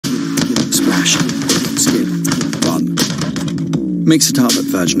passion, skip, run. Mix it up at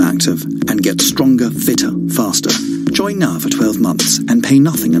Virgin Active and get stronger, fitter, faster. Join now for 12 months and pay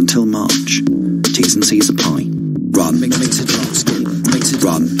nothing until March. T's and C's apply. Run. Mix it up, skip. Mix it,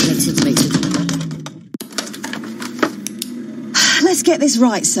 run. Mix it. Let's get this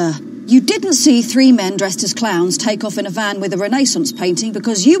right, sir. You didn't see three men dressed as clowns take off in a van with a Renaissance painting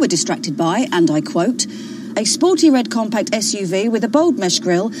because you were distracted by, and I quote, a sporty red compact SUV with a bold mesh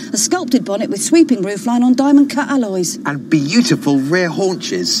grille, a sculpted bonnet with sweeping roofline on diamond-cut alloys. And beautiful rear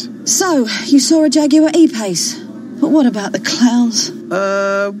haunches. So, you saw a Jaguar E-Pace. But what about the clowns?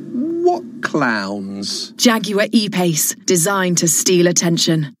 What clowns? Jaguar E-Pace, designed to steal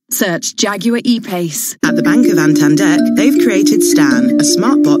attention. Search Jaguar E-Pace. At the Bank of Santander, they've created Stan, a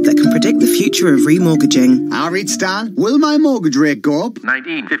smart bot that can predict the future of remortgaging. I'll read Stan. Will my mortgage rate go up?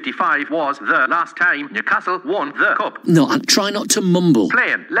 1955 was the last time Newcastle won the cup. No, and try not to mumble.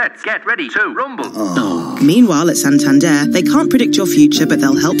 Playing, let's get ready to rumble. Oh. Meanwhile, at Santander, they can't predict your future, but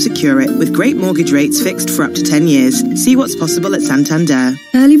they'll help secure it with great mortgage rates fixed for up to 10 years. See what's possible at Santander.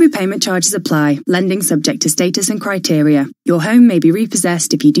 Early repayment charges apply. Lending subject to status and criteria. Your home may be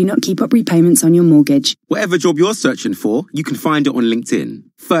repossessed if you do not keep up repayments on your mortgage. Whatever job you're searching for, you can find it on LinkedIn.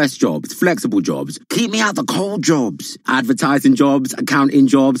 First jobs, flexible jobs, keep me out the cold jobs, advertising jobs, accounting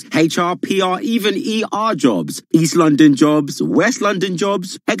jobs, HR, PR, even ER jobs, East London jobs, West London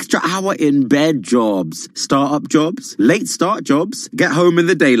jobs, extra hour in bed jobs, startup jobs, late start jobs, get home in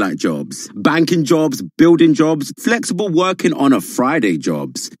the daylight jobs, banking jobs, building jobs, flexible working on a Friday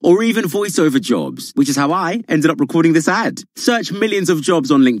jobs, or even voiceover jobs, which is how I ended up recording this ad. Search millions of jobs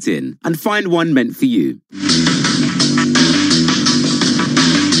on LinkedIn and find one meant for you.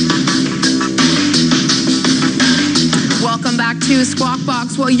 Welcome back to Squawk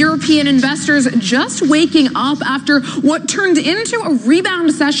Box. Well, European investors just waking up after what turned into a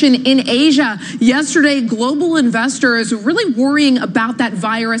rebound session in Asia. Yesterday, global investors really worrying about that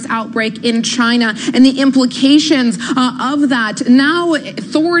virus outbreak in China and the implications of that. Now,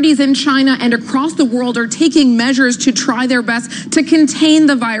 authorities in China and across the world are taking measures to try their best to contain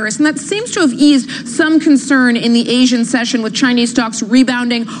the virus. And that seems to have eased some concern in the Asian session, with Chinese stocks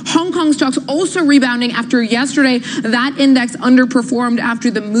rebounding. Hong Kong stocks also rebounding after yesterday. That index underperformed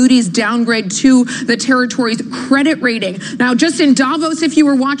after the Moody's downgrade to the territory's credit rating. Now, just in Davos, if you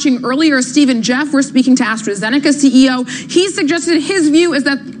were watching earlier, Steve and Jeff were speaking to AstraZeneca CEO. He suggested his view is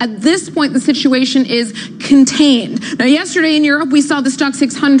that at this point, the situation is contained. Now, yesterday in Europe, we saw the Stoxx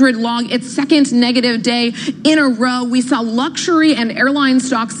 600 log its second negative day in a row. We saw luxury and airline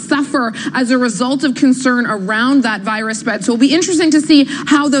stocks suffer as a result of concern around that virus spread. So it'll be interesting to see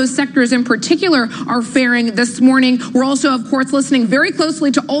how those sectors in particular are faring this morning. We're also, of course, listening very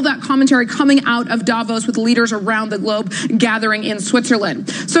closely to all that commentary coming out of Davos with leaders around the globe gathering in Switzerland.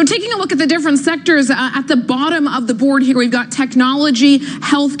 So taking a look at the different sectors, at the bottom of the board here, we've got technology,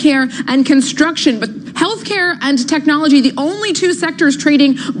 healthcare, and construction. But healthcare and technology, the only two sectors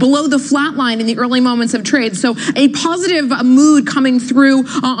trading below the flat line in the early moments of trade. So a positive mood coming through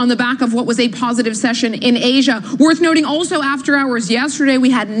on the back of what was a positive session in Asia. Worth noting also, after hours yesterday,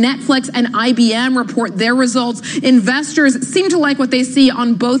 we had Netflix and IBM report their results. Investors seem to like what they see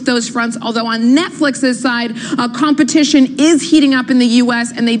on both those fronts, although on Netflix's side, competition is heating up in the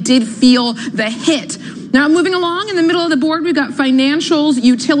U.S., and they did feel the hit. Now, moving along in the middle of the board, we've got financials,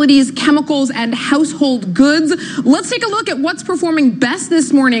 utilities, chemicals, and household goods. Let's take a look at what's performing best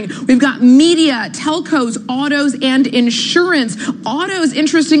this morning. We've got media, telcos, autos, and insurance. Autos,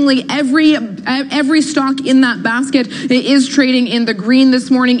 interestingly, every stock in that basket is trading in the green this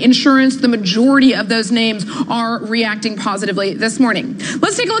morning. Insurance, the majority of those names are reacting positively this morning.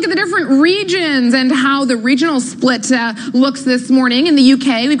 Let's take a look at the different regions and how the regional split looks this morning. In the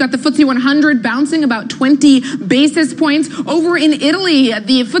UK, we've got the FTSE 100 bouncing about 20 basis points. Over in Italy,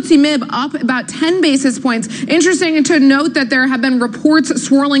 the FTSE MIB up about 10 basis points. Interesting to note that there have been reports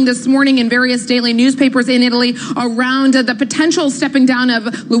swirling this morning in various daily newspapers in Italy around the potential stepping down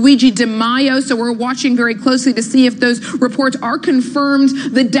of Luigi Di Maio. So we're watching very closely to see if those reports are confirmed.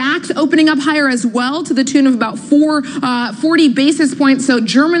 The DAX opening up higher as well to the tune of about 40 basis points. So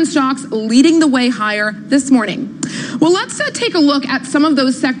German stocks leading the way higher this morning. Well, let's take a look at some of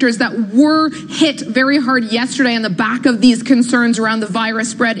those sectors that were hit very very hard yesterday on the back of these concerns around the virus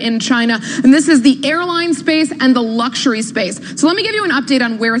spread in China. And this is the airline space and the luxury space. So let me give you an update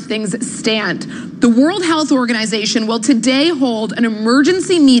on where things stand. The World Health Organization will today hold an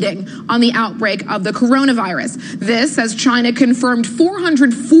emergency meeting on the outbreak of the coronavirus. This as China confirmed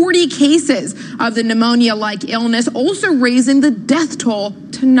 440 cases of the pneumonia-like illness, also raising the death toll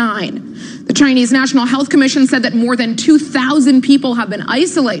to 9. The Chinese National Health Commission said that more than 2,000 people have been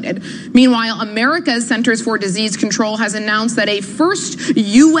isolated. Meanwhile, America's Centers for Disease Control has announced that a first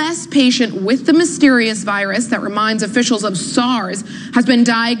U.S. patient with the mysterious virus that reminds officials of SARS has been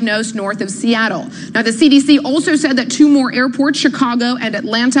diagnosed north of Seattle. Now, the CDC also said that 2 more airports, Chicago and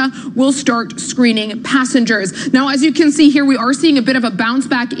Atlanta, will start screening passengers. Now, as you can see here, we are seeing a bit of a bounce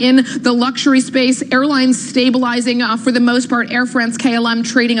back in the luxury space. Airlines stabilizing for the most part. Air France, KLM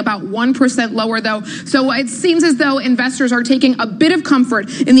trading about 1% lower, though. So it seems as though investors are taking a bit of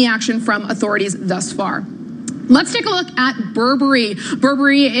comfort in the action from authorities thus far. Let's take a look at Burberry.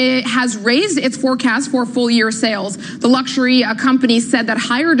 Burberry has raised its forecast for full-year sales. The luxury company said that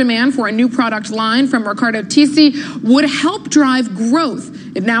higher demand for a new product line from Riccardo Tisci would help drive growth.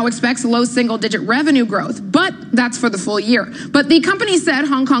 It now expects low single-digit revenue growth, but that's for the full year. But the company said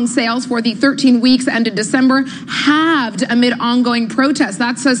Hong Kong sales for the 13 weeks ended December halved amid ongoing protests.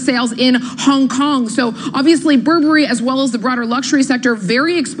 That's sales in Hong Kong. So obviously Burberry, as well as the broader luxury sector,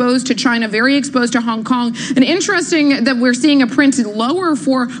 very exposed to China, very exposed to Hong Kong. And interesting that we're seeing a print lower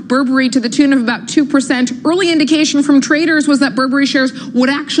for Burberry to the tune of about 2%. Early indication from traders was that Burberry shares would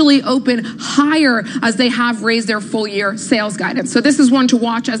actually open higher as they have raised their full-year sales guidance. So this is one to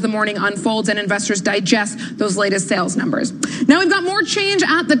watch as the morning unfolds and investors digest those latest sales numbers. Now we've got more change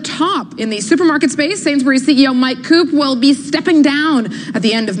at the top. In the supermarket space, Sainsbury's CEO Mike Coop will be stepping down at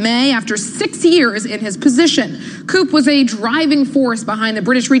the end of May after 6 years in his position. Coop was a driving force behind the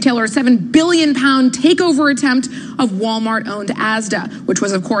British retailer's £7 billion takeover attempt of Walmart-owned Asda, which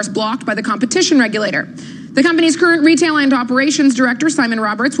was, of course, blocked by the competition regulator. The company's current retail and operations director, Simon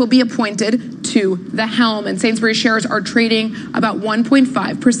Roberts, will be appointed to the helm, and Sainsbury's shares are trading about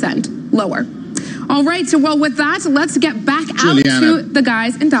 1.5% lower. All right, so well, with that, let's get back out to the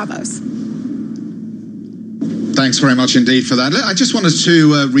guys in Davos. Thanks very much indeed for that. I just wanted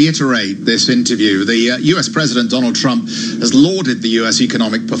to reiterate this interview. The US President Donald Trump has lauded the US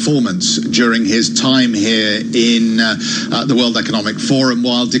economic performance during his time here in the World Economic Forum,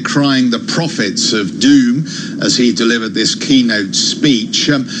 while decrying the prophets of doom as he delivered this keynote speech.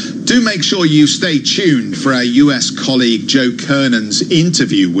 Do make sure you stay tuned for our US colleague Joe Kernan's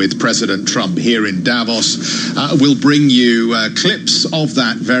interview with President Trump here in Davos. We'll bring you clips of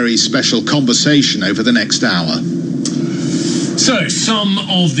that very special conversation over the next hour. So, some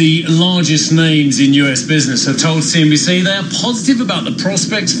of the largest names in US business have told CNBC they are positive about the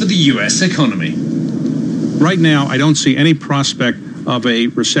prospects for the US economy. Right now, I don't see any prospect of a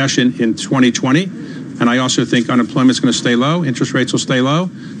recession in 2020. And I also think unemployment's going to stay low, interest rates will stay low,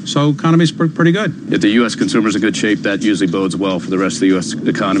 so economy's pretty good. If the U.S. consumer's in good shape, that usually bodes well for the rest of the U.S.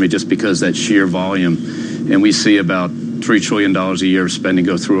 economy just because that sheer volume. And we see about $3 trillion a year of spending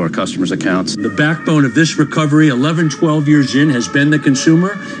go through our customers' accounts. The backbone of this recovery, 11, 12 years in, has been the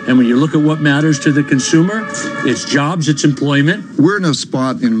consumer. And when you look at what matters to the consumer, it's jobs, it's employment. We're in a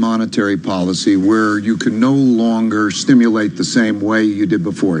spot in monetary policy where you can no longer stimulate the same way you did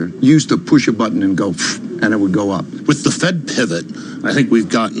before. You used to push a button and go, and it would go up. With the Fed pivot, I think we've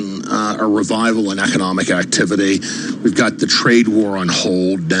gotten a revival in economic activity. We've got the trade war on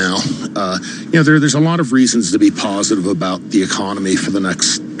hold now. There's a lot of reasons to be positive about the economy for the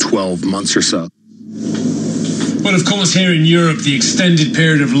next 12 months or so. Well, of course, here in Europe, the extended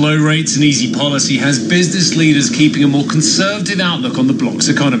period of low rates and easy policy has business leaders keeping a more conservative outlook on the bloc's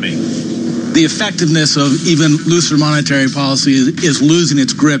economy. The effectiveness of even looser monetary policy is losing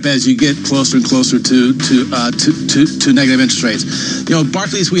its grip as you get closer and closer to negative interest rates.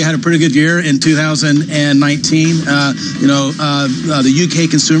 Barclays, we had a pretty good year in 2019. The UK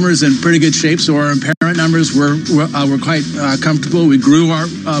consumer is in pretty good shape, so our impairment numbers were quite comfortable. We grew our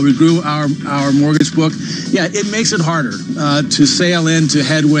mortgage book. Yeah, it makes it harder to sail into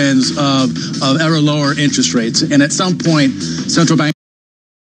headwinds of ever lower interest rates, and at some point, central bank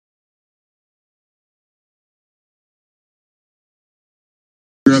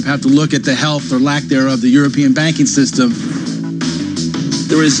Europe have to look at the health or lack thereof of the European banking system.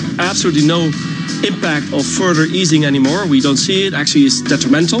 There is absolutely no impact of further easing anymore. We don't see it. Actually, it's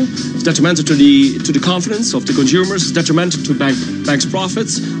detrimental. It's detrimental to the confidence of the consumers. It's detrimental to banks'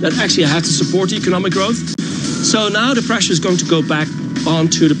 profits that actually have to support economic growth. So now the pressure is going to go back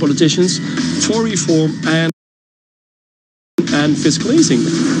onto the politicians for reform and fiscal easing.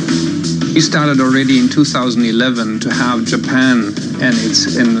 We started already in 2011 to have Japan and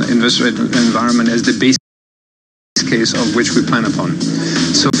its investor environment as the base case of which we plan upon.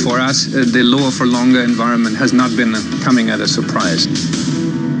 So for us, the lower for longer environment has not been coming at a surprise.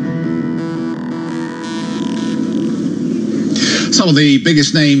 Some of the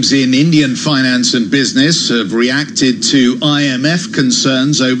biggest names in Indian finance and business have reacted to IMF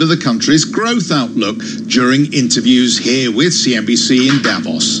concerns over the country's growth outlook during interviews here with CNBC in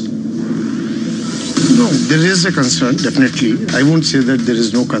Davos. No, there is a concern, definitely. I won't say that there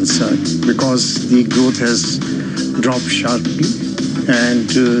is no concern because the growth has dropped sharply. And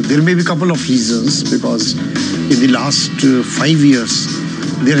there may be a couple of reasons because in the last 5 years,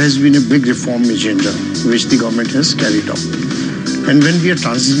 there has been a big reform agenda which the government has carried out. And when we are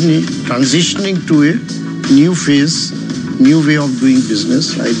transitioning to a new phase, new way of doing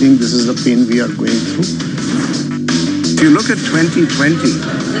business, I think this is the pain we are going through. If you look at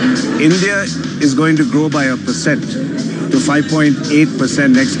 2020, India is going to grow by 1% to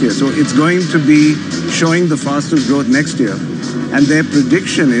 5.8% next year. So it's going to be showing the fastest growth next year. And their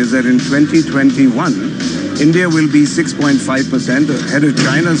prediction is that in 2021, India will be 6.5% ahead of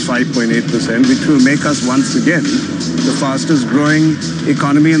China's 5.8%, which will make us once again the fastest growing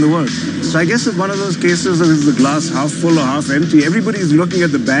economy in the world. So I guess it's one of those cases of is the glass half full or half empty. Everybody's looking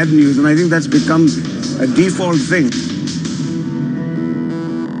at the bad news, and I think that's become a default thing.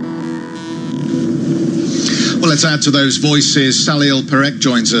 Well, let's add to those voices. Salil Parekh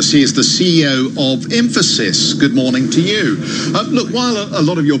joins us. He is the CEO of Infosys. Good morning to you. Look, while a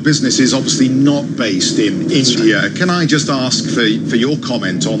lot of your business is obviously not based in India, can I just ask for your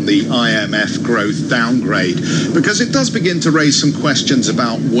comment on the IMF growth downgrade? Because it does begin to raise some questions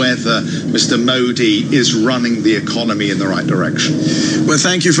about whether Mr. Modi is running the economy in the right direction. Well,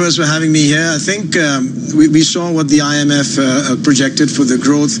 thank you first for having me here. I think we saw what the IMF projected for the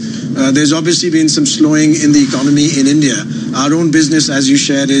growth. There's obviously been some slowing in the economy in India. Our own business, as you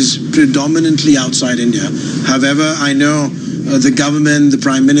shared, is predominantly outside India. However, I know the government, the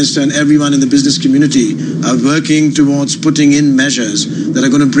Prime Minister, and everyone in the business community are working towards putting in measures that are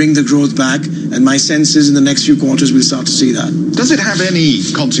going to bring the growth back. And my sense is in the next few quarters, we'll start to see that. Does it have any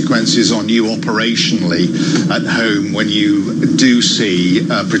consequences on you operationally at home when you do see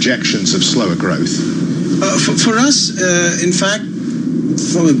projections of slower growth? For us, in fact,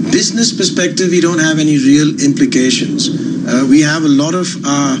 from a business perspective, we don't have any real implications. We have a lot of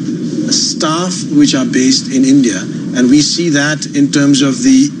our staff which are based in India, and we see that in terms of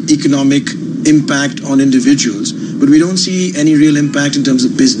the economic impact on individuals, but we don't see any real impact in terms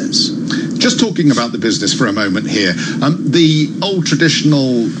of business. Just talking about the business for a moment here, the old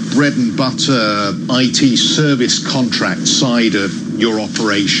traditional bread and butter IT service contract side of your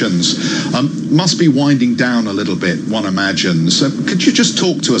operations must be winding down a little bit, one imagines. Could you just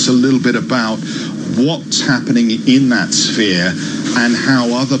talk to us a little bit about what's happening in that sphere and how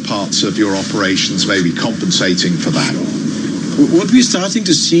other parts of your operations may be compensating for that? What we're starting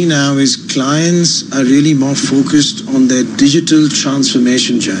to see now is clients are really more focused on their digital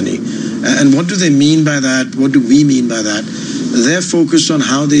transformation journey. And what do they mean by that? What do we mean by that? They're focused on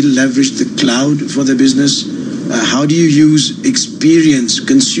how they leverage the cloud for their business. How do you use experience,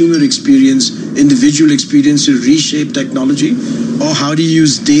 consumer experience, individual experience to reshape technology? Or how do you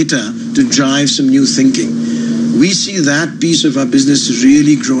use data to drive some new thinking? We see that piece of our business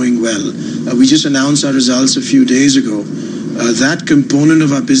really growing well. We just announced our results a few days ago. That component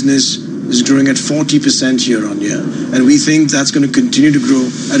of our business is growing at 40% year on year. And we think that's going to continue to grow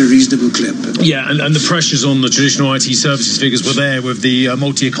at a reasonable clip. Yeah, and the pressures on the traditional IT services figures were there with the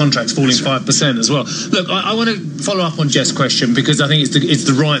multi-year contracts falling 5% as well. Look, I want to follow up on Jeff's question because I think it's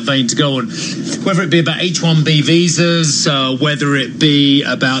the right vein to go on. Whether it be about H-1B visas, whether it be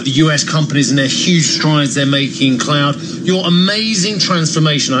about the US companies and their huge strides they're making in cloud, your amazing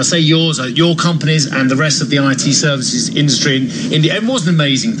transformation, I say yours, your companies and the rest of the IT services industry in India, it was an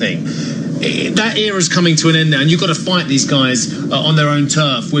amazing thing. That era is coming to an end now, and you've got to fight these guys on their own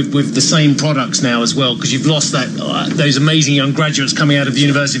turf with the same products now as well, because you've lost those amazing young graduates coming out of the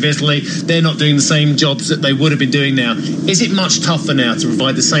University of Italy. They're not doing the same jobs that they would have been doing now. Is it much tougher now to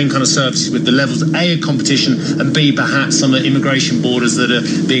provide the same kind of services with the levels A of competition and B perhaps some of the immigration borders that are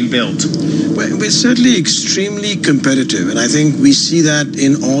being built? We're certainly extremely competitive, and I think we see that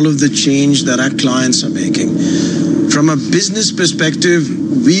in all of the change that our clients are making. From a business perspective,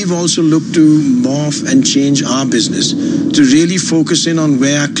 we've also looked to morph and change our business to really focus in on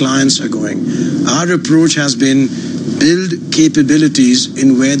where our clients are going. Our approach has been build capabilities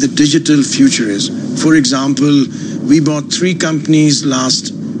in where the digital future is. For example, we bought 3 companies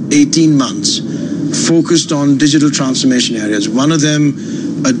last 18 months focused on digital transformation areas. One of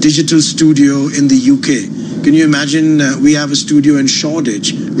them a digital studio in the UK. Can you imagine? We have a studio in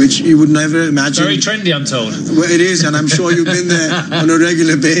Shoreditch, which you would never imagine. Very trendy, I'm told. Well, it is, and I'm sure you've been there on a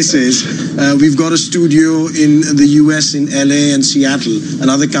regular basis. We've got a studio in the US, in LA and Seattle,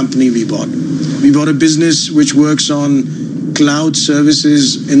 another company we bought. We bought a business which works on cloud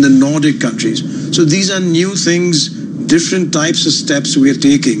services in the Nordic countries. So these are new things, different types of steps we are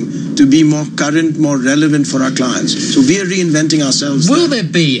taking to be more current, more relevant for our clients. So we are reinventing ourselves. Will there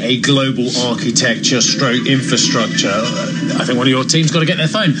be a global architecture stroke infrastructure? I think one of your team's got to get their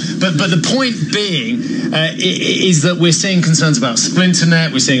phone. But the point being is that we're seeing concerns about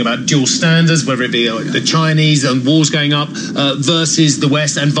splinternet, we're seeing about dual standards, whether it be the Chinese and wars going up versus the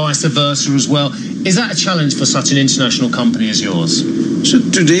West and vice versa as well. Is that a challenge for such an international company as yours? So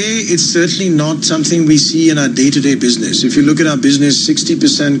today, it's certainly not something we see in our day-to-day business. If you look at our business,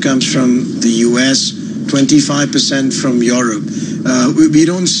 60% comes from the US, 25% from Europe. We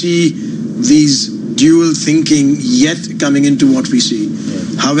don't see these dual thinking yet coming into what we see.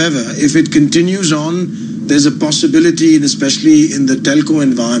 However, if it continues on, there's a possibility, and especially in the telco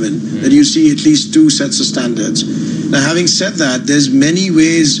environment, that you see at least two sets of standards. Now, having said that, there's many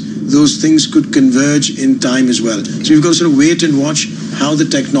ways those things could converge in time as well. So you've got to sort of wait and watch how the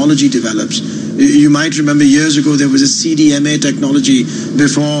technology develops. You might remember years ago there was a CDMA technology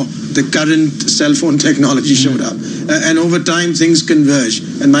before the current cell phone technology showed up. And over time things converge.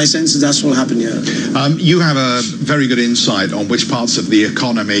 And my sense is that's what will happen here. You have a very good insight on which parts of the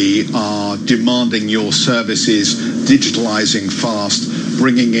economy are demanding your services, digitalizing fast,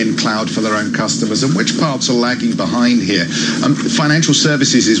 bringing in cloud for their own customers, and which parts are lagging behind here. Financial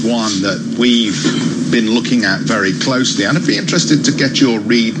services is one that we've been looking at very closely, and I'd be interested to get your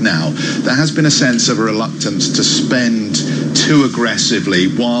read now. There has been a sense of a reluctance to spend too aggressively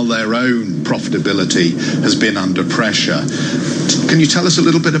while their own profitability has been under pressure. Can you tell us a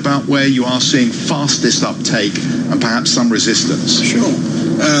little bit about where you are seeing fastest uptake and perhaps some resistance? Sure.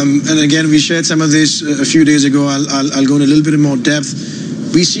 And again, we shared some of this a few days ago. I'll go in a little bit more depth.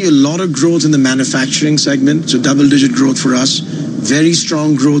 We see a lot of growth in the manufacturing segment, so double-digit growth for us. Very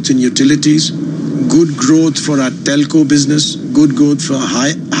strong growth in utilities. Good growth for our telco business. Good growth for our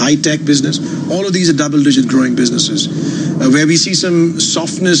high-tech business. All of these are double-digit growing businesses. Where we see some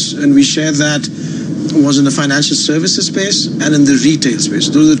softness, and we share that, was in the financial services space and in the retail space.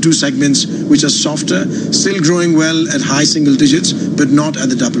 Those are the two segments which are softer, still growing well at high single digits, but not at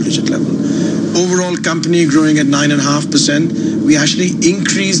the double-digit level. Overall company growing at 9.5%. We actually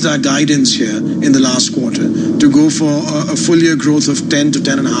increased our guidance here in the last quarter to go for a full year growth of 10 to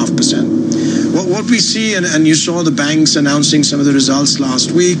 10.5%. What we see, and you saw the banks announcing some of the results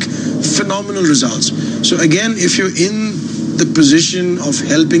last week, phenomenal results. So again, if you're in the position of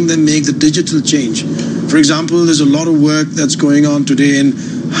helping them make the digital change, for example, there's a lot of work that's going on today in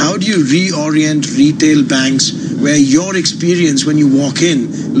how do you reorient retail banks where your experience when you walk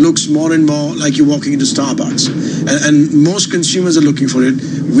in looks more and more like you're walking into Starbucks. And most consumers are looking for it.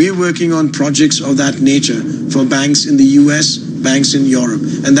 We're working on projects of that nature for banks in the US, banks in Europe.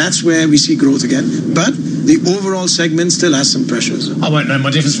 And that's where we see growth again. But the overall segment still has some pressures. I won't know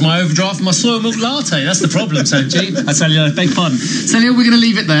my difference from my overdraft and my soy milk latte. That's the problem, Sanjeev. I beg pardon. Salil, we're going to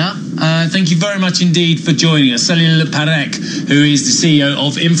leave it there. Thank you very much indeed for joining us. Salil Parekh, who is the CEO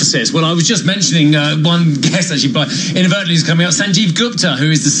of Infosys. Well, I was just mentioning one guest actually, but inadvertently is coming up, Sanjeev Gupta, who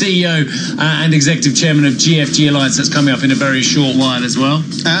is the CEO and Executive Chairman of GFG Alliance. That's coming up in a very short while as well.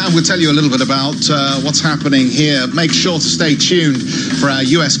 And we'll tell you a little bit about what's happening here. Make sure to stay tuned for our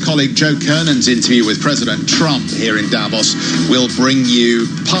US colleague Joe Kernan's interview with President Trump here in Davos. We'll bring you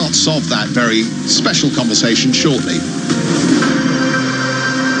parts of that very special conversation shortly.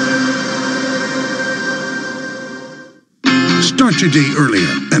 Start your day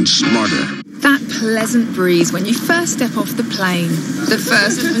earlier and smarter. That pleasant breeze when you first step off the plane, the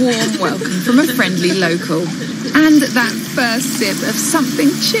first warm welcome from a friendly local, and that first sip of something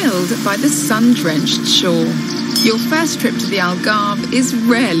chilled by the sun-drenched shore. Your first trip to the Algarve is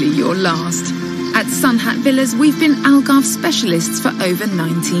rarely your last. At Sunhat Villas, we've been Algarve specialists for over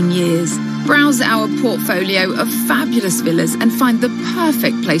 19 years. Browse our portfolio of fabulous villas and find the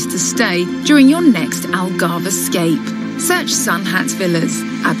perfect place to stay during your next Algarve escape. Search Sunhat Villas.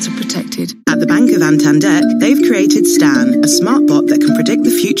 Add to protected. At the Bank of Santander, they've created Stan, a smart bot that can predict the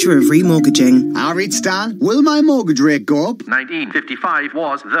future of remortgaging. All right, Stan, will my mortgage rate go up? 1955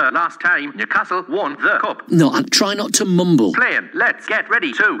 was the last time Newcastle won the cup. No, try not to mumble. Playing, let's get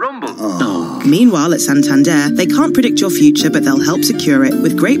ready to rumble. Meanwhile, at Santander, they can't predict your future, but they'll help secure it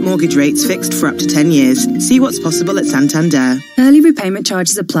with great mortgage rates fixed for up to 10 years. See what's possible at Santander. Early repayment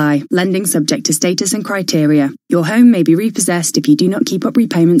charges apply. Lending subject to status and criteria. Your home may be repossessed if you do not keep up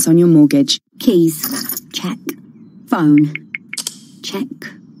repayments on your mortgage. Keys. Check. Phone. Check.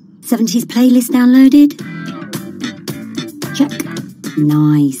 70s playlist downloaded. Check.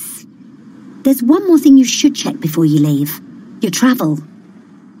 Nice. There's one more thing you should check before you leave. Your travel.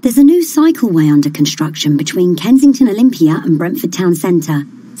 There's a new cycleway under construction between Kensington Olympia and Brentford Town Centre,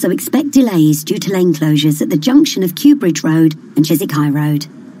 so expect delays due to lane closures at the junction of Kew Bridge Road and Chiswick High Road.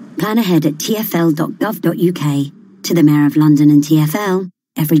 Plan ahead at tfl.gov.uk. To the Mayor of London and TfL,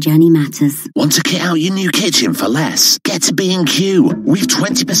 every journey matters. Want to kit out your new kitchen for less? Get to B&Q. We've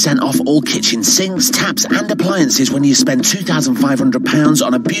 20% off all kitchen sinks, taps and appliances when you spend £2,500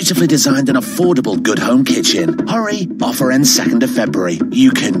 on a beautifully designed and affordable good home kitchen. Hurry! Offer ends 2nd of February.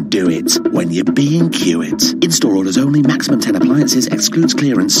 You can do it when you B&Q it. In-store orders only. Maximum 10 appliances. Excludes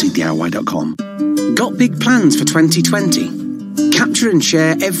clearance. See DIY.com. Got big plans for 2020? Capture and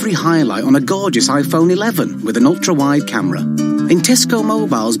share every highlight on a gorgeous iPhone 11 with an ultra-wide camera. In Tesco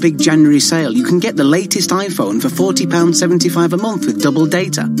Mobile's big January sale, you can get the latest iPhone for £40.75 a month with double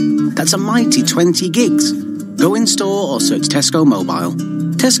data. That's a mighty 20 gigs. Go in store or search Tesco Mobile.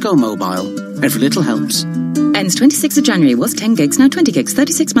 Tesco Mobile. Every little helps. Ends 26th of January. Was 10 gigs, now 20 gigs.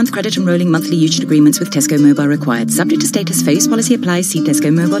 36-month credit and rolling monthly usage agreements with Tesco Mobile required. Subject to status. Phase policy applies. See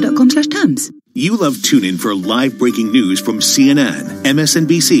tescomobile.com/terms. You love TuneIn for live breaking news from CNN,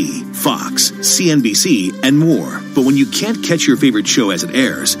 MSNBC, Fox, CNBC, and more. But when you can't catch your favorite show as it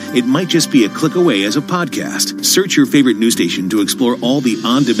airs, it might just be a click away as a podcast. Search your favorite news station to explore all the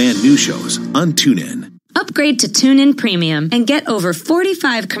on-demand news shows on TuneIn. Upgrade to TuneIn Premium and get over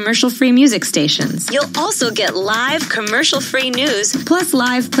 45 commercial-free music stations. You'll also get live commercial-free news, plus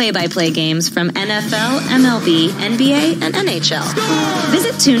live play-by-play games from NFL, MLB, NBA, and NHL.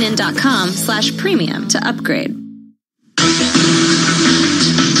 Visit TuneIn.com/premium to upgrade.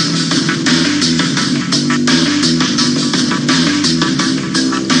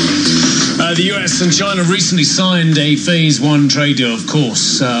 The US and China recently signed a Phase 1 trade deal, of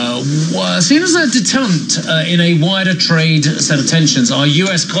course. Seen as a deterrent in a wider trade set of tensions, our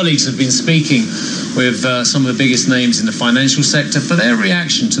US colleagues have been speaking with some of the biggest names in the financial sector for their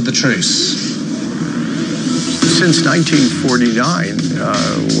reaction to the truce. Since 1949,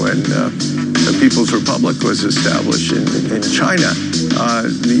 when the People's Republic was established in China,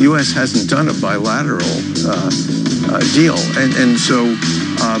 the U.S. hasn't done a bilateral deal. And so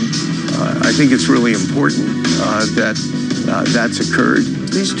I think it's really important that that's occurred.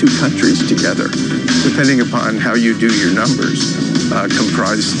 These two countries together, depending upon how you do your numbers,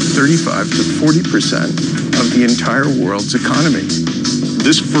 comprise 35 to 40% of the entire world's economy.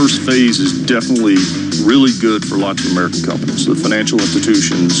 This first phase is definitely really good for lots of American companies. The financial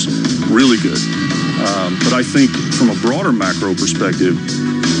institutions, really good. But I think from a broader macro perspective,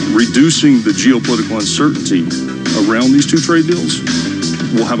 reducing the geopolitical uncertainty around these two trade deals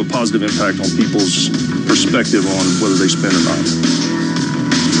will have a positive impact on people's perspective on whether they spend or not.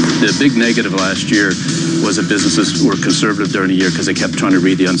 The big negative last year was that businesses were conservative during the year because they kept trying to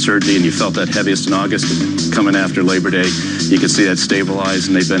read the uncertainty, and you felt that heaviest in August. Coming after Labor Day, you could see that stabilize,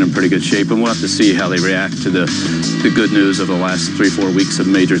 and they've been in pretty good shape. And we'll have to see how they react to the good news of the last 3-4 weeks of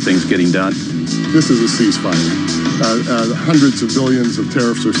major things getting done. This is a ceasefire. Hundreds of billions of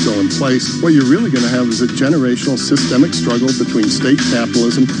tariffs are still in place. What you're really going to have is a generational systemic struggle between state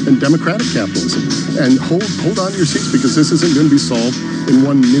capitalism and democratic capitalism. And hold on to your seats, because this isn't going to be solved in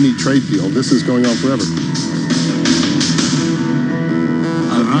one mini trade deal. This is going on forever.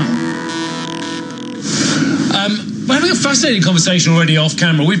 All right. We're having a fascinating conversation already off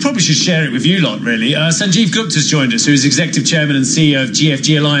camera. We probably should share it with you lot, really. Sanjeev Gupta's joined us, who is Executive Chairman and CEO of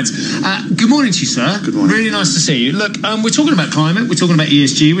GFG Alliance. Good morning to you, sir. Good morning. Really nice to see you. Look, we're talking about climate, we're talking about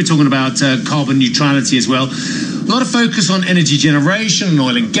ESG, we're talking about carbon neutrality as well. A lot of focus on energy generation and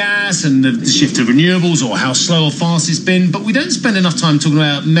oil and gas and the shift to renewables, or how slow or fast it's been. But we don't spend enough time talking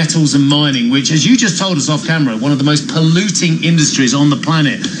about metals and mining, which, as you just told us off camera, one of the most polluting industries on the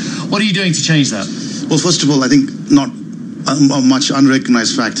planet. What are you doing to change that? Well, first of all, I think not a much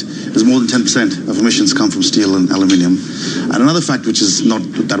unrecognized fact is more than 10% of emissions come from steel and aluminium. And another fact, which is not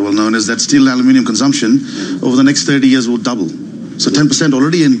that well known, is that steel and aluminium consumption over the next 30 years will double. So 10%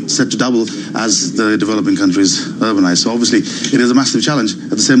 already and set to double as the developing countries urbanize. So obviously it is a massive challenge.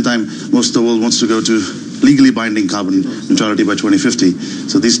 At the same time, most of the world wants to go to legally binding carbon neutrality by 2050.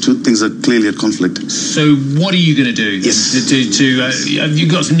 So these two things are clearly at conflict. So what are you going to do? Yes. Have you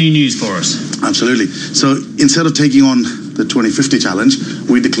got some new news for us? Absolutely. So instead of taking on the 2050 challenge,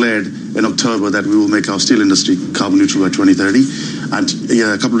 we declared in October that we will make our steel industry carbon neutral by 2030. And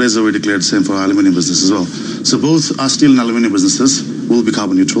a couple of days ago, we declared the same for our aluminium business as well. So both our steel and aluminium businesses will be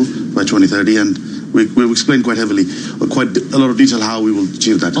carbon neutral by 2030. And we've explained quite heavily, or quite a lot of detail, how we will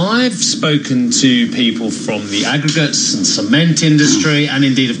achieve that. I've spoken to people from the aggregates and cement industry, and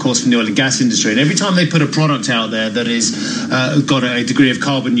indeed, of course, from the oil and gas industry. And every time they put a product out there that is got a degree of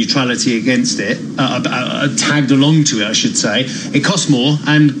carbon neutrality against it, tagged along to it, I should say, it costs more,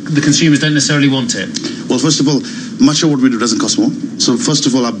 and the consumers don't necessarily want it. Well, first of all, much of what we do doesn't cost more. So first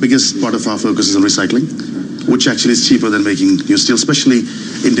of all, our biggest part of our focus is on recycling, which actually is cheaper than making new steel, especially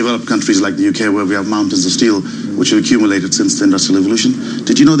in developed countries like the UK, where we have mountains of steel which have accumulated since the Industrial Revolution.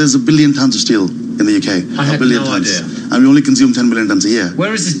 Did you know there's 1 billion tons of steel in the UK? I had no idea. And we only consume 10 million tons a year.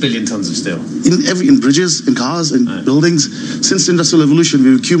 Where is this 1 billion tons of steel? In bridges, in cars, in buildings. Since the Industrial Revolution,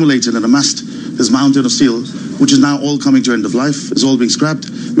 we've accumulated and amassed this mountain of steel, which is now all coming to end of life. It's all being scrapped.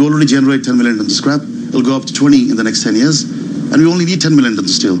 We already generate 10 million tons of scrap. It'll go up to 20 in the next 10 years. And we only need 10 million tons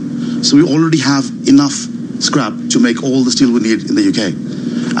of steel. So we already have enough scrap to make all the steel we need in the UK.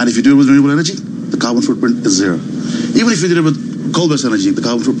 And if you do it with renewable energy, the carbon footprint is zero. Even if you did it with coal-based energy, the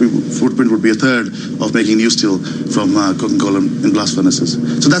carbon footprint would be a third of making new steel from coking coal in blast furnaces.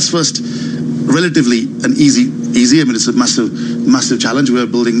 So that's first relatively an easy. I mean, it's a massive challenge. We are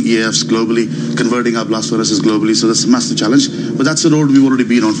building EAFs globally, converting our blast furnaces globally. So that's a massive challenge. But that's a road we've already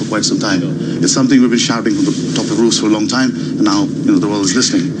been on for quite some time. It's something we've been shouting from the top of roofs for a long time, and now the world is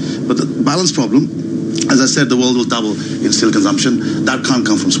listening. But the balance problem, as I said, the world will double in steel consumption. That can't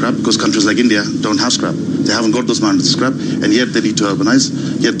come from scrap because countries like India don't have scrap. They haven't got those mountains of scrap, and yet they need to urbanize,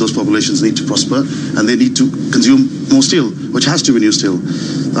 yet those populations need to prosper, and they need to consume more steel, which has to be new steel.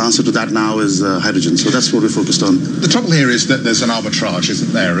 The answer to that now is hydrogen, so that's what we're focused on. The trouble here is that there's an arbitrage,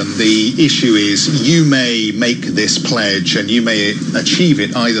 isn't there? And the issue is you may make this pledge and you may achieve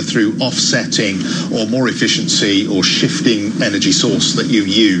it either through offsetting or more efficiency or shifting energy source that you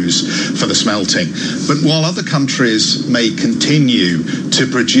use for the smelting. But while other countries may continue to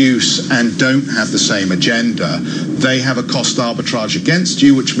produce and don't have the same agenda, they have a cost arbitrage against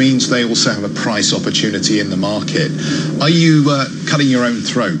you, which means they also have a price opportunity in the market. Are you cutting your own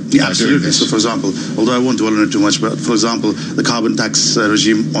throat? Yeah, absolutely. So, for example, although I won't dwell on it too much, but for example, the carbon tax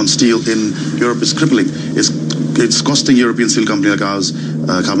regime on steel in Europe is crippling. It's costing European steel company like ours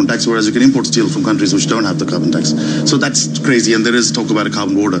carbon tax, whereas you can import steel from countries which don't have the carbon tax. So that's crazy, and there is talk about a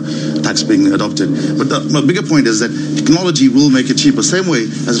carbon border tax being adopted. But the bigger point is that technology will make it cheaper, same way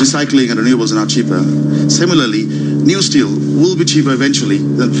as recycling and renewables are now cheaper. Similarly, new steel will be cheaper eventually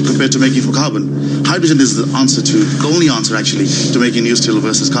than compared to making for carbon. Hydrogen is the only answer actually to making new steel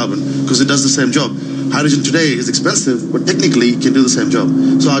versus carbon, because it does the same job. Hydrogen today is expensive, but technically it can do the same job.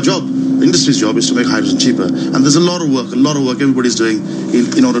 So our job, the industry's job, is to make hydrogen cheaper. And there's a lot of work everybody's doing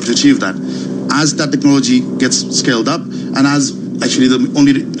in order to achieve that. As that technology gets scaled up, and as actually the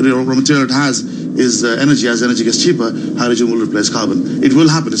only raw material it has is energy. As energy gets cheaper, hydrogen will replace carbon. It will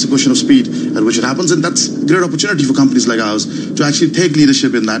happen. It's a question of speed at which it happens, and that's a great opportunity for companies like ours to actually take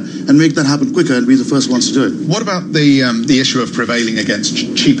leadership in that and make that happen quicker and be the first ones to do it. What about the issue of prevailing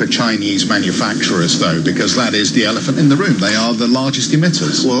against cheaper Chinese manufacturers, though? Because that is the elephant in the room. They are the largest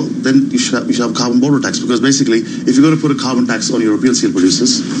emitters. Well, then you should have a carbon border tax, because basically, if you're going to put a carbon tax on European steel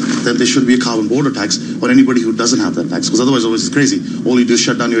producers, then there should be a carbon border tax on anybody who doesn't have that tax, because otherwise, always it's crazy. All you do is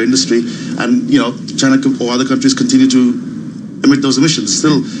shut down your industry, and China or other countries continue to emit those emissions.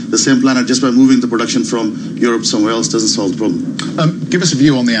 Still the same planet, just by moving the production from Europe somewhere else doesn't solve the problem. Give us a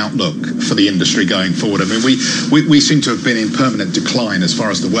view on the outlook for the industry going forward. I mean, we seem to have been in permanent decline as far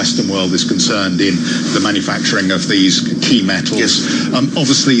as the Western world is concerned in the manufacturing of these key metals. Yes.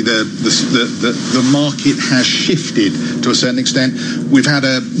 Obviously, the market has shifted to a certain extent. We've had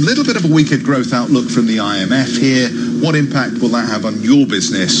a little bit of a weaker growth outlook from the IMF here. What impact will that have on your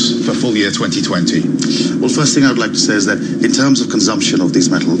business for full year 2020? Well, first thing I would like to say is that in terms of consumption of these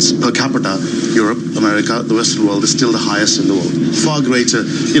metals, per capita, Europe, America, the Western world is still the highest in the world. Far greater,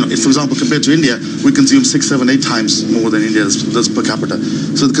 if, for example, compared to India, we consume 6, 7, 8 times more than India does per capita.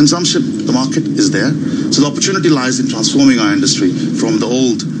 So the consumption, the market is there. So the opportunity lies in transforming our industry from the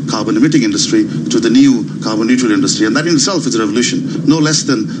old carbon-emitting industry to the new carbon-neutral industry. And that in itself is a revolution, no less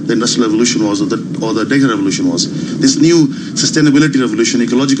than the Industrial Revolution was or the data revolution was. This new sustainability revolution,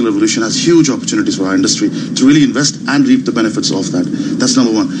 ecological revolution has huge opportunities for our industry to really invest and reap the benefits of that. That's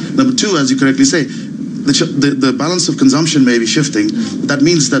number one. Number two, as you correctly say, the balance of consumption may be shifting. That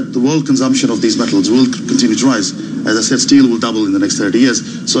means that the world consumption of these metals will continue to rise. As I said, steel will double in the next 30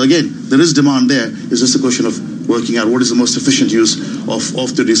 years. So again, there is demand there. It's just a question of working out what is the most efficient use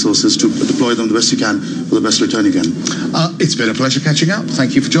of the resources to deploy them the best you can for the best return you can. It's been a pleasure catching up.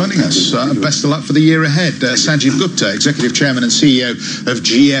 Thank you for joining us. Best of luck for the year ahead. Sanjeev Gupta, Executive Chairman and CEO of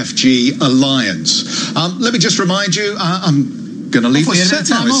GFG Alliance. Let me just remind you, I'm going to leave the set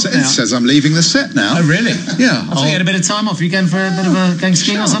now. It says I'm leaving the set now. Oh, really? Yeah. I thought you had a bit of time off. Are you going for a bit of a going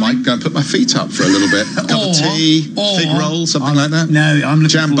skiing or something? I might go and put my feet up for a little bit. A cup of tea, fig roll, something like that. No, I'm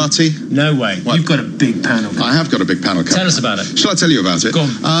looking Jam butty. No way. What? You've got a big panel. I have got a big panel coming. Tell us about it. Shall I tell you about it? Go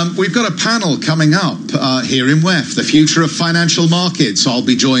on. We've got a panel coming up here in WEF, the future of financial markets. I'll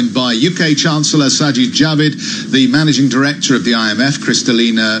be joined by UK Chancellor Sajid Javid, the Managing Director of the IMF,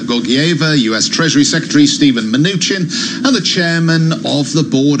 Kristalina Georgieva, US Treasury Secretary Stephen Mnuchin, and the Chairman of the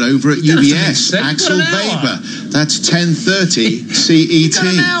board over at UBS, Axel Weber. That's 10:30 CET. You've got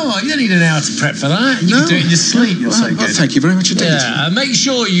an hour. You don't need an hour to prep for that. You can do it in your sleep. You're so good. Well, thank you very much indeed. Yeah, make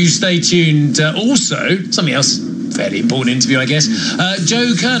sure you stay tuned. Also, something else, fairly important interview, I guess.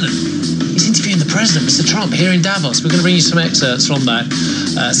 Joe Kernan. He's interviewing the president, Mr. Trump, here in Davos. We're going to bring you some excerpts from that.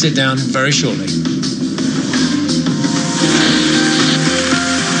 Sit down very shortly.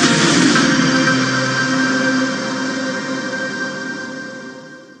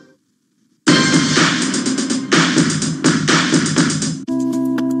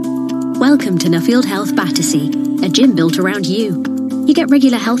 Welcome to Nuffield Health Battersea, a gym built around you. You get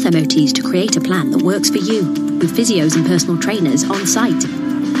regular health MOTs to create a plan that works for you, with physios and personal trainers on site.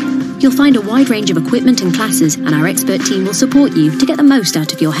 You'll find a wide range of equipment and classes, and our expert team will support you to get the most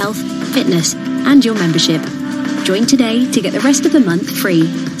out of your health, fitness, and your membership. Join today to get the rest of the month free.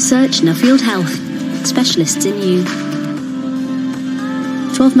 Search Nuffield Health. Specialists in you.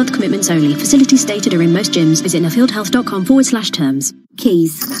 12-month commitments only. Facilities stated are in most gyms. Visit nuffieldhealth.com/terms.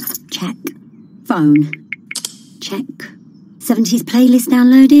 Keys. Check. Phone. Check. 70s playlist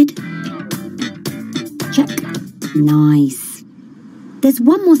downloaded? Check. Nice. There's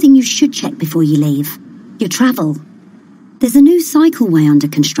one more thing you should check before you leave. Your travel. There's a new cycleway under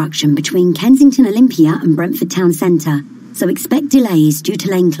construction between Kensington Olympia and Brentford Town Centre, so expect delays due to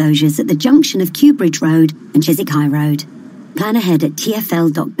lane closures at the junction of Kew Bridge Road and Chiswick High Road. Plan ahead at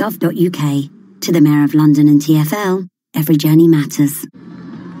tfl.gov.uk. To the Mayor of London and TfL, every journey matters.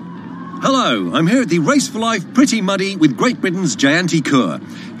 Hello, I'm here at the Race for Life Pretty Muddy with Great Britain's Jayanti Kaur.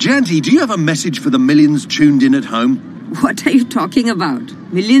 Jayanti, do you have a message for the millions tuned in at home? What are you talking about?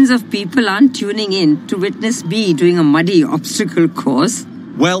 Millions of people aren't tuning in to witness me doing a muddy obstacle course.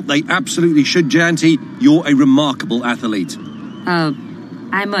 Well, they absolutely should, Jayanti. You're a remarkable athlete.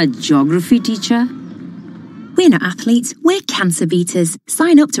 I'm a geography teacher. We're not athletes, we're cancer beaters.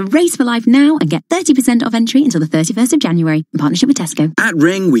 Sign up to Race for Life now and get 30% off entry until the 31st of January in partnership with Tesco. At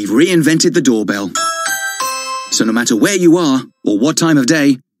Ring, we've reinvented the doorbell. So no matter where you are or what time of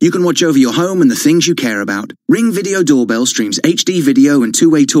day, you can watch over your home and the things you care about. Ring Video Doorbell streams HD video and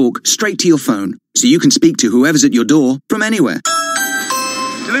two-way talk straight to your phone, so you can speak to whoever's at your door from anywhere.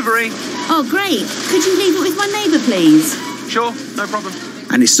 Delivery. Oh, great. Could you leave it with my neighbour, please? Sure, no problem.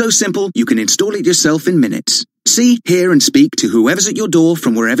 And it's so simple, you can install it yourself in minutes. See, hear and speak to whoever's at your door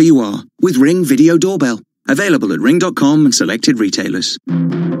from wherever you are with Ring Video Doorbell. Available at ring.com and selected retailers.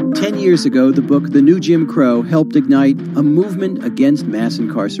 10 years ago, the book The New Jim Crow helped ignite a movement against mass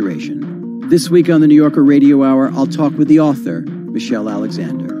incarceration. This week on the New Yorker Radio Hour, I'll talk with the author, Michelle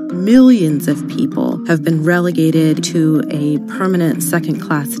Alexander. Millions of people have been relegated to a permanent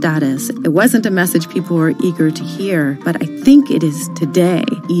second-class status. It wasn't a message people were eager to hear, but I think it is today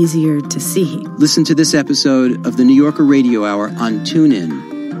easier to see. Listen to this episode of the New Yorker Radio Hour on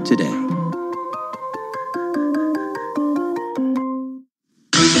TuneIn today.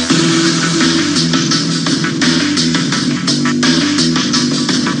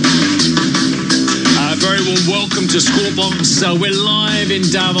 Welcome to Scorebox. We're live in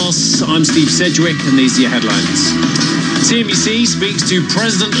Davos. I'm Steve Sedgwick, and these are your headlines. CNBC speaks to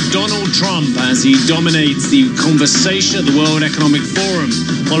President Donald Trump as he dominates the conversation at the World Economic Forum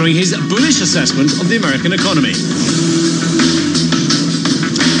following his bullish assessment of the American economy.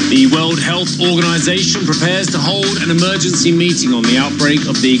 The World Health Organization prepares to hold an emergency meeting on the outbreak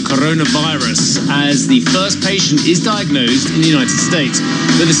of the coronavirus as the first patient is diagnosed in the United States.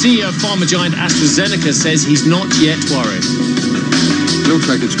 But the CEO of pharma giant AstraZeneca says he's not yet worried. Looks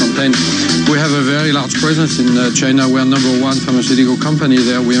like it's contained. We have a very large presence in China. We're number one pharmaceutical company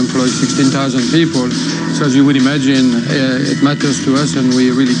there. We employ 16,000 people. So as you would imagine, it matters to us, and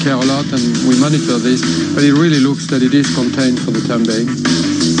we really care a lot, and we monitor this. But it really looks that it is contained for the time being.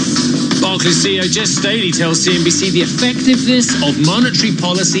 Barclays CEO Jess Staley tells CNBC the effectiveness of monetary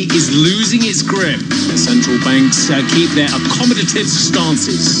policy is losing its grip. Central banks keep their accommodative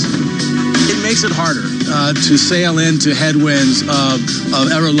stances. It makes it harder to sail into headwinds of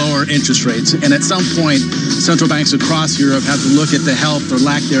ever lower interest rates. And at some point, central banks across Europe have to look at the health or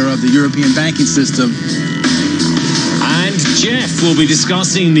lack thereof of the European banking system. And Jeff will be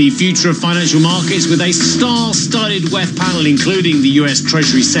discussing the future of financial markets with a star-studded WEF panel, including the US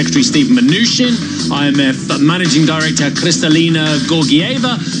Treasury Secretary Stephen Mnuchin, IMF Managing Director Kristalina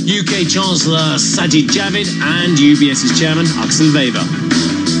Georgieva, UK Chancellor Sajid Javid, and UBS's Chairman Axel Weber.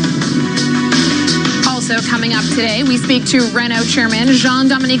 Also coming up today, we speak to Renault Chairman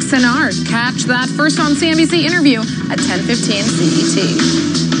Jean-Dominique Senard. Catch that first on CNBC interview at 10:15 CET.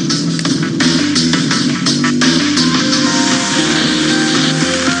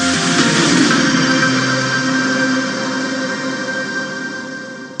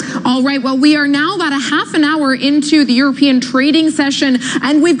 All right, well, we are now about a half an hour into the European trading session,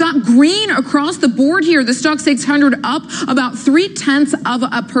 and we've got green across the board here. The Stoxx 600 up about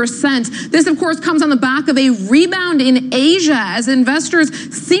 0.3%. This, of course, comes on the back of a rebound in Asia as investors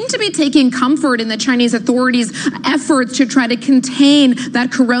seem to be taking comfort in the Chinese authorities' efforts to try to contain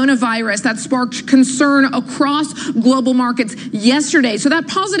that coronavirus that sparked concern across global markets yesterday. So that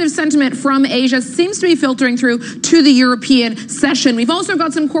positive sentiment from Asia seems to be filtering through to the European session. We've also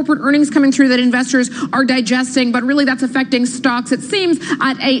got some corporate earnings coming through that investors are digesting, but really that's affecting stocks, it seems,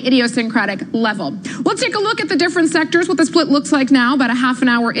 at a idiosyncratic level. Let's take a look at the different sectors, what the split looks like now, about a half an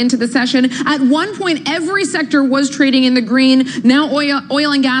hour into the session. At one point, every sector was trading in the green. Now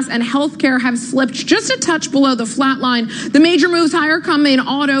oil and gas and healthcare have slipped just a touch below the flat line. The major moves higher come in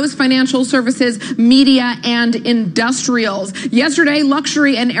autos, financial services, media, and industrials. Yesterday,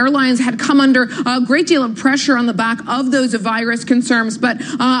 luxury and airlines had come under a great deal of pressure on the back of those virus concerns, but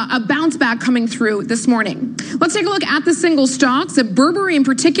a bounce back coming through this morning. Let's take a look at the single stocks. Burberry in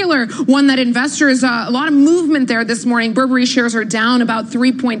particular, one that investors, a lot of movement there this morning. Burberry shares are down about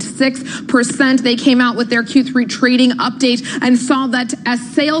 3.6%. They came out with their Q3 trading update and saw that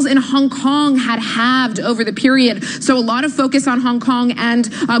sales in Hong Kong had halved over the period. So a lot of focus on Hong Kong and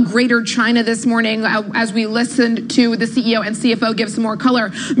Greater China this morning as we listened to the CEO and CFO give some more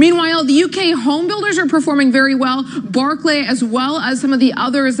color. Meanwhile, the UK home builders are performing very well. Barclays, as well as some of the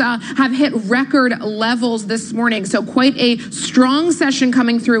others, have hit record levels this morning. So quite a strong session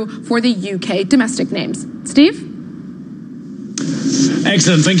coming through for the UK domestic names. Steve?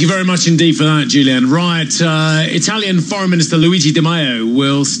 Excellent. Thank you very much indeed for that, Julian. Right. Italian Foreign Minister Luigi Di Maio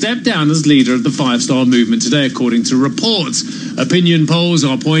will step down as leader of the Five Star Movement today, according to reports. Opinion polls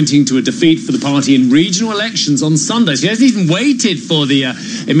are pointing to a defeat for the party in regional elections on Sunday. So he hasn't even waited for the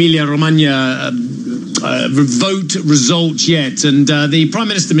Emilia-Romagna vote result yet. And the Prime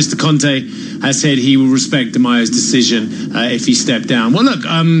Minister, Mr. Conte, has said he will respect Di Maio's decision if he stepped down. Well, look,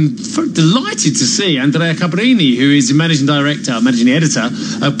 I'm delighted to see Andrea Cabrini, who is managing editor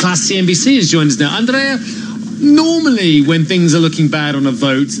of Class CNBC, has joined us now. Andrea, normally when things are looking bad on a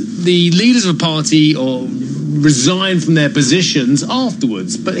vote, the leaders of a party or resign from their positions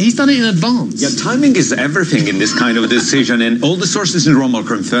afterwards, but he's done it in advance. Yeah, timing is everything in this kind of decision, and all the sources in Rome are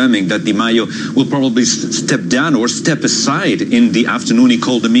confirming that Di Maio will probably step down or step aside in the afternoon. He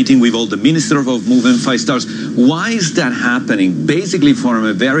called a meeting with all the ministers of Movement 5 Stars. Why is that happening? Basically, for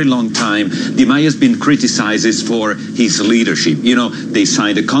a very long time, Di Maio has been criticized for his leadership. You know, they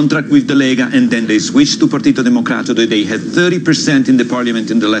signed a contract with the Lega, and then they switched to Partito Democratico. They had 30% in the parliament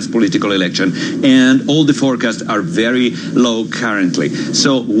in the last political election, and all the forecasts are very low currently.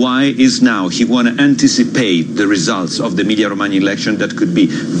 So why is now he want to anticipate the results of the Emilia-Romagna election that could be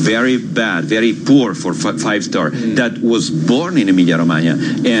very bad, very poor for Five Star that was born in Emilia-Romagna,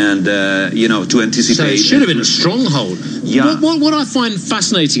 and to anticipate. So it should have been a stronghold. Yeah. What I find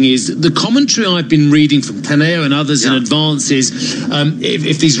fascinating is the commentary I've been reading from Caneo and others in advance is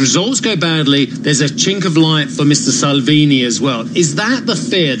if these results go badly, there's a chink of light for Mr. Salvini as well. Is that the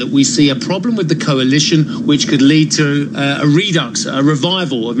fear that we see a problem with the coalition, which could lead to a redux, a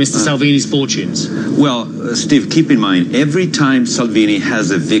revival of Mr. Salvini's fortunes? Well, Steve, keep in mind, every time Salvini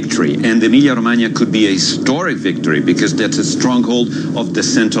has a victory, and Emilia-Romagna could be a historic victory because that's a stronghold of the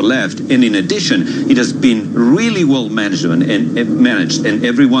center-left, and in addition, it has been really well managed, and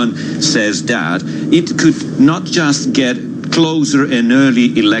everyone says that it could not just get closer an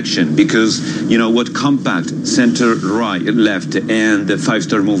early election because, what compact, center, right, left, and the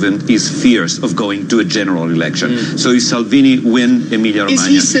five-star movement is fears of going to a general election. So if Salvini win Emilia-Romagna... Is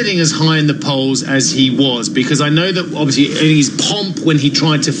he sitting as high in the polls as he was? Because I know that obviously in his pomp when he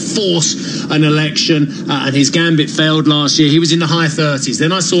tried to force an election and his gambit failed last year, he was in the high 30s.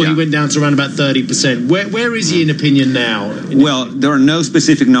 Then I saw he went down to around about 30%. Where is he in opinion now? Well, there are no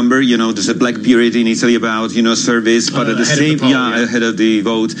specific number. There's a black period in Italy about, surveys, but at the same ahead of the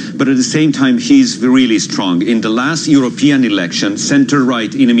vote. But at the same time, he's really strong. In the last European election,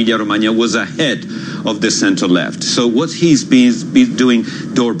 center-right in Emilia-Romagna was ahead of the center-left. So what he's been doing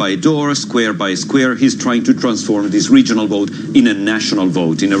door by door, square by square, he's trying to transform this regional vote in a national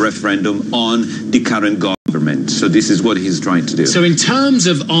vote, in a referendum on the current government. So this is what he's trying to do. So in terms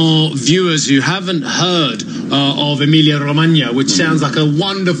of our viewers who haven't heard of Emilia-Romagna, which sounds like a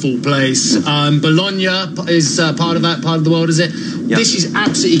wonderful place, Bologna is part of that part of the world, is it? Yeah. This is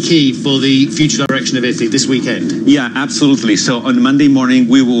absolutely key for the future direction of Italy this weekend. Yeah, absolutely. So on Monday morning,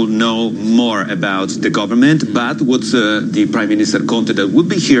 we will know more about the government. But what the Prime Minister Conte, that will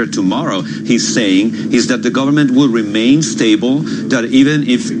be here tomorrow, he's saying is that the government will remain stable, that even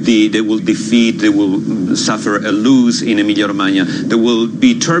if they will defeat, they will suffer a lose in Emilia-Romagna, there will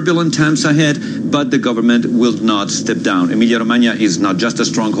be turbulent times ahead, but the government will not step down. Emilia-Romagna is not just a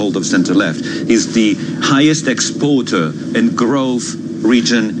stronghold of center-left. It's the highest exporter and growth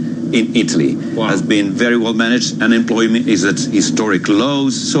region in Italy. Has been very well managed. Unemployment is at historic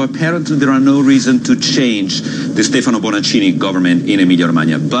lows. So apparently there are no reason to change the Stefano Bonaccini government in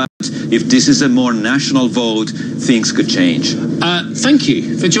Emilia-Romagna. But if this is a more national vote, things could change. Thank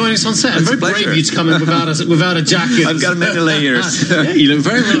you for joining us on set. I'm very brave of you to come in without a jacket. I've got many layers. Yeah, you look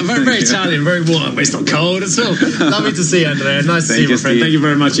very Italian, very warm. It's not cold at all. Lovely to see you, Andrea. Nice to see you, my friend. Thank you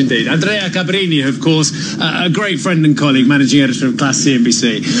very much indeed. Andrea Cabrini, of course, a great friend and colleague, managing editor of Class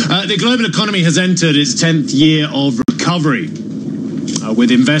CNBC. The global economy has entered its 10th year of recovery, with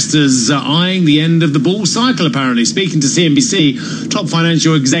investors eyeing the end of the bull cycle, apparently. Speaking to CNBC, top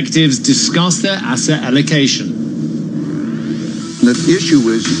financial executives discuss their asset allocation. The issue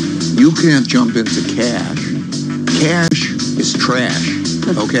is you can't jump into cash. Cash is trash,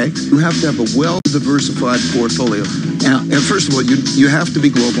 okay? You have to have a well-diversified portfolio. And first of all, you have to be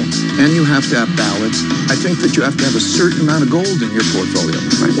global, and you have to have balance. I think that you have to have a certain amount of gold in your portfolio,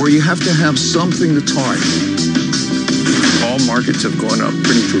 or you have to have something that's hard. All markets have gone up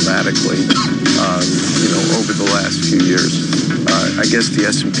pretty dramatically, over the last few years. I guess the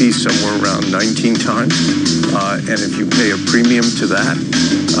S&P is somewhere around 19 times, and if you pay a premium to that,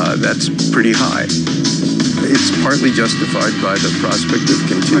 that's pretty high. It's partly justified by the prospect of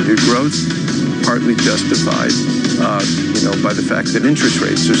continued growth, partly justified, by the fact that interest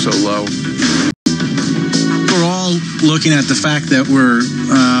rates are so low. We're all looking at the fact that we're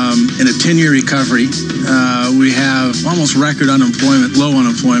in a 10-year recovery. We have almost record unemployment, low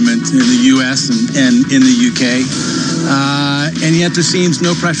unemployment in the U.S. and in the U.K. And yet there seems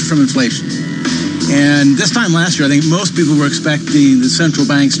no pressure from inflation. And this time last year, I think most people were expecting the central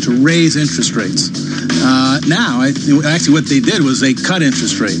banks to raise interest rates. Actually what they did was they cut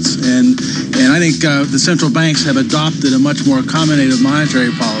interest rates. And I think the central banks have adopted a much more accommodative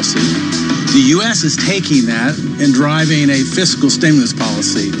monetary policy. The U.S. is taking that and driving a fiscal stimulus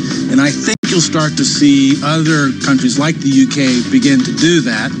policy. And I think you'll start to see other countries like the U.K. begin to do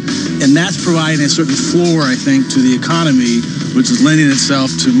that. And that's providing a certain floor, I think, to the economy, which is lending itself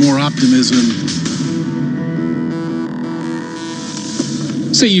to more optimism.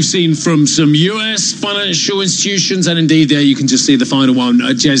 So you've seen from some US financial institutions, and indeed there you can just see the final one,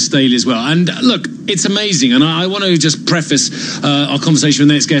 Jez Staley as well. And look, it's amazing. And I want to just preface our conversation with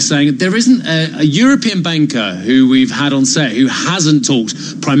the next guest saying there isn't a European banker who we've had on set who hasn't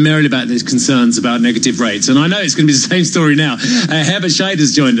talked primarily about these concerns about negative rates. And I know it's going to be the same story now. Herbert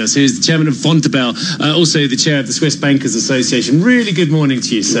Scheider's joined us, who's the chairman of Vontobel, also the chair of the Swiss Bankers Association. Really good morning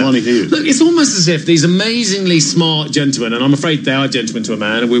to you, sir. Good morning to you. Look, it's almost as if these amazingly smart gentlemen, and I'm afraid they are gentlemen to a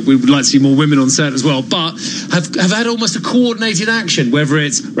man, and we would like to see more women on set as well, but have had almost a coordinated action, whether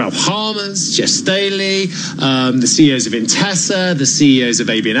it's Ralph Harmers, Jez Staley, the CEOs of Intesa, the CEOs of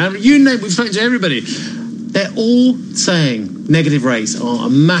ABN AMRO, you name it, we've spoken to everybody. They're all saying negative rates are a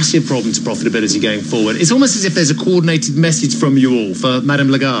massive problem to profitability going forward. It's almost as if there's a coordinated message from you all for Madame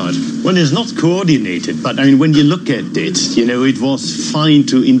Lagarde. Well, it's not coordinated, but I mean, when you look at it, it was fine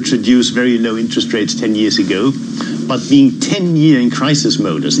to introduce very low interest rates 10 years ago, but being 10 years in crisis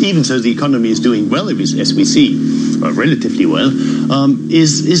mode, even so the economy is doing well, as we see, or relatively well,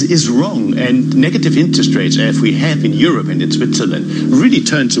 is wrong. And negative interest rates, as we have in Europe and in Switzerland, really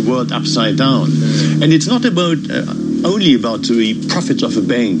turns the world upside down. And it's not about only about the profits of a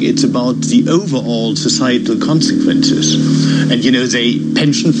bank. It's about the overall societal consequences. And, the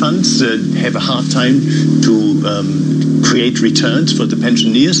pension funds have a hard time to create returns for the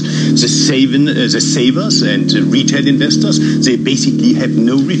pensioners. The savers and the retail investors, they basically have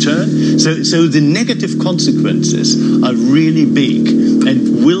no return. So the negative consequences are really big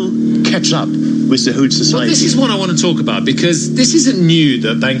and will catch up with the whole society. Well, this is what I want to talk about, because this isn't new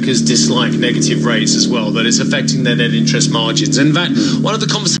that bankers dislike negative rates as well, that it's affecting their net interest margins. In fact, one of the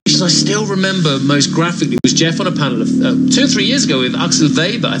conversations I still remember most graphically was Jeff on a panel of 2 or 3 years ago with Axel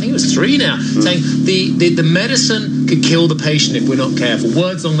Weber, I think it was 3 now, saying the medicine could kill the patient if we're not careful.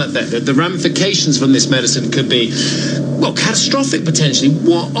 Words along that vein. The ramifications from this medicine could be, well, catastrophic potentially.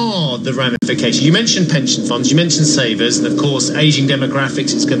 What are the ramifications? You mentioned pension funds, you mentioned savers, and of course ageing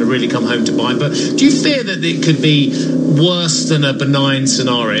demographics is going to really come home to bite. But do you fear that it could be worse than a benign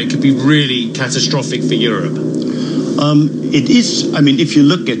scenario? It could be really catastrophic for Europe? It is. I mean, if you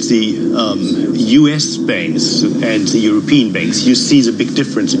look at the US banks and the European banks, you see the big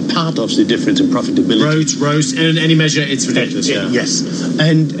difference in part of the difference in profitability. Gross, in any measure, it's ridiculous. Yes,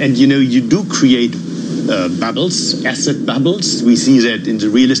 and you do create bubbles, asset bubbles. We see that in the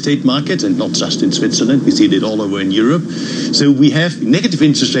real estate market, and not just in Switzerland. We see it all over in Europe. So we have negative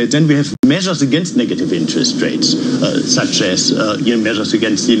interest rates, and we have measures against negative interest rates, such as measures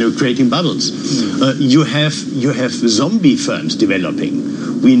against creating bubbles. You have zombie firms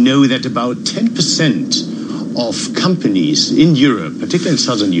developing. We know that about 10% of companies in Europe, particularly in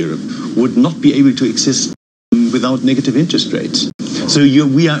Southern Europe, would not be able to exist without negative interest rates. So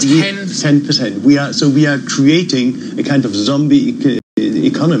we are 10%. We are creating a kind of zombie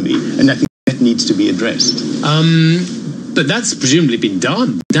economy, and I think that needs to be addressed. But that's presumably been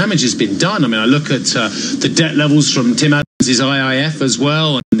done. Damage has been done. I mean, I look at the debt levels from Tim Adams' IIF as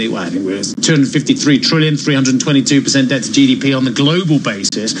well, and I think we're 253 trillion, 322% debt to GDP on the global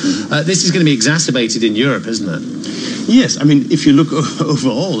basis. This is going to be exacerbated in Europe, isn't it? Yes. I mean, if you look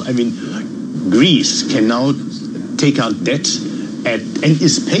overall, I mean, Greece can now take out debt and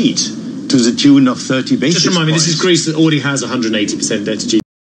is paid to the tune of 30 basis points. Just remind me, this is Greece that already has 180% debt to GDP.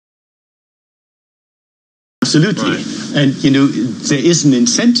 Absolutely. Right. And, there is an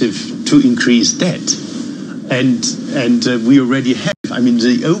incentive to increase debt. And we already have. I mean,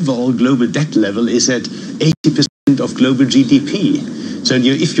 the overall global debt level is at 80% of global GDP. So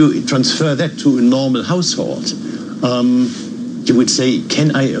if you transfer that to a normal household, you would say,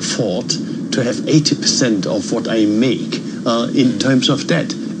 can I afford to have 80% of what I make in terms of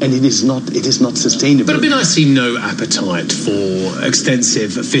debt? And it is not sustainable. But I mean, I see no appetite for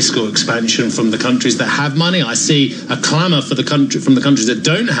extensive fiscal expansion from the countries that have money. I see a clamour from the countries that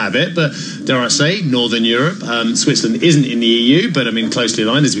don't have it. But dare I say, Northern Europe, Switzerland isn't in the EU, but I mean closely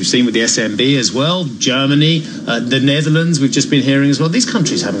aligned, as we've seen with the SMB as well. Germany, the Netherlands, we've just been hearing as well. These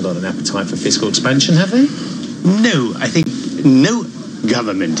countries haven't got an appetite for fiscal expansion, have they? No, I think no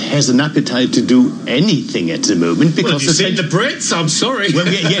government has an appetite to do anything at the moment, because well, have you seen the Brits? I'm sorry. Well,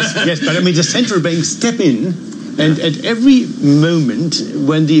 yes, but I mean the central banks step in, and at every moment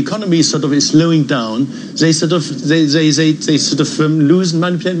when the economy is slowing down, they lose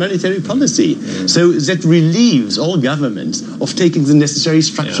monetary policy. So that relieves all governments of taking the necessary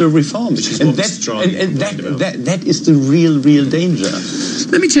structural reforms, and that is the real danger.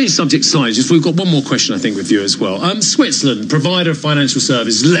 Let me change subject slightly. Just we've got one more question, I think, with you as well. Switzerland, provider of financial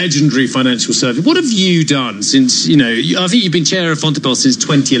service, legendary financial service. What have you done since, I think you've been chair of Fontobel since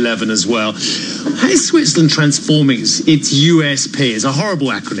 2011 as well. How is Switzerland transforming its USP? It's a horrible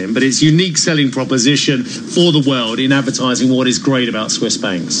acronym, but its unique selling proposition for the world in advertising what is great about Swiss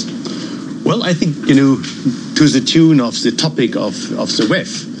banks. Well, I think, to the tune of the topic of the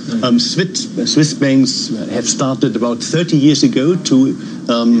WEF, Swiss banks have started about 30 years ago to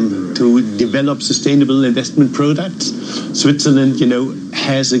develop sustainable investment products. Switzerland,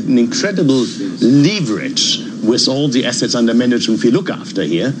 has an incredible leverage with all the assets under management we look after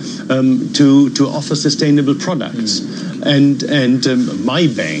here to offer sustainable products. And my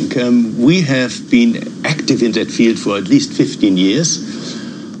bank, we have been active in that field for at least 15 years.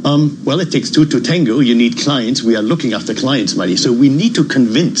 Well, it takes two to tango. You need clients. We are looking after clients' money. So we need to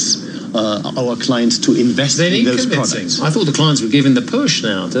convince our clients to invest in those products. I thought the clients were given the push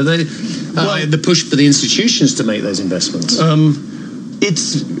now. Do they? The push for the institutions to make those investments?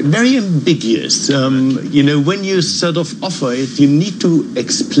 It's very ambiguous. When you offer it, you need to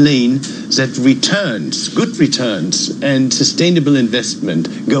explain that returns, good returns, and sustainable investment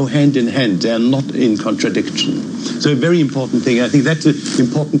go hand in hand. They are not in contradiction. So a very important thing. I think that's an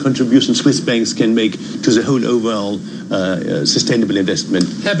important contribution Swiss banks can make to the whole overall sustainable investment.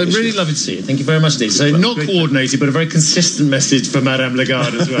 Yeah, but really lovely to see you. Thank you very much indeed. So not coordinated, but a very consistent message for Madame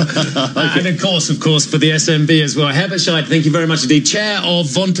Lagarde as well. And of course, for the SMB as well. Herbert Scheid, thank you very much indeed. Chair of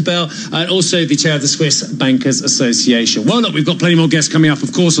Vontobel and also the chair of the Swiss Bankers Association. Well, look, we've got plenty more guests coming up,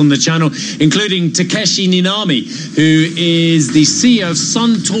 of course, on the channel, including Takeshi Ninami, who is the CEO of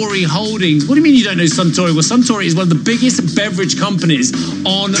Suntory Holdings. What do you mean you don't know Suntory? Well, Suntory is one of the biggest beverage companies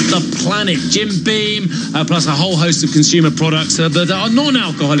on the planet. Jim Beam, plus a whole host of consumer products that are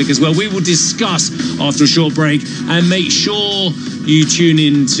non-alcoholic as well. We will discuss after a short break, and make sure you tune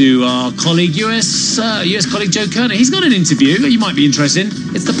in to our colleague, US colleague Joe Kerner. He's got an interview that you might be interested in.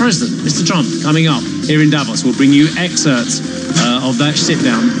 It's the president, Mr. Trump, coming up here in Davos. We'll bring you excerpts of that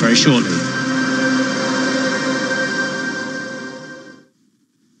sit-down very shortly.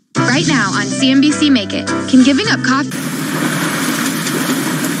 Right now on CNBC Make It, can giving up coffee...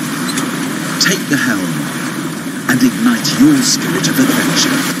 Take the helm and ignite your spirit of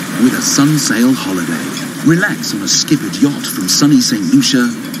adventure with a Sunsail holiday. Relax on a skippered yacht from sunny St. Lucia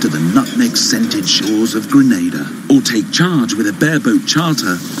to the nutmeg-scented shores of Grenada. Or take charge with a bareboat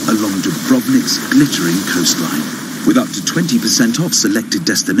charter along Dubrovnik's glittering coastline. With up to 20% off selected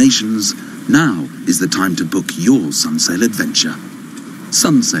destinations, now is the time to book your Sunsail adventure.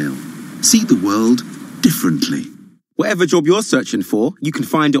 Sunsail. See the world differently. Whatever job you're searching for, you can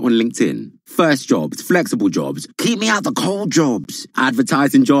find it on LinkedIn. First jobs, flexible jobs, keep me out the cold jobs,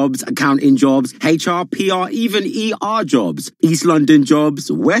 advertising jobs, accounting jobs, HR, PR, even ER jobs, East London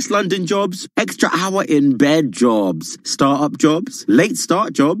jobs, West London jobs, extra hour in bed jobs, startup jobs, late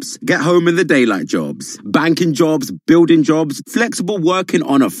start jobs, get home in the daylight jobs, banking jobs, building jobs, flexible working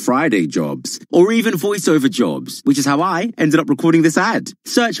on a Friday jobs, or even voiceover jobs, which is how I ended up recording this ad.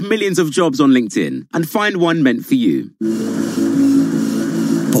 Search millions of jobs on LinkedIn and find one meant for you.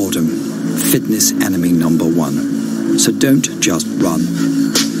 Boredom, fitness enemy number one. So don't just run.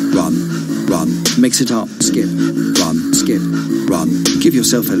 Run, run. Mix it up, skip, run, skip, run. Give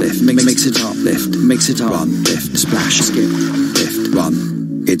yourself a lift. Mix it up, lift. Mix it up, run, lift, splash, skip, lift,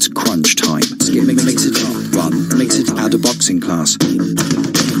 run. It's crunch time. Skip, mix it up, run. Mix it up. Add a boxing class. Skip,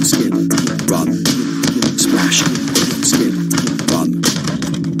 run, splash, skip, run.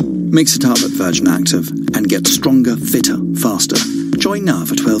 Mix it up at Virgin Active and get stronger, fitter, faster. Join now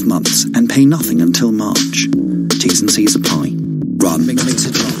for 12 months and pay nothing until March. T's and C's apply. Run. Mix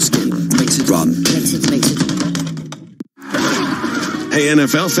it up. Skip. Mix it. Run. Mix it. Hey,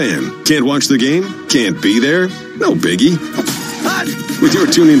 NFL fan. Can't watch the game? Can't be there? No biggie. With your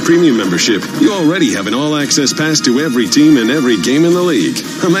TuneIn Premium membership, you already have an all-access pass to every team and every game in the league.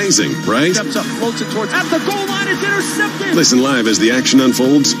 Amazing, right? Steps up, floats it towards, at the goal line, it's intercepted! Listen live as the action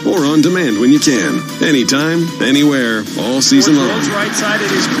unfolds, or on demand when you can. Anytime, anywhere, all season long. Right side,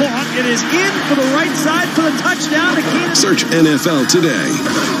 it is caught, it is in for the right side for the touchdown. Search NFL today.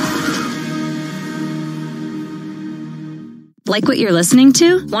 Like what you're listening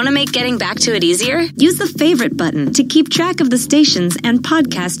to? Want to make getting back to it easier? Use the favorite button to keep track of the stations and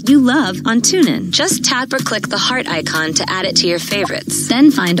podcasts you love on TuneIn. Just tap or click the heart icon to add it to your favorites.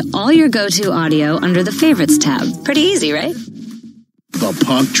 Then find all your go-to audio under the favorites tab. Pretty easy, right? The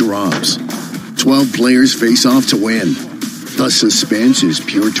puck drops. 12 players face off to win. The suspense is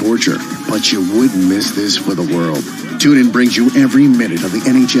pure torture, but you wouldn't miss this for the world. TuneIn brings you every minute of the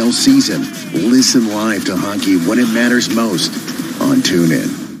NHL season. Listen live to hockey when it matters most on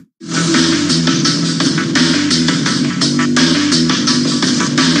TuneIn.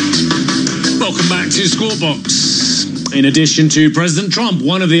 Welcome back to Squawkbox. In addition to President Trump,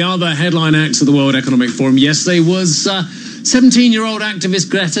 one of the other headline acts of the World Economic Forum yesterday was 17-year-old activist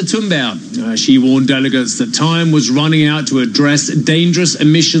Greta Thunberg. She warned delegates that time was running out to address dangerous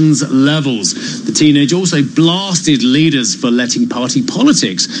emissions levels. The teenager also blasted leaders for letting party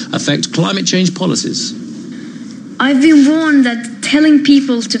politics affect climate change policies. I've been warned that telling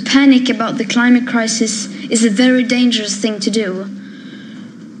people to panic about the climate crisis is a very dangerous thing to do.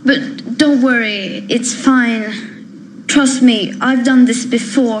 But don't worry, it's fine. Trust me, I've done this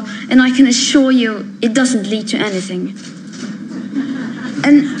before, and I can assure you it doesn't lead to anything.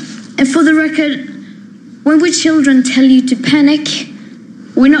 And for the record, when we children tell you to panic,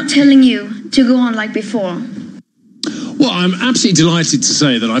 we're not telling you to go on like before. Well, I'm absolutely delighted to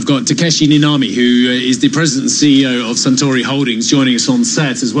say that I've got Takeshi Ninami, who is the president and CEO of Suntory Holdings, joining us on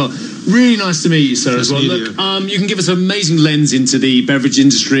set as well. Really nice to meet you, sir, as well. Look, you can give us an amazing lens into the beverage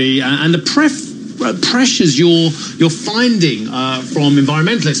industry and the pressures you're finding from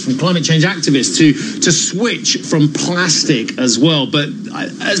environmentalists, from climate change activists to switch from plastic as well. But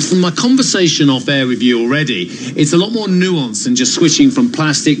as from my conversation off air with you already, it's a lot more nuanced than just switching from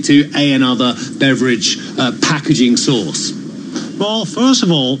plastic to another beverage packaging source. Well, first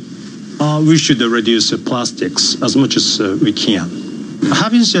of all, we should reduce plastics as much as we can.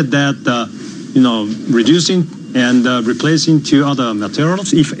 Having said that, reducing and replacing to other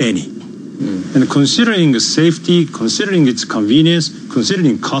materials, if any. And considering safety, considering its convenience,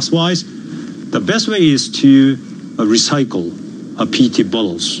 considering cost-wise, the best way is to recycle PET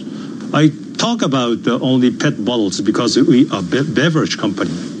bottles. I talk about only PET bottles because we are a beverage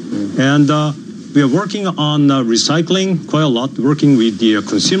company. And we are working on recycling quite a lot, working with the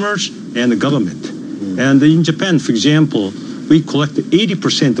consumers and the government. And in Japan, for example, we collect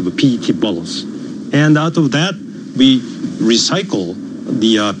 80% of PET bottles. And out of that, we recycle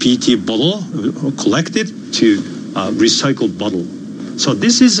the PET bottle collected to recycled bottle. So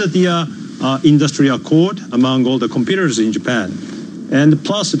this is the industry accord among all the competitors in Japan. And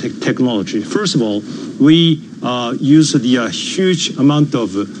plus the technology. First of all, we use the huge amount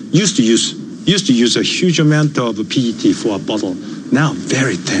of, used to use a huge amount of PET for a bottle. Now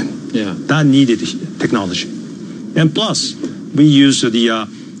very thin. Yeah. That needed technology. And plus, we use the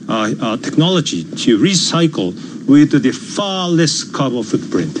technology to recycle with the far less carbon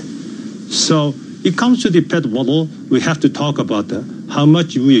footprint. So it comes to the PET bottle, we have to talk about how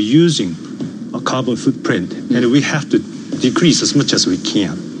much we are using a carbon footprint, and we have to decrease as much as we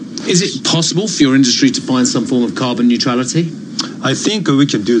can. Is it possible for your industry to find some form of carbon neutrality? I think we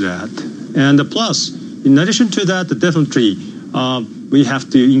can do that. And plus, in addition to that, definitely we have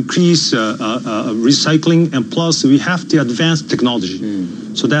to increase recycling, and plus we have to advance technology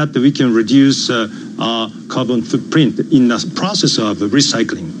so that we can reduce carbon footprint in the process of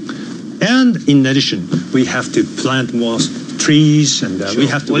recycling. And in addition, we have to plant more trees, and we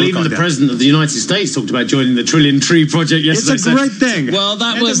have to. Well, even the President of the United States talked about joining the Trillion Tree Project yesterday. It's a great thing. Well,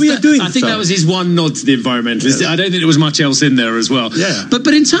 that and was. We are doing I think that was his one nod to the environmentalists. Yes. I don't think there was much else in there as well. Yeah. But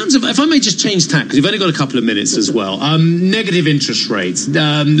in terms of, if I may just change tack, because you've only got a couple of minutes as well. Negative interest rates,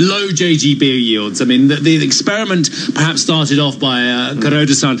 low JGB yields. I mean, the experiment perhaps started off by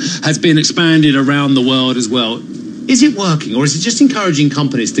Kuroda-san has been expanded around the world as well. Is it working, or is it just encouraging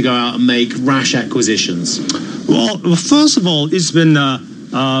companies to go out and make rash acquisitions? Well, first of all, it's been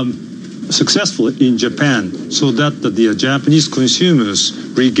successful in Japan, so that the Japanese consumers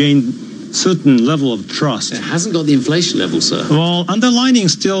regain certain level of trust. It hasn't got the inflation level, sir. Well, underlining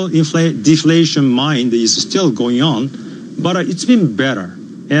still deflation mind is still going on, but it's been better,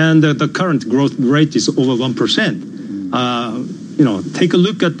 and the current growth rate is over 1%. Take a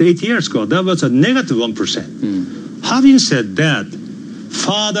look at 8 years ago. That was a negative 1%. Having said that,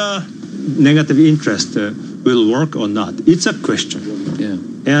 further negative interest will work or not. It's a question. Yeah.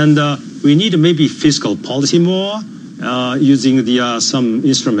 And we need maybe fiscal policy more, using the some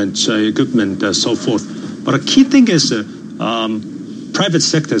instruments, equipment, so forth. But a key thing is private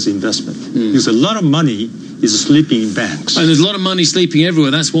sector's investment. Because a lot of money is sleeping in banks. And there's a lot of money sleeping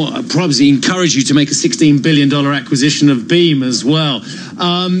everywhere. That's what probably encouraged you to make a $16 billion acquisition of Beam as well.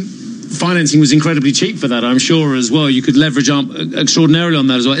 Financing was incredibly cheap for that, I'm sure, as well. You could leverage up extraordinarily on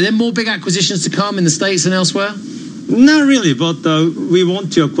that as well. Are there more big acquisitions to come in the States and elsewhere? Not really, but we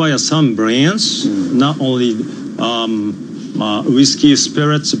want to acquire some brands, not only whiskey,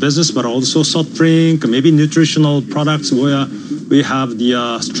 spirits business, but also soft drink, maybe nutritional products where we have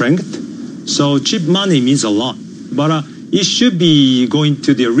the strength. So cheap money means a lot, but it should be going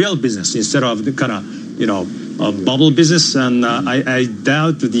to the real business instead of the kind of bubble business. And I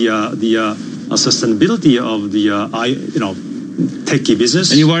doubt the sustainability of the techie business.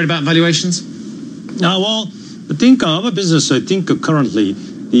 And you worried about valuations? Well, I think our business. I think currently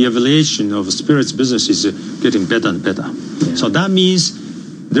the evaluation of spirits business is getting better and better. Yeah. So that means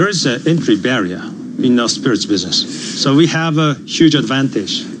there is an entry barrier in our spirits business. So we have a huge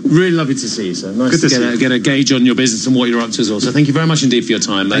advantage. Really lovely to see you, sir. Nice to get a gauge on your business and what you're up to as well. So thank you very much indeed for your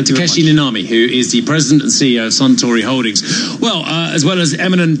time. Takeshi Ninami, who is the president and CEO of Suntory Holdings. Well, as well as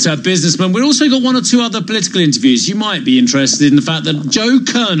eminent businessman, we've also got one or two other political interviews. You might be interested in the fact that Joe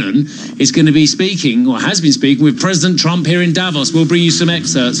Kernan is going to be speaking, or has been speaking, with President Trump here in Davos. We'll bring you some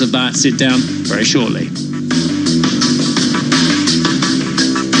excerpts of that. Sit down very shortly.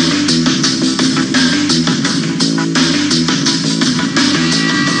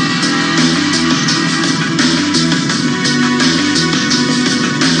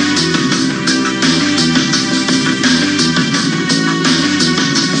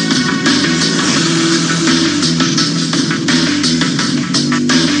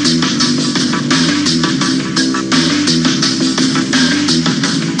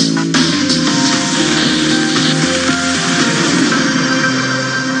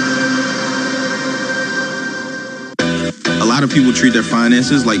 people treat their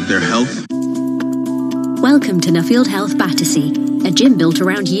finances like their health. Welcome to Nuffield Health Battersea, a gym built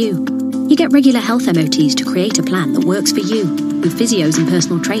around you. You get regular health MOTs to create a plan that works for you, with physios and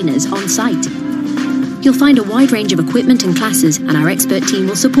personal trainers on site. You'll find a wide range of equipment and classes, and our expert team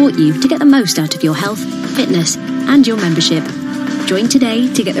will support you to get the most out of your health, fitness, and your membership. Join today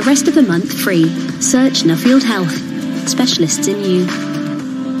to get the rest of the month free. Search Nuffield Health. Specialists in you.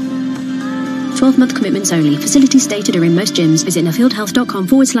 12-month commitments only. Facilities stated are in most gyms. Visit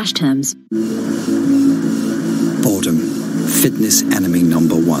nuffieldhealth.com/terms. Boredom. Fitness enemy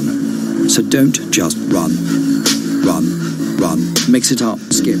number one. So don't just run. Run. Run. Mix it up.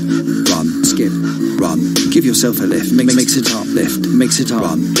 Skip. Run. Skip. Run. Give yourself a lift. Mix it up. Lift. Mix it up.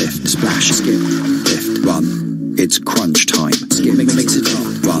 Run. Lift. Splash. Skip. Lift. Run. It's crunch time. Skip. Mix it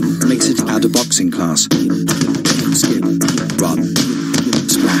up. Run. Mix it out of boxing class. Skip. Run.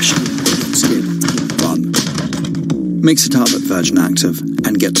 Splash. Skip. Run. Mix it up at Virgin Active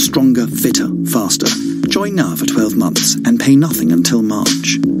and get stronger, fitter, faster. Join now for 12 months and pay nothing until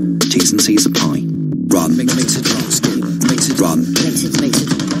March. T's and C's apply. Run. Mix it up. Skip. Mix it. Run. Mix it.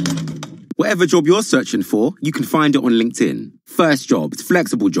 Whatever job you're searching for, you can find it on LinkedIn. First jobs,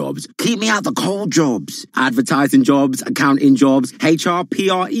 flexible jobs, keep me out the cold jobs, advertising jobs, accounting jobs, HR,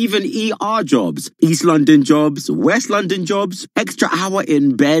 PR, even ER jobs, East London jobs, West London jobs, extra hour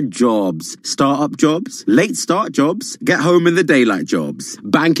in bed jobs, startup jobs, late start jobs, get home in the daylight jobs,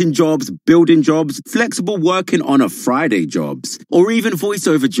 banking jobs, building jobs, flexible working on a Friday jobs, or even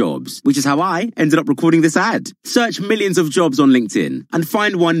voiceover jobs, which is how I ended up recording this ad. Search millions of jobs on LinkedIn and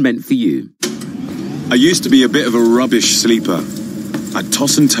find one meant for you. I used to be a bit of a rubbish sleeper. I'd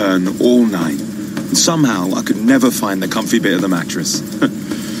toss and turn all night, and somehow I could never find the comfy bit of the mattress.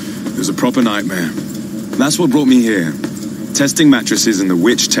 It was a proper nightmare. That's what brought me here, testing mattresses in the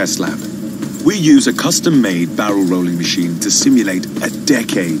Which Test Lab. We use a custom-made barrel rolling machine to simulate a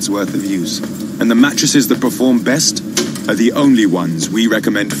decade's worth of use. And the mattresses that perform best are the only ones we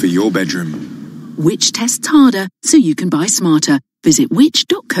recommend for your bedroom. Which tests harder so you can buy smarter. Visit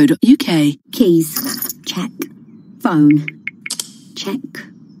which.co.uk. Keys. Check. Phone. Check.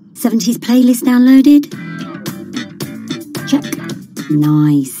 70s playlist downloaded. Check.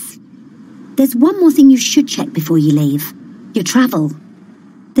 Nice. There's one more thing you should check before you leave. Your travel.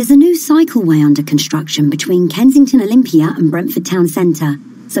 There's a new cycleway under construction between Kensington Olympia and Brentford Town Centre,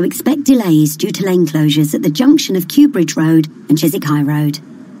 so expect delays due to lane closures at the junction of Kew Bridge Road and Chiswick High Road.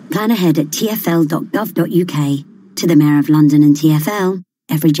 Plan ahead at tfl.gov.uk. To the Mayor of London and TfL,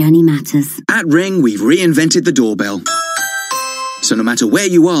 every journey matters. At Ring, we've reinvented the doorbell. So no matter where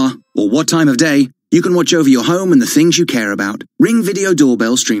you are, or what time of day, you can watch over your home and the things you care about. Ring Video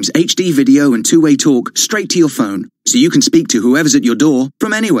Doorbell streams HD video and two-way talk straight to your phone, so you can speak to whoever's at your door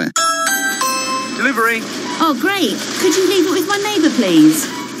from anywhere. Delivery. Oh, great. Could you leave it with my neighbour, please?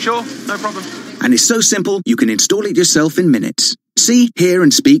 Sure, no problem. And it's so simple, you can install it yourself in minutes. See, hear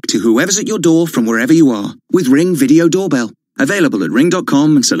and speak to whoever's at your door from wherever you are with Ring Video Doorbell. Available at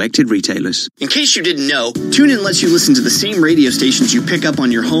ring.com and selected retailers. In case you didn't know, TuneIn lets you listen to the same radio stations you pick up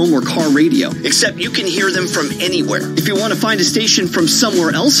on your home or car radio, except you can hear them from anywhere. If you want to find a station from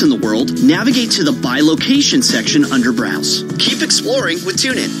somewhere else in the world, navigate to the By Location section under Browse. Keep exploring with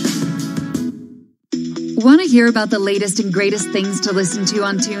TuneIn. Want to hear about the latest and greatest things to listen to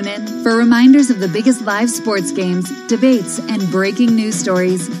on TuneIn? For reminders of the biggest live sports games, debates, and breaking news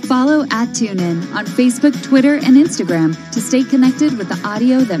stories, follow @TuneIn on Facebook, Twitter, and Instagram to stay connected with the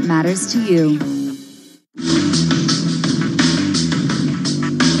audio that matters to you.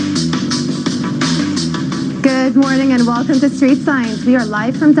 Good morning and welcome to Street Science. We are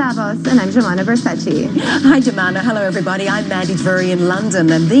live from Davos and I'm Jemana Versace. Hi Jemana, hello everybody. I'm Mandy Tveri in London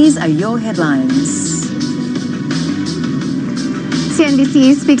and these are your headlines.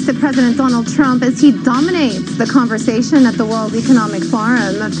 CNBC speaks to President Donald Trump as he dominates the conversation at the World Economic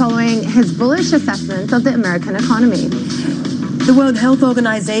Forum following his bullish assessment of the American economy. The World Health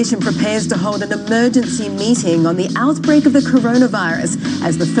Organization prepares to hold an emergency meeting on the outbreak of the coronavirus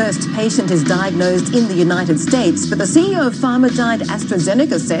as the first patient is diagnosed in the United States. But the CEO of pharma giant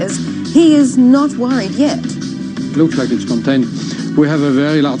AstraZeneca says he is not worried yet. Looks like it's contained. We have a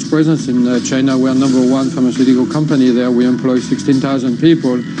very large presence in China. We're number one pharmaceutical company there. We employ 16,000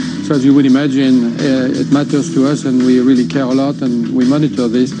 people. So as you would imagine, it matters to us and we really care a lot and we monitor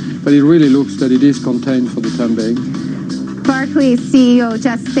this. But it really looks that it is contained for the time being. Barclays CEO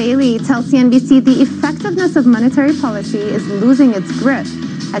Jess Staley tells CNBC the effectiveness of monetary policy is losing its grip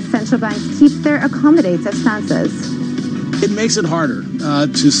as central banks keep their accommodative stances. It makes it harder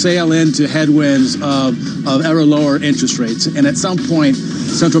to sail into headwinds of ever lower interest rates. And at some point,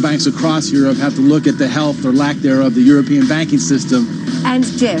 central banks across Europe have to look at the health or lack thereof of the European banking system. And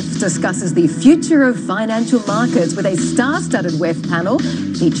Jeff discusses the future of financial markets with a star-studded WEF panel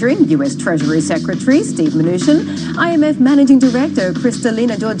featuring US Treasury Secretary Steve Mnuchin, IMF Managing Director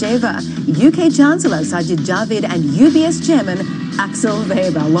Kristalina Georgieva, UK Chancellor Sajid Javid, and UBS Chairman Axel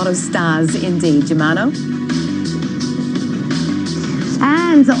Weber. A lot of stars indeed, Germano.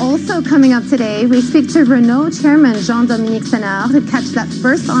 And also coming up today, we speak to Renault Chairman Jean-Dominique Senard to catch that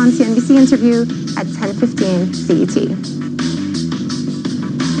first on CNBC interview at 10:15 CET.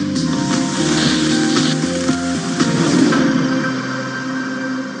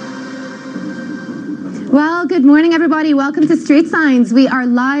 Well, good morning, everybody. Welcome to Street Signs. We are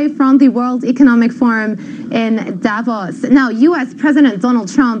live from the World Economic Forum in Davos. Now, U.S. President Donald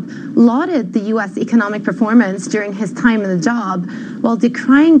Trump lauded the U.S. economic performance during his time in the job while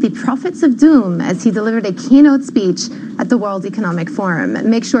decrying the prophets of doom as he delivered a keynote speech at the World Economic Forum.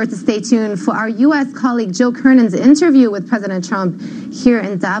 Make sure to stay tuned for our U.S. colleague Joe Kernan's interview with President Trump here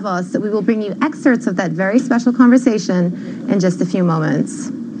in Davos. We will bring you excerpts of that very special conversation in just a few moments.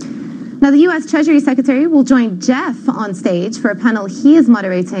 Now, the U.S. Treasury Secretary will join Jeff on stage for a panel he is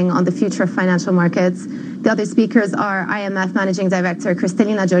moderating on the future of financial markets. The other speakers are IMF Managing Director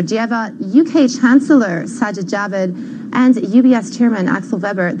Kristalina Georgieva, UK Chancellor Sajid Javid, and UBS Chairman Axel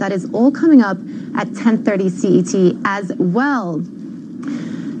Weber. That is all coming up at 10:30 CET as well.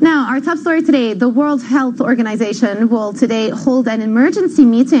 Now, our top story today, the World Health Organization will today hold an emergency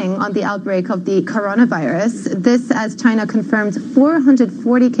meeting on the outbreak of the coronavirus. This as China confirmed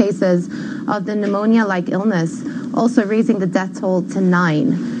 440 cases of the pneumonia-like illness, also raising the death toll to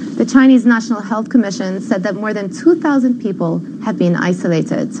 9. The Chinese National Health Commission said that more than 2,000 people have been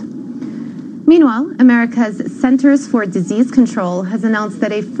isolated. Meanwhile, America's Centers for Disease Control has announced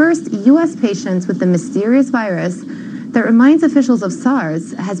that a first U.S. patient with the mysterious virus that reminds officials of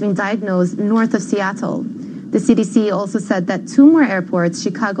SARS has been diagnosed north of Seattle. The CDC also said that 2 more airports,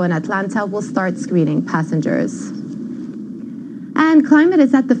 Chicago and Atlanta, will start screening passengers. And climate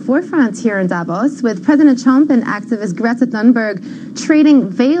is at the forefront here in Davos, with President Trump and activist Greta Thunberg trading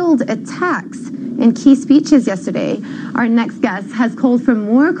veiled attacks in key speeches yesterday. Our next guest has called for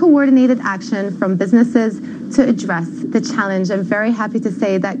more coordinated action from businesses to address the challenge. I'm very happy to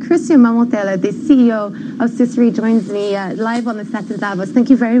say that Christian Mamotela, the CEO of Swiss Re, joins me live on the set in Davos. Thank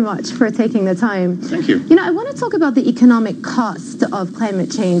you very much for taking the time. Thank you. You know, I want to talk about the economic cost of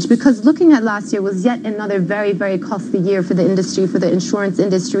climate change, because looking at last year was yet another very, very costly year for the industry, for the insurance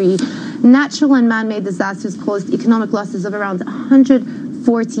industry. Natural and man-made disasters caused economic losses of around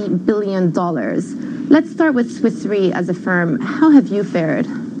 $140 billion. Let's start with Swiss Re as a firm. How have you fared?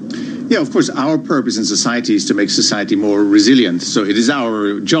 Yeah, of course, our purpose in society is to make society more resilient. So it is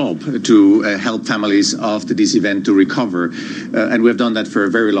our job to help families after this event to recover. And we have done that for a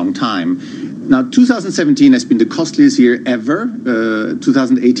very long time. Now, 2017 has been the costliest year ever.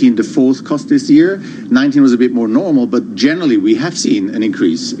 2018, the 4th costliest year. 19 was a bit more normal, but generally we have seen an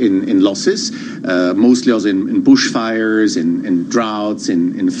increase in losses, mostly also in bushfires, in droughts,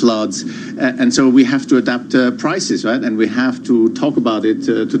 in floods. And so we have to adapt prices, right? And we have to talk about it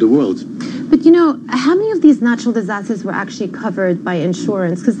to the world. But, you know, how many of these natural disasters were actually covered by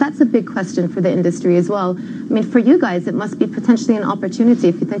insurance? Because that's a big question for the industry as well. I mean, for you guys, it must be potentially an opportunity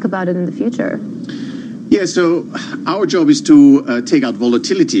if you think about it in the future. Yeah, so our job is to take out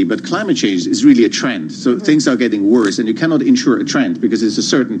volatility, but climate change is really a trend. So things are getting worse, and you cannot insure a trend because it's a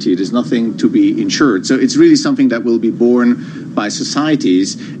certainty. There's nothing to be insured. So it's really something that will be borne by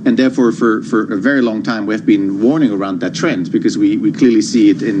societies, and therefore for a very long time we have been warning around that trend because we clearly see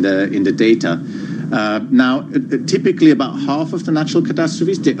it in the data. Now, typically about half of the natural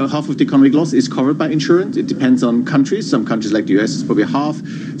catastrophes, half of the economic loss is covered by insurance. It depends on countries. Some countries like the US is probably half.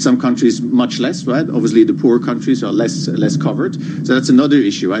 Some countries much less, right? Obviously, the poor countries are less covered. So that's another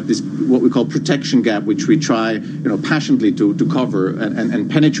issue, right? This what we call protection gap, which we try, passionately to cover and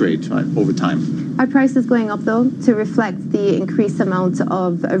penetrate, right, over time. Are prices going up, though, to reflect the increased amount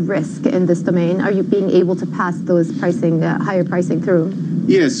of risk in this domain? Are you being able to pass those higher pricing through?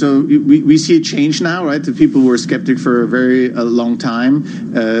 Yeah, so we see a change now, right? The people were skeptic for a very long time.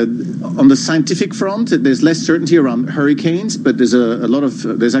 On the scientific front, there's less certainty around hurricanes, but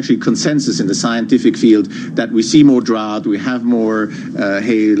there's actually consensus in the scientific field that we see more drought, we have more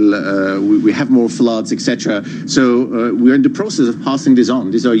hail, we have more floods, etc. So we're in the process of passing this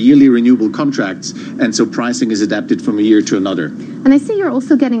on. These are yearly renewable contracts, and so pricing is adapted from a year to another. And I see you're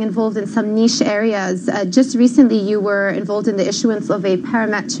also getting involved in some niche areas. Just recently, you were involved in the issuance of a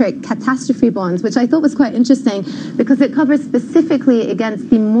parametric catastrophe bond, which I thought was quite interesting because it covers specifically against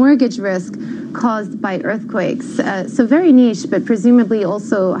the mortgage risk caused by earthquakes. So very niche, but presumably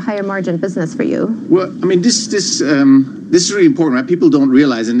also higher margin business for you. Well, I mean, this is really important, right? People don't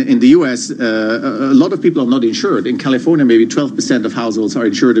realize in the U.S., a lot of people are not insured. In California, maybe 12% of households are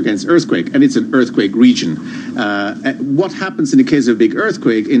insured against earthquake, and it's an earthquake region. What happens in the case of a big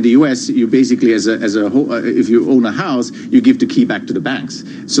earthquake in the U.S., you basically, if you own a house, you give the key back to the banks.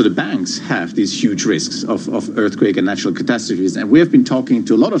 So the banks have these huge risks of earthquake and natural catastrophes, and we have been talking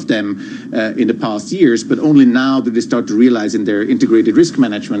to a lot of them in the past years, but only now that they start to realize in their integrated risk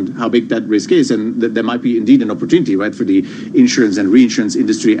management how big that risk is, and that there might be indeed an opportunity, right, for the insurance and reinsurance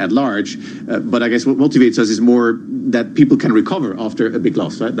industry at large. But I guess what motivates us is more that people can recover after a big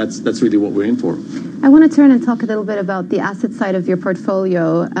loss, right? That's really what we're in for. I want to turn and talk a little bit about the asset side of your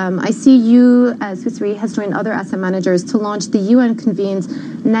portfolio. I see you, Swiss Re, has joined other asset managers to launch the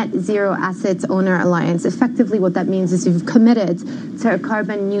UN-convened Net Zero Asset Owner Alliance. Effectively, what that means is you've committed to a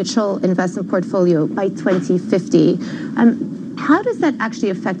carbon-neutral investment portfolio by 2050. How does that actually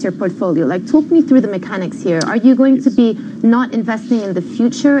affect your portfolio? Like, talk me through the mechanics here. Are you going to be not investing in the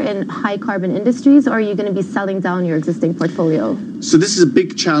future in high carbon industries, or are you going to be selling down your existing portfolio? So this is a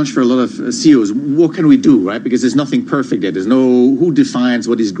big challenge for a lot of CEOs. What can we do, right? Because there's nothing perfect yet. There's no who defines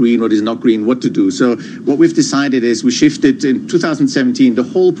what is green, what is not green, what to do. So what we've decided is we shifted in 2017 the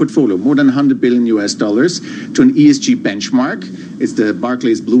whole portfolio, more than $100 billion to an ESG benchmark. It's the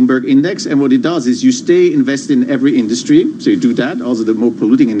Barclays Bloomberg Index, and what it does is you stay invested in every industry. So you do that, also the more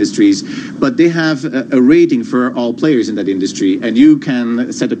polluting industries, but they have a rating for all players in that industry, and you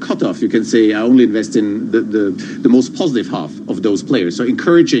can set a cutoff. You can say, I only invest in the most positive half of those players, so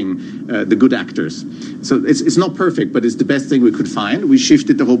encouraging the good actors. So it's not perfect, but it's the best thing we could find. We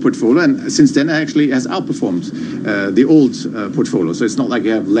shifted the whole portfolio, and since then actually has outperformed the old portfolio, so it's not like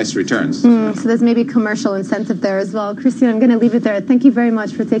you have less returns. So there's maybe commercial incentive there as well. Christian, I'm going to leave it there. Thank you very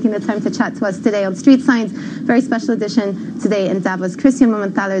much for taking the time to chat to us today on Street Signs, very special edition today in Davos. Christian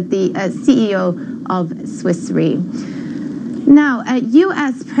Mumenthaler, the CEO of Swiss Re. Now,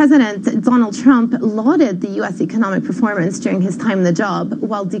 U.S. President Donald Trump lauded the U.S. economic performance during his time in the job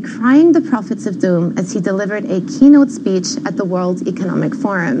while decrying the prophets of doom as he delivered a keynote speech at the World Economic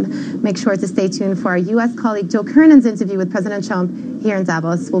Forum. Make sure to stay tuned for our U.S. colleague Joe Kernan's interview with President Trump here in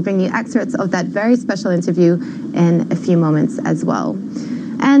Davos. We'll bring you excerpts of that very special interview in a few moments as well.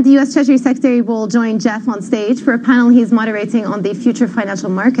 And the U.S. Treasury Secretary will join Jeff on stage for a panel he's moderating on the future financial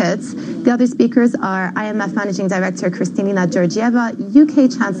markets. The other speakers are IMF Managing Director Kristalina Georgieva,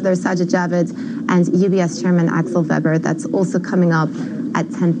 UK Chancellor Sajid Javid, and UBS Chairman Axel Weber. That's also coming up at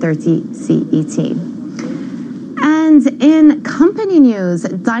 10:30 CET. And in company news,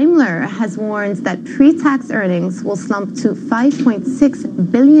 Daimler has warned that pre-tax earnings will slump to 5.6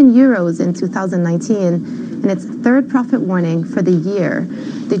 billion euros in 2019. In its third profit warning for the year.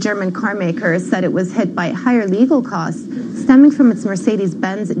 The German car maker said it was hit by higher legal costs stemming from its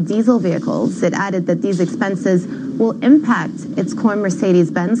Mercedes-Benz diesel vehicles. It added that these expenses will impact its core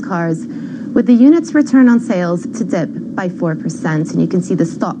Mercedes-Benz cars, with the unit's return on sales to dip by 4%. And you can see the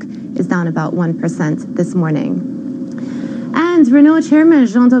stock is down about 1% this morning. And Renault chairman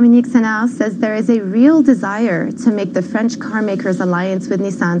Jean-Dominique Senard says there is a real desire to make the French car makers' alliance with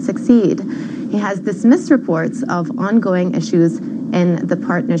Nissan succeed. He has dismissed reports of ongoing issues in the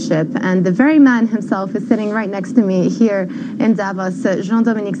partnership. And the very man himself is sitting right next to me here in Davos,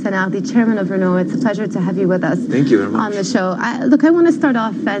 Jean-Dominique Senard, the chairman of Renault. It's a pleasure to have you with us. Thank you very much. On the show. I want to start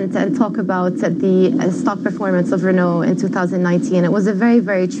off and talk about the stock performance of Renault in 2019. It was a very,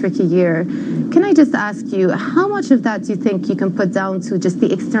 very tricky year. Can I just ask you, how much of that do you think you can put down to just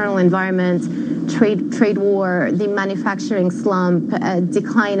the external environment, trade war, the manufacturing slump,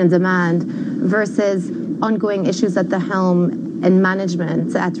 decline in demand, versus ongoing issues at the helm and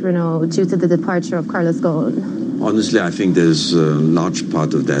management at Renault due to the departure of Carlos Ghosn? Honestly, I think there's a large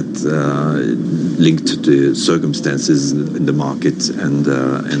part of that linked to the circumstances in the market and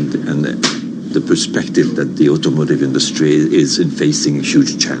the perspective that the automotive industry is in facing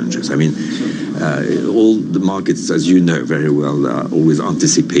huge challenges. I mean, all the markets, as you know very well, are always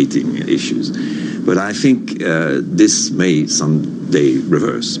anticipating issues. But I think this may someday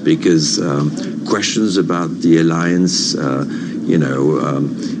reverse because questions about the alliance,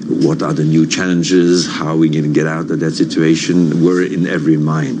 what are the new challenges, how are we going to get out of that situation, were in every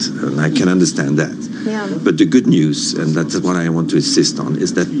mind. And I can understand that. Yeah. But the good news, and that's what I want to insist on,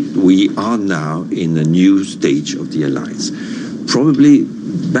 is that we are now in a new stage of the alliance. Probably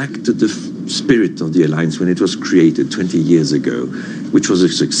back to the spirit of the alliance when it was created 20 years ago, which was a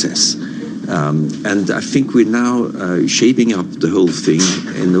success. And I think we're now shaping up the whole thing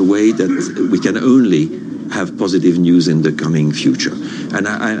in a way that we can only have positive news in the coming future. And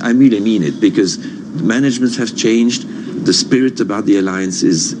I really mean it, because management have changed. The spirit about the alliance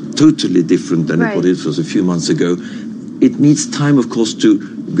is totally different than what it was a few months ago. It needs time, of course, to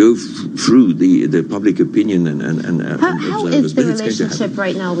go through the public opinion and How is the relationship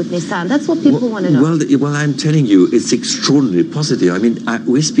right now with Nissan? That's what people want to know. Well, I'm telling you, it's extraordinarily positive. I mean,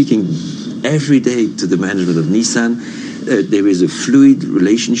 we're speaking every day to the management of Nissan. There is a fluid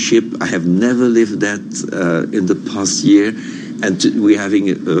relationship. I have never lived that in the past year. And we're having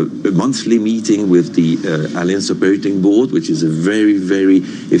a monthly meeting with the Alliance Operating Board, which is a very, very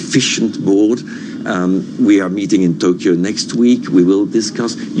efficient board. We are meeting in Tokyo next week. We will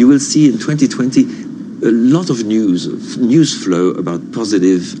discuss. You will see in 2020 a lot of news flow about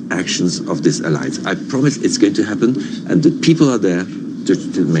positive actions of this alliance. I promise it's going to happen, and the people are there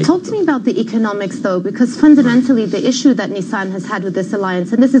to make. Talk to me about the economics, though, because fundamentally the issue that Nissan has had with this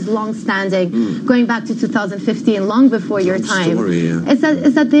alliance, and this is long-standing, going back to 2015, long before your time, is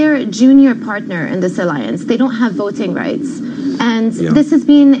that they're a junior partner in this alliance. They don't have voting rights. And this has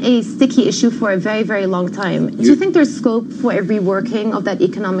been a sticky issue for a very, very long time. Do you think there's scope for a reworking of that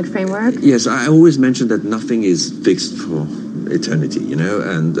economic framework? Yes, I always mention that nothing is fixed for eternity, you know,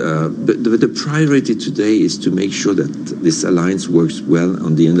 and but the priority today is to make sure that this alliance works well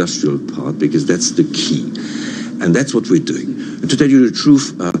on the industrial part, because that's the key, and that's what we're doing. And to tell you the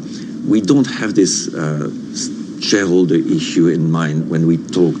truth, we don't have this shareholder issue in mind when we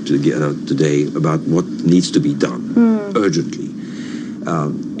talk together today about what needs to be done urgently.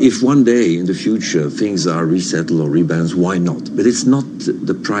 If one day in the future things are resettled or rebalanced, why not? But it's not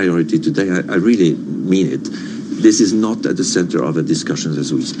the priority today. I really mean it. This is not at the center of the discussions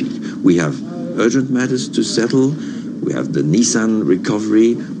as we speak. We have urgent matters to settle. We have the Nissan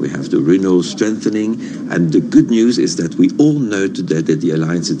recovery. We have the Renault strengthening. And the good news is that we all know today that the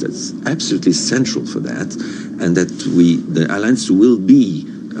alliance is absolutely central for that, and that the alliance will be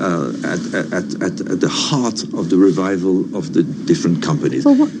at the heart of the revival of the different companies.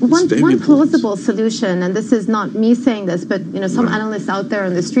 Well, one plausible solution, and this is not me saying this, but some analysts out there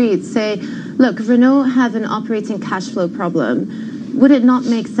on the streets say, look, Renault have an operating cash flow problem. Would it not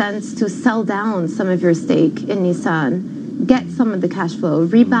make sense to sell down some of your stake in Nissan, get some of the cash flow,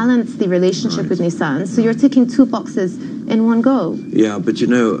 rebalance the relationship with Nissan, so you're ticking two boxes in one go? Yeah, but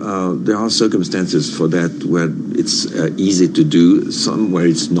there are circumstances for that where it's easy to do, some where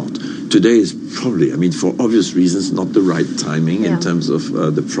it's not. Today is probably, for obvious reasons, not the right timing in terms of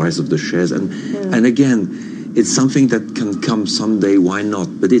the price of the shares. And again, it's something that can come someday, why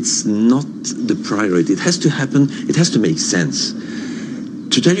not? But it's not the priority. It has to happen, it has to make sense.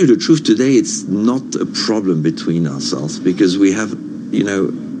 To tell you the truth, today it's not a problem between ourselves, because we have,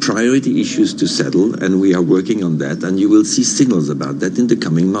 priority issues to settle, and we are working on that, and you will see signals about that in the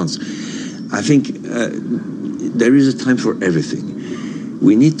coming months. I think there is a time for everything.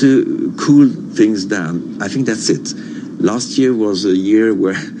 We need to cool things down. I think that's it. Last year was a year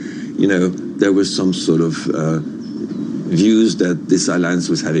where, there was some sort of views that this alliance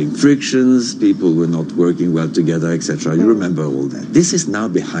was having frictions, people were not working well together, etc. You remember all that. This is now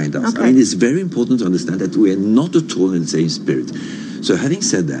behind us. Okay. It's very important to understand that we are not at all in the same spirit. So having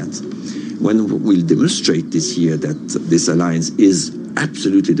said that, when we'll demonstrate this year that this alliance is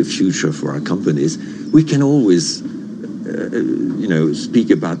absolutely the future for our companies, we can always, speak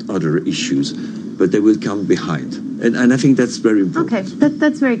about other issues, but they will come behind. And I think that's very important. Okay,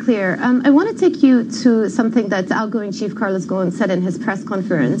 that's very clear. I want to take you to something that outgoing Chief Carlos Ghosn said in his press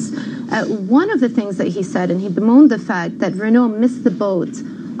conference. One of the things that he said, and he bemoaned the fact that Renault missed the boat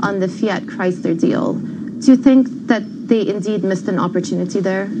on the Fiat Chrysler deal. Do you think that they indeed missed an opportunity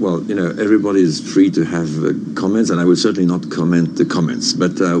there? Well, everybody is free to have comments, and I will certainly not comment the comments.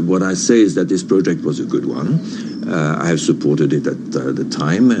 But what I say is that this project was a good one. I have supported it at the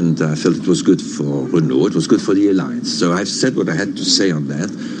time, and I felt it was good for Renault. It was good for the alliance. So I've said what I had to say on that.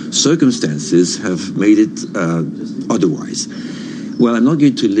 Circumstances have made it otherwise. Well, I'm not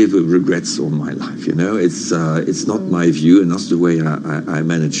going to live with regrets all my life. It's not my view, and that's the way I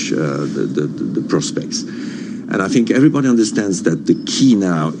manage the prospects. And I think everybody understands that the key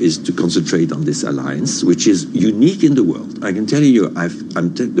now is to concentrate on this alliance, which is unique in the world. I can tell you,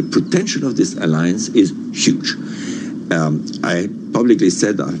 the potential of this alliance is huge. I publicly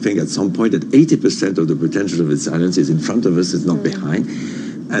said, I think at some point, that 80% of the potential of this alliance is in front of us, it's not behind.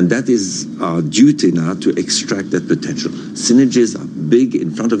 And that is our duty now, to extract that potential. Synergies are big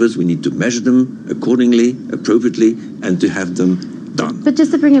in front of us. We need to measure them accordingly, appropriately, and to have them done. But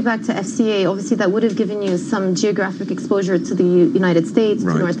just to bring it back to FCA, obviously that would have given you some geographic exposure to the United States,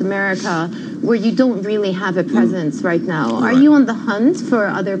 to North America, where you don't really have a presence right now. Are you on the hunt for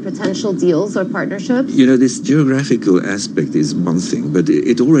other potential deals or partnerships? You know, this geographical aspect is one thing, but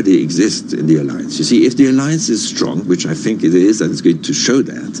it already exists in the alliance. You see, if the alliance is strong, which I think it is, and it's going to show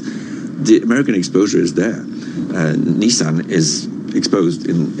that, the American exposure is there. Nissan is exposed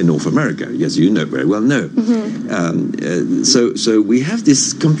in North America, as you know very well know. So we have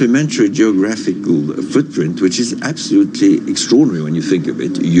this complementary geographical footprint, which is absolutely extraordinary when you think of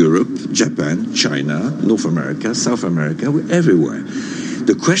it. Europe, Japan, China, North America, South America, we're everywhere.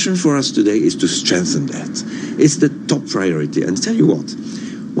 The question for us today is to strengthen that. It's the top priority. And tell you what,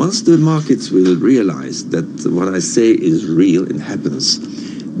 once the markets will realize that what I say is real and happens,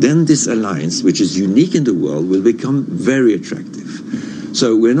 then this alliance, which is unique in the world, will become very attractive.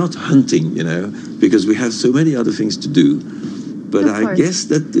 So we're not hunting, you know, because we have so many other things to do. But I guess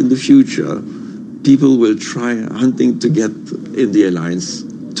that in the future, people will try hunting to get in the alliance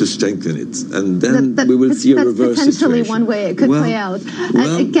to strengthen it, and then we will see a reverse potentially situation. one way it could play out.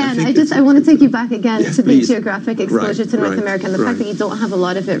 Again, I want to take you back again to the geographic exposure to North America, and the fact that you don't have a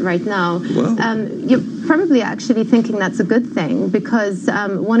lot of it right now. You're probably actually thinking that's a good thing, because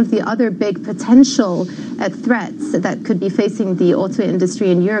one of the other big potential threats that could be facing the auto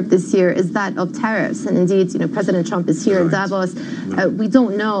industry in Europe this year is that of tariffs. And indeed, you know, President Trump is here in Davos. We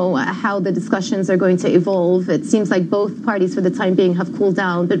don't know how the discussions are going to evolve. It seems like both parties for the time being have cooled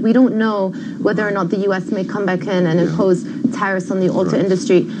down, but we don't know whether or not the U.S. may come back in and impose tariffs on the auto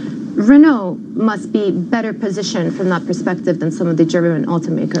industry. Renault must be better positioned from that perspective than some of the German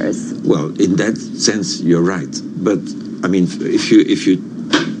automakers. Well, in that sense, you're right. But I mean, if you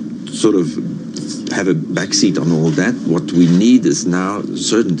sort of have a backseat on all that, what we need is now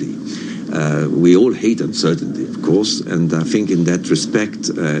certainty. We all hate uncertainty, of course, and I think in that respect,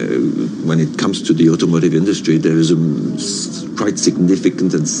 when it comes to the automotive industry, there is a quite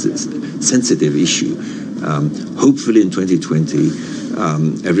significant and sensitive issue. Hopefully in 2020,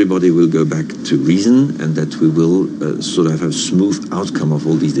 everybody will go back to reason, and that we will sort of have a smooth outcome of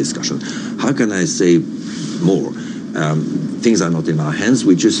all these discussions. How can I say more? Things are not in our hands.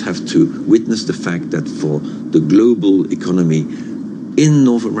 We just have to witness the fact that for the global economy in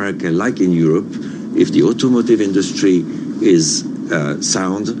North America, like in Europe, if the automotive industry is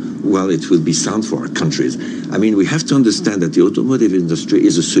sound, well, it will be sound for our countries. I mean, we have to understand that the automotive industry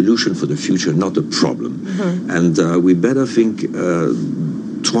is a solution for the future, not a problem. And we better think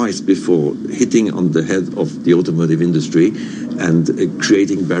twice before hitting on the head of the automotive industry and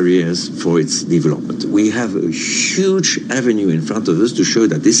creating barriers for its development. We have a huge avenue in front of us to show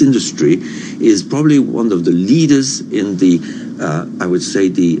that this industry is probably one of the leaders in the, I would say,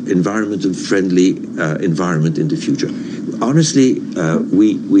 the environmental friendly environment in the future. Honestly,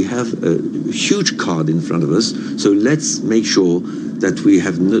 we have a huge card in front of us, so let's make sure that we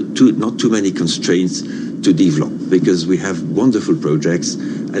have not too many constraints to develop, because we have wonderful projects,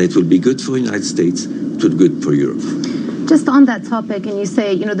 and it will be good for the United States, it will be good for Europe. Just on that topic, and you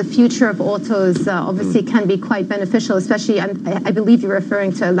say, you know, the future of autos obviously can be quite beneficial, especially, I believe you're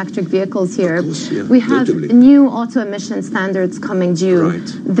referring to electric vehicles here. Of course, yeah, we have new auto emission standards coming due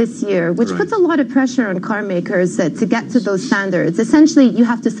this year, which puts a lot of pressure on car makers to get to those standards. Essentially, you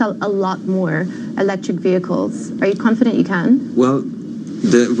have to sell a lot more electric vehicles. Are you confident you can? Well,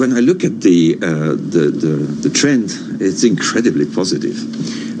 when I look at the trend, it's incredibly positive.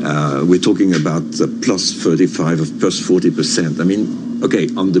 We're talking about plus 35 or plus 40%. I mean, okay,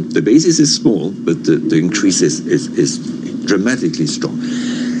 on the basis is small, but the increase is dramatically strong.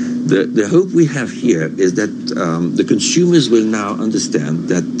 The hope we have here is that the consumers will now understand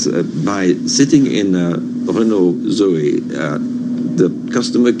that by sitting in a Renault Zoe, the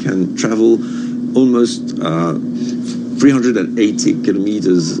customer can travel almost 380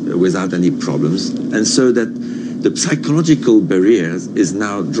 kilometers without any problems, and so that the psychological barriers is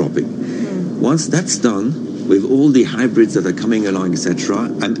now dropping. Once that's done, with all the hybrids that are coming along, etc.,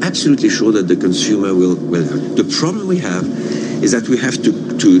 I'm absolutely sure that the consumer will have. The problem we have is that we have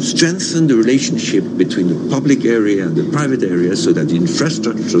to strengthen the relationship between the public area and the private area so that the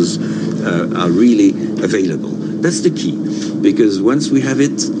infrastructures are really available. That's the key, because once we have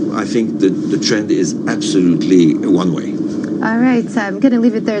it, I think the trend is absolutely one way. All right, I'm going to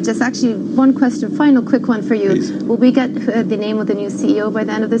leave it there. Just actually one question, final quick one for you. Please. Will we get the name of the new CEO by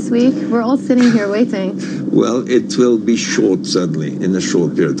the end of this week? We're all sitting here waiting. Well, it will be short, certainly, in a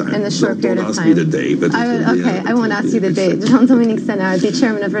short period of time. In a short period of time. Don't ask me the day, but I won't ask you the date. Jean-Dominique Senard, the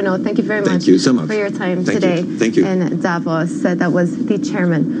chairman of Renault, thank you very much, for your time today in Davos. That was the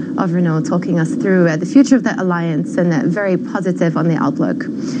chairman of Renault talking us through the future of the alliance and very positive on the outlook.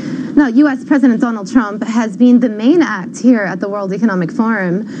 Now, U.S. President Donald Trump has been the main act here at the World Economic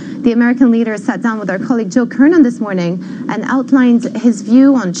Forum. The American leader sat down with our colleague Joe Kernan this morning and outlined his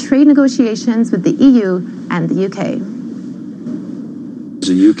view on trade negotiations with the EU and the UK. Is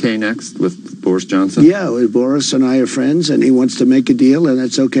the UK next with Boris Johnson? Yeah, Boris and I are friends, and he wants to make a deal, and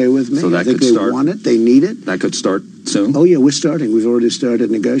that's okay with me. So that I think could start, they want it, they need it. That could start soon? Oh, yeah, we're starting. We've already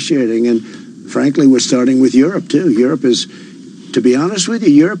started negotiating, and frankly, we're starting with Europe, too. Europe is... To be honest with you,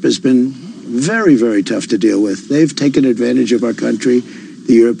 Europe has been very, very tough to deal with. They've taken advantage of our country,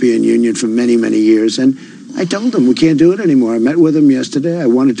 the European Union, for many, many years. And I told them we can't do it anymore. I met with them yesterday. I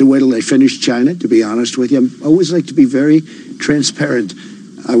wanted to wait till they finished China, to be honest with you. I always like to be very transparent.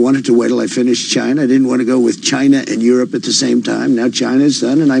 I wanted to wait till I finished China. I didn't want to go with China and Europe at the same time. Now China's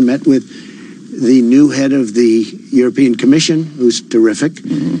done, and I met with the new head of the European Commission, who's terrific.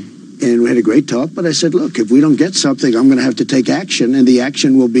 Mm-hmm. And we had a great talk, but I said, look, if we don't get something, I'm going to have to take action, and the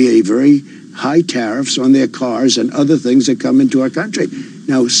action will be a very high tariffs on their cars and other things that come into our country.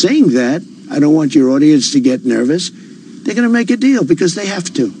 Now, saying that, I don't want your audience to get nervous. They're going to make a deal because they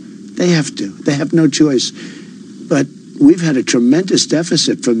have to. They have to. They have no choice. But we've had a tremendous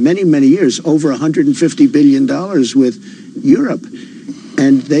deficit for many, many years, over $150 billion with Europe.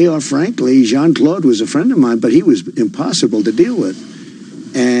 And they are, frankly, Jean-Claude was a friend of mine, but he was impossible to deal with.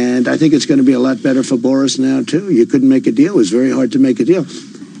 And I think it's going to be a lot better for Boris now, too. You couldn't make a deal. It was very hard to make a deal.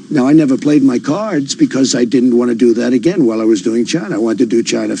 Now, I never played my cards because I didn't want to do that again while I was doing China. I wanted to do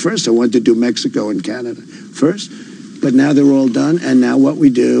China first. I wanted to do Mexico and Canada first. But now they're all done. And now what we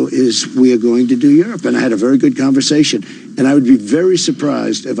do is we are going to do Europe. And I had a very good conversation. And I would be very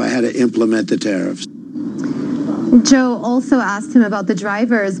surprised if I had to implement the tariffs. Joe also asked him about the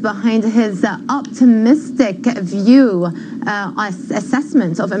drivers behind his optimistic view,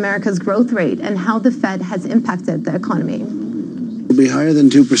 assessment of America's growth rate and how the Fed has impacted the economy. It'll be higher than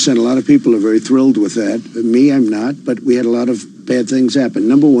 2%. A lot of people are very thrilled with that. Me, I'm not, but we had a lot of bad things happen.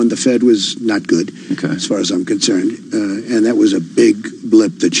 Number one, the Fed was not good, as far as I'm concerned. And that was a big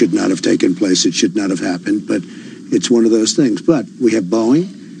blip that should not have taken place. It should not have happened, but it's one of those things. But we have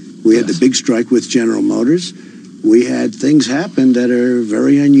Boeing. We had the big strike with General Motors. We had things happen that are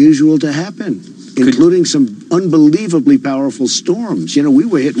very unusual to happen, including some unbelievably powerful storms. You know, we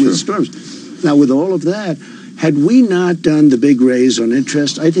were hit with storms. Now, with all of that, had we not done the big raise on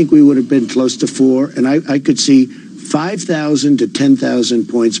interest, I think we would have been close to 4, and I could see 5,000 to 10,000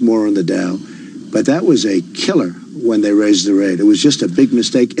 points more on the Dow. But that was a killer when they raised the rate. It was just a big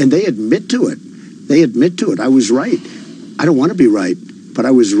mistake, and they admit to it. They admit to it. I was right. I don't want to be right, but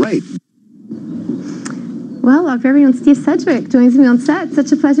I was right. Well, our very own Steve Sedgwick joins me on set.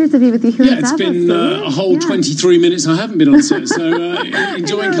 Such a pleasure to be with you here at Davos. Yeah, it's been a whole 23 minutes I haven't been on set, so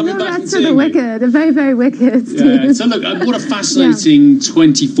enjoying coming back and seeing you. Wicked, very, very wicked, Steve. Yeah, so look, what a fascinating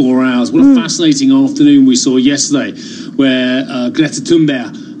 24 hours. What a fascinating afternoon we saw yesterday, where Greta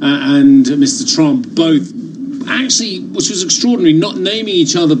Thunberg and Mr. Trump both actually, which was extraordinary, not naming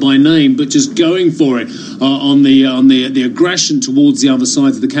each other by name, but just going for it on the aggression towards the other side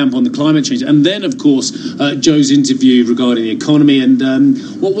of the camp on the climate change. And then, of course, Joe's interview regarding the economy and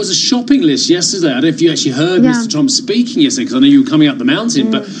what was a shopping list yesterday. I don't know if you actually heard Mr. Trump speaking yesterday, because I know you were coming up the mountain,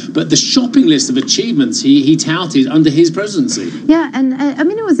 but the shopping list of achievements he touted under his presidency. Yeah, and I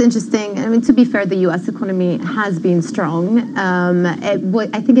mean, it was interesting. I mean, to be fair, the U.S. economy has been strong.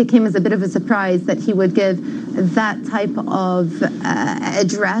 I think it came as a bit of a surprise that he would give that type of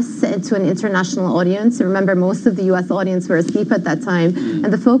address to an international audience. Remember, most of the U.S. audience were asleep at that time, and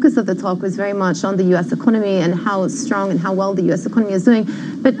the focus of the talk was very much on the U.S. economy and how strong and how well the U.S. economy is doing.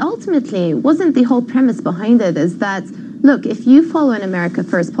 But ultimately, wasn't the whole premise behind it is that, look, if you follow an America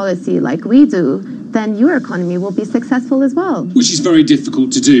First policy like we do, then your economy will be successful as well. Which is very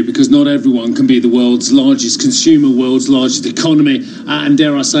difficult to do because not everyone can be the world's largest consumer, world's largest economy, and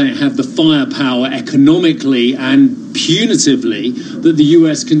dare I say it, have the firepower economically and punitively that the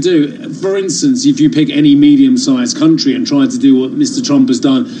US can do. For instance, if you pick any medium-sized country and try to do what Mr. Trump has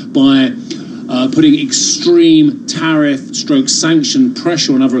done by putting extreme tariff/sanction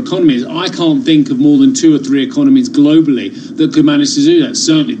pressure on other economies, I can't think of more than 2 or 3 economies globally that could manage to do that.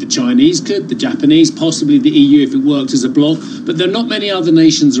 Certainly the Chinese could, the Japanese, possibly the EU if it worked as a bloc, but there are not many other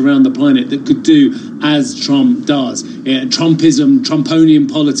nations around the planet that could do as Trump does. Trumpism,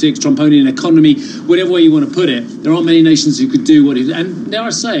 Trumponian politics, Trumponian economy, whatever way you want to put it, there aren't many nations who could do what he, and dare I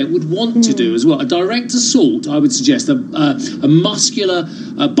say it, would want to do as well. A direct assault, I would suggest, a muscular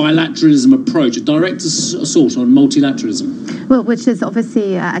bilateralism approach, a direct assault on multilateralism. Well, which is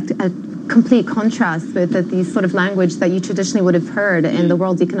obviously a complete contrast with the sort of language that you traditionally would have heard in the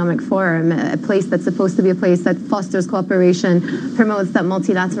World Economic Forum, a place that's supposed to be a place that fosters cooperation, promotes that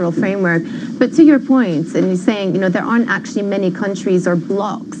multilateral framework. But to your point, and you're saying, there aren't actually many countries or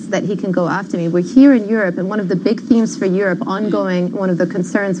blocs that he can go after. We're here in Europe, and one of the big themes for Europe ongoing, one of the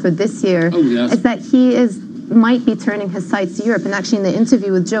concerns for this year, is that he might be turning his sights to Europe. And actually in the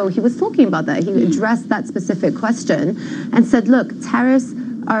interview with Joe, he was talking about that. He addressed that specific question and said, look, tariffs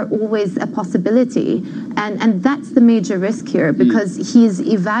are always a possibility, and that's the major risk here, because he's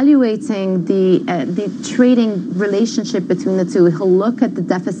evaluating the trading relationship between the two. He'll look at the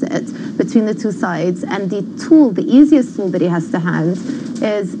deficit between the two sides, and the easiest tool that he has to hand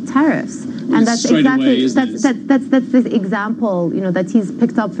is tariffs. And that's exactly that's the example that he's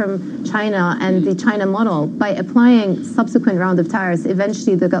picked up from China and the China model. By applying subsequent round of tariffs,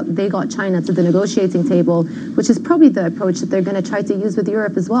 eventually they got China to the negotiating table, which is probably the approach that they're going to try to use with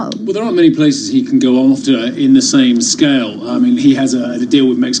Europe as well. Well, there aren't many places he can go after in the same scale. I mean, he has a deal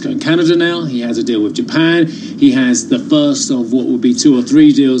with Mexico and Canada now. He has a deal with Japan. He has the first of what would be 2 or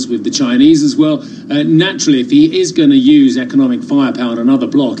 3 deals with the Chinese as well. Naturally, if he is going to use economic firepower on another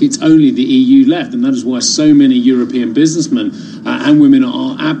bloc, it's only the EU left, and that is why so many European businessmen and women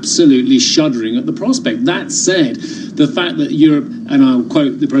are absolutely shuddering at the prospect. That said, the fact that Europe, and I'll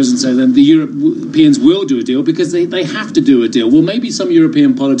quote the president say then, the Europeans will do a deal because they have to do a deal. Well, maybe some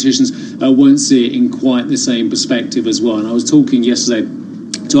European politicians won't see it in quite the same perspective as well. And I was talking yesterday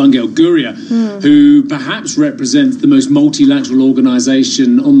to Angel Gurria, who perhaps represents the most multilateral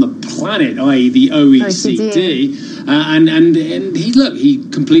organisation on the planet, i.e. the OECD. And he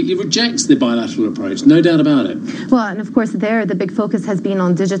completely rejects the bilateral approach, no doubt about it. Well, and of course the big focus has been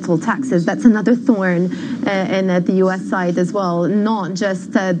on digital taxes. That's another thorn in the US side as well, not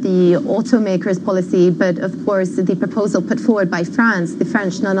just the automakers policy, but of course the proposal put forward by France, the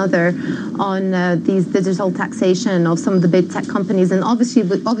French, none other, on these digital taxation of some of the big tech companies, and obviously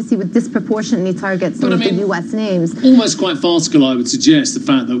would disproportionately target some of the US names. Almost quite farcical, I would suggest, the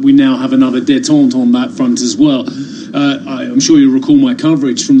fact that we now have another détente on that front as well. I'm sure you'll recall my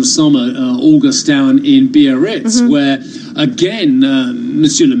coverage from the summer, August down in Biarritz, where again,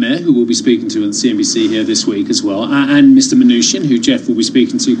 Monsieur Le Maire, who we'll be speaking to on CNBC here this week as well, and Mr. Mnuchin, who Jeff will be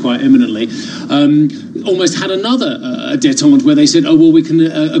speaking to quite imminently, almost had another détente where they said, oh, well, we can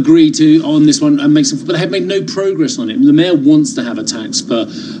agree to on this one and make some, but they have made no progress on it. Le Maire wants to have a tax for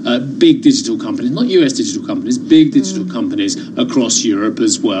big digital companies, not US digital companies, big digital companies across Europe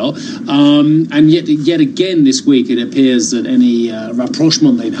as well. And yet again this week, it appears that any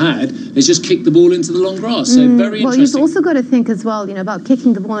rapprochement they've had has just kicked the ball into the long grass. So very interesting. Well, you've also got to think as well, about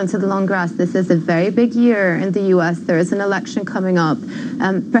kicking the ball into the long grass. This is a very big year in the US. There is an election coming up.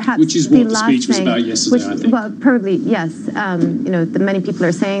 Perhaps which is what the speech was about yesterday, I think. Well, probably, yes. Many people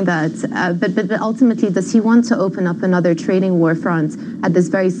are saying that. But ultimately, does he want to open up another trading war front at this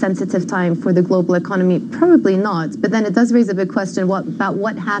very sensitive time for the global economy? Probably not. But then it does raise a big question about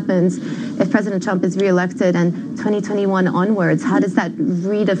what happens if President Trump is reelected and 2021 onwards. How does that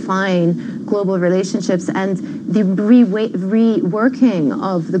redefine global relationships and the reworking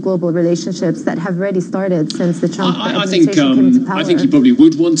of the global relationships that have already started since the Trump administration came into power? I think he probably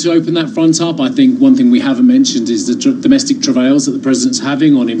would want to open that front up. I think one thing we haven't mentioned is the domestic travails that the president's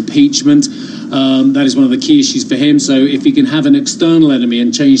having on impeachment. That is one of the key issues for him. So if he can have an external enemy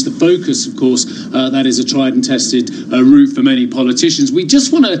and change the focus, of course, that is a tried and tested route for many politicians. We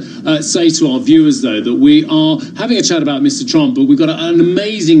just want to say to our viewers, though, that we are having a chat about Mr. Trump, but we've got an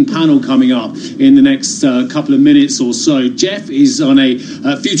amazing panel coming up in the next couple of minutes or so. Jeff is on a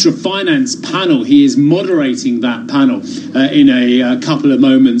future of finance panel. He is moderating that panel in a couple of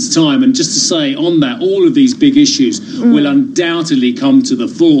moments' time. And just to say on that, all of these big issues will undoubtedly come to the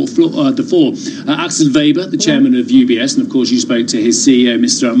fore. Axel Weber, the chairman of UBS, and of course you spoke to his CEO,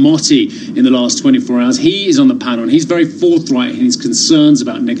 Mr. Motti, in the last 24 hours. He is on the panel, and he's very forthright in his concerns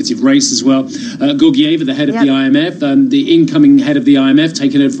about negative rates as well. Georgieva, the head of the IMF, the incoming head of the IMF,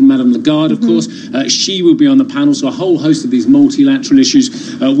 taken over from Madame Lagarde, of course. She will be on the panel, so a whole host of these multilateral issues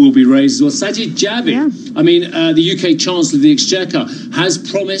will be raised as well. Sajid Javid, the UK Chancellor of the Exchequer, has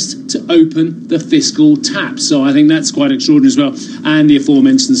promised to open the fiscal tap. So I think that's quite extraordinary as well. And the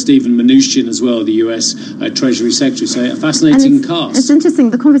aforementioned Stephen Mnuchin as well, the US Treasury Secretary. So a fascinating cast. It's interesting,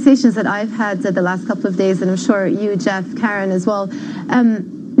 the conversations that I've had the last couple of days, and I'm sure you, Jeff, Karen, as well.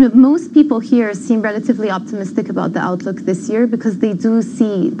 Most people here seem relatively optimistic about the outlook this year because they do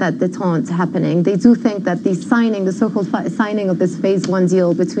see that détente happening. They do think that the so-called signing of this phase one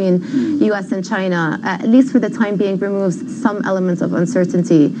deal between U.S. and China, at least for the time being, removes some elements of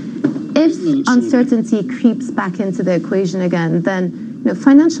uncertainty. If uncertainty creeps back into the equation again, then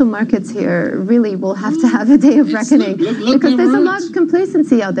financial markets here really will have to have a day of reckoning because there's a lot of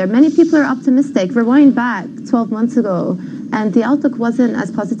complacency out there. Many people are optimistic. Rewind back 12 months ago, and the outlook wasn't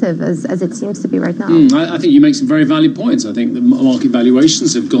as positive as it seems to be right now. I think you make some very valid points. I think the market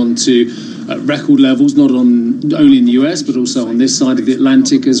valuations have gone to record levels, not only in the US, but also on this side of the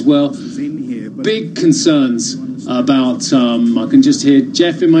Atlantic as well. Big concerns about, I can just hear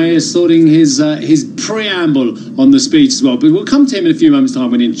Jeff in my ear sorting his preamble on the speech as well. But we'll come to him in a few moments'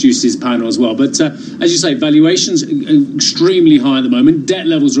 time when he introduces his panel as well. But as you say, valuations extremely high at the moment. Debt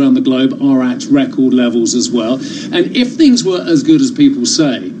levels around the globe are at record levels as well. And if things were as good as people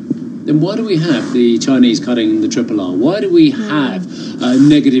say, then why do we have the Chinese cutting the RRR? Why do we have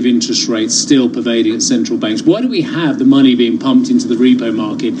negative interest rates still pervading at central banks? Why do we have the money being pumped into the repo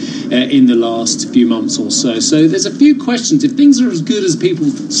market in the last few months or so? So there's a few questions. If things are as good as people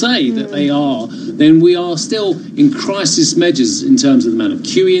say that they are, then we are still in crisis measures in terms of the amount of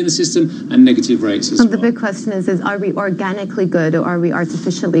QE in the system and negative rates as well. The big question is are we organically good or are we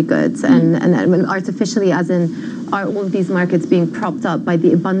artificially good? And artificially as in, are all of these markets being propped up by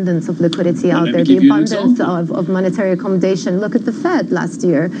the abundance of liquidity out there, the abundance of monetary accommodation? Look at the Fed last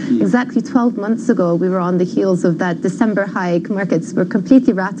year. Exactly 12 months ago, we were on the heels of that December hike. Markets were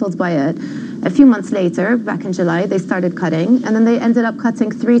completely rattled by it. A few months later, back in July, they started cutting, and then they ended up cutting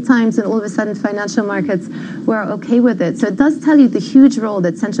 3 times, and all of a sudden financial markets were okay with it. So it does tell you the huge role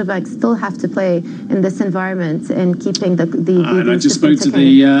that central banks still have to play in this environment in keeping the and I just spoke to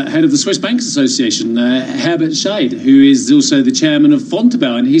the head of the Swiss Bankers Association, Herbert Scheid, who is also the chairman of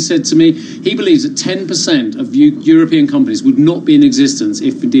Fontobel, and he said to me he believes that 10% of European companies would not be in existence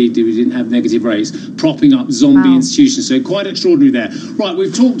if indeed we didn't have negative rates, propping up zombie institutions. So quite extraordinary there. Right,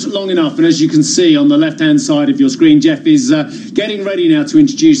 we've talked long enough, and as you can see on the left-hand side of your screen, Jeff is getting ready now to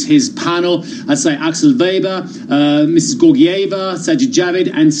introduce his panel. I'd say Axel Weber, Mrs. Georgieva, Sajid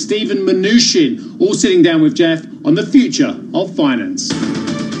Javid, and Stephen Mnuchin, all sitting down with Jeff on the future of finance.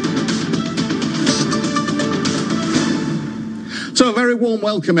 So a very warm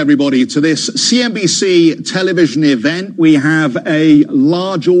welcome, everybody, to this CNBC television event. We have a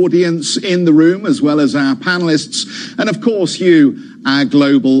large audience in the room, as well as our panelists, and of course you, our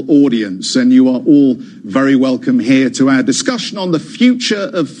global audience. And you are all very welcome here to our discussion on the future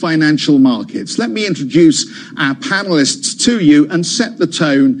of financial markets. Let me introduce our panelists to you and set the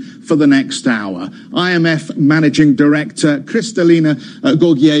tone for the next hour. IMF Managing Director Kristalina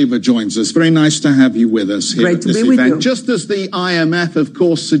Georgieva joins us. Very nice to have you with us here at this event. Just as the IMF, of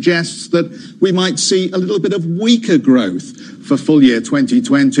course, suggests that we might see a little bit of weaker growth for full year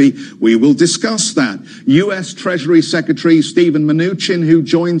 2020, we will discuss that. US Treasury Secretary Stephen Mnuchin, who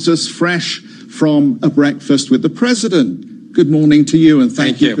joins us fresh from a breakfast with the President. Good morning to you, and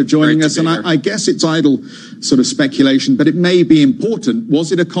thank you for joining us. And I guess it's idle sort of speculation, but it may be important.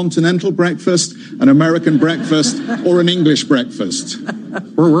 Was it a continental breakfast, an American breakfast, or an English breakfast?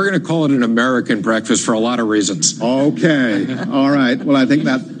 We're going to call it an American breakfast for a lot of reasons. Okay. All right. Well, I think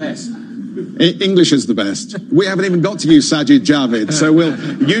that English is the best. We haven't even got to you, Sajid Javid. So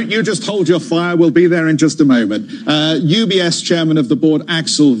you just hold your fire. We'll be there in just a moment. UBS Chairman of the Board,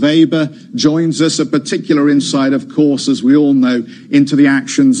 Axel Weber, joins us. A particular insight, of course, as we all know, into the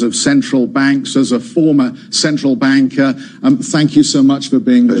actions of central banks. As a former central banker, thank you so much for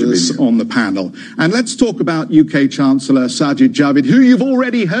being with us on the panel. And let's talk about UK Chancellor Sajid Javid, who you've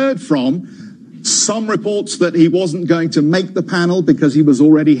already heard from. Some reports that he wasn't going to make the panel because he was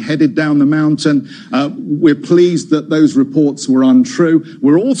already headed down the mountain. We're pleased that those reports were untrue.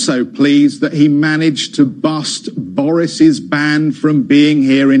 We're also pleased that he managed to bust Boris's ban from being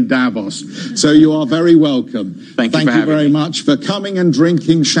here in Davos. So you are very welcome. Thank you very much for coming and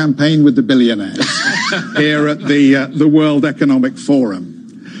drinking champagne with the billionaires here at the World Economic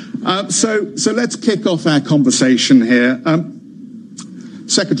Forum. So let's kick off our conversation here.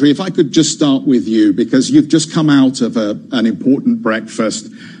 Secretary, if I could just start with you, because you've just come out of an important breakfast,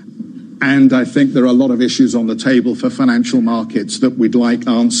 and I think there are a lot of issues on the table for financial markets that we'd like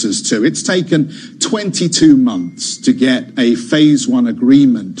answers to. It's taken 22 months to get a phase one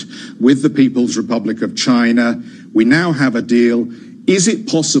agreement with the People's Republic of China. We now have a deal. Is it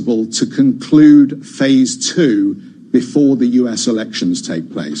possible to conclude phase two before the US elections take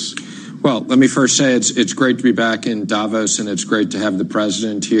place? Well, let me first say it's great to be back in Davos, and it's great to have the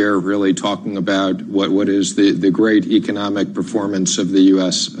president here really talking about what is the great economic performance of the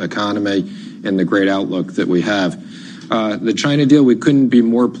U.S. economy and the great outlook that we have. The China deal, we couldn't be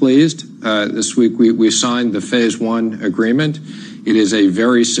more pleased. This week we signed the Phase 1 agreement. It is a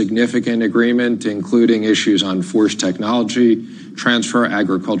very significant agreement, including issues on forced technology transfer,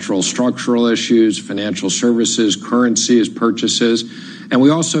 agricultural structural issues, financial services, currencies, purchases. And we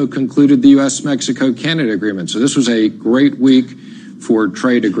also concluded the U.S.-Mexico-Canada agreement. So this was a great week for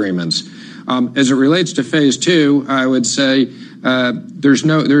trade agreements. As it relates to Phase 2, I would say there's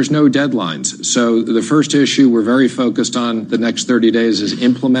no deadlines. So the first issue we're very focused on the next 30 days is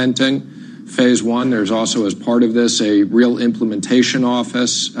implementing Phase 1. There's also, as part of this, a real implementation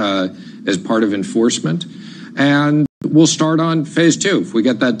office as part of enforcement. And we'll start on Phase 2. If we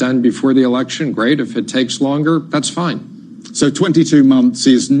get that done before the election, great. If it takes longer, that's fine. So 22 months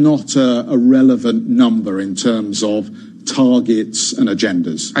is not a relevant number in terms of targets and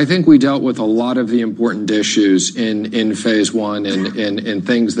agendas. I think we dealt with a lot of the important issues in Phase 1 and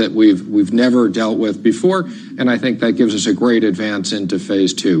things that we've never dealt with before, and I think that gives us a great advance into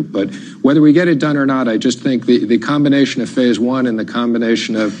Phase 2. But whether we get it done or not, I just think the combination of Phase 1 and the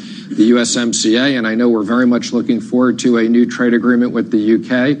combination of the USMCA, and I know we're very much looking forward to a new trade agreement with the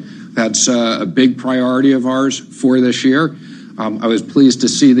UK. That's a big priority of ours for this year. I was pleased to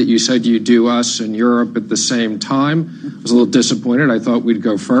see that you said you'd do us and Europe at the same time. I was a little disappointed. I thought we'd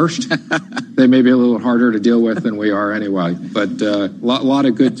go first. They may be a little harder to deal with than we are anyway. But a lot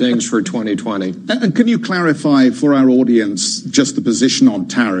of good things for 2020. And can you clarify for our audience just the position on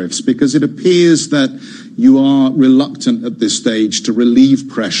tariffs? Because it appears that you are reluctant at this stage to relieve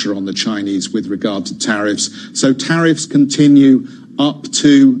pressure on the Chinese with regard to tariffs. So tariffs continue up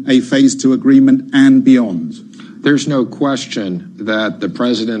to a Phase 2 agreement and beyond. There's no question that the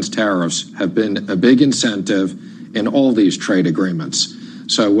president's tariffs have been a big incentive in all these trade agreements.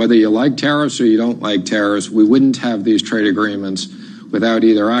 So whether you like tariffs or you don't like tariffs, we wouldn't have these trade agreements without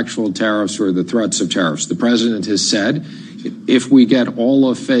either actual tariffs or the threats of tariffs. The president has said if we get all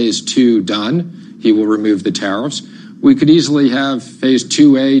of Phase 2 done, he will remove the tariffs. We could easily have Phase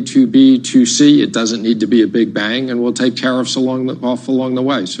 2A, 2B, 2C. It doesn't need to be a big bang, and we'll take tariffs along the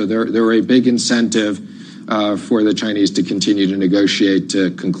way. So they're a big incentive for the Chinese to continue to negotiate to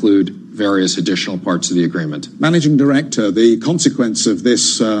conclude various additional parts of the agreement. Managing Director, the consequence of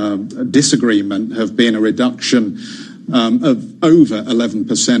this disagreement have been a reduction of over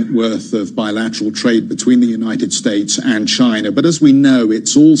 11% worth of bilateral trade between the United States and China. But as we know,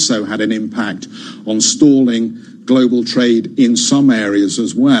 it's also had an impact on stalling global trade in some areas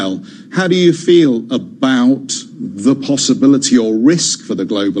as well. How do you feel about the possibility or risk for the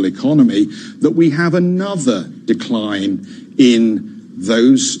global economy that we have another decline in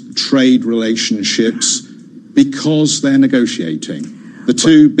those trade relationships because they're negotiating? The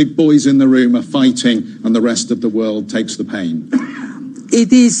two big boys in the room are fighting and the rest of the world takes the pain.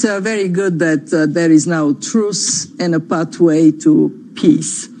 It is very good that there is now truce and a pathway to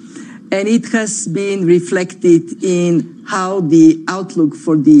peace. And it has been reflected in how the outlook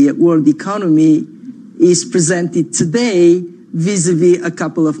for the world economy is presented today vis-a-vis a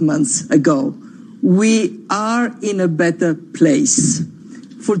couple of months ago. We are in a better place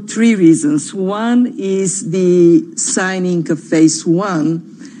for three reasons. One is the signing of Phase 1,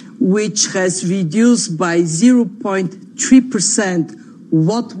 which has reduced by 0.3%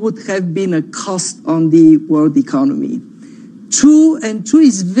 what would have been a cost on the world economy. Two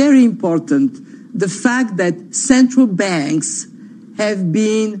is very important, the fact that central banks have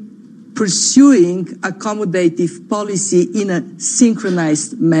been pursuing accommodative policy in a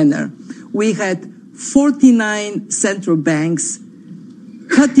synchronized manner. We had 49 central banks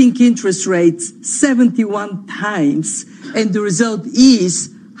cutting interest rates 71 times, and the result is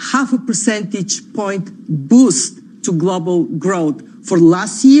 0.5 percentage point boost to global growth for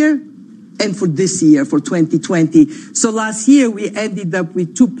last year and for this year, for 2020. So last year we ended up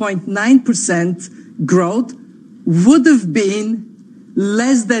with 2.9% growth, would have been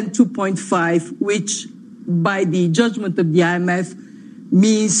less than 2.5, which by the judgment of the IMF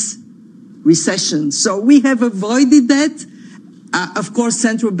means recession. So we have avoided that. Of course,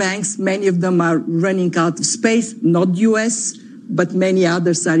 central banks, many of them are running out of space, not US, but many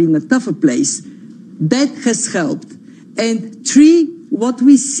others are in a tougher place. That has helped. And three, what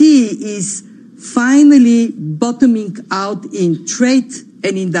we see is finally bottoming out in trade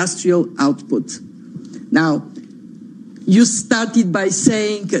and industrial output. Now, you started by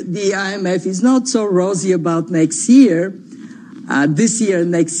saying the IMF is not so rosy about next year. This year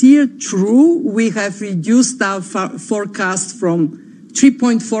and next year, true, we have reduced our forecast from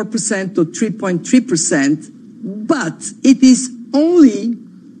 3.4% to 3.3%, but it is only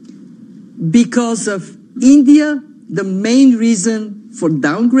because of India, the main reason for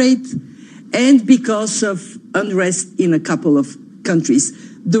downgrade, and because of unrest in a couple of countries.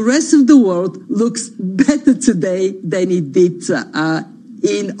 The rest of the world looks better today than it did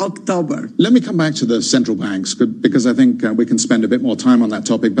in October. Let me come back to the central banks, because I think we can spend a bit more time on that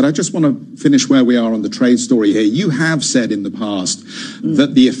topic, but I just want to finish where we are on the trade story here. You have said in the past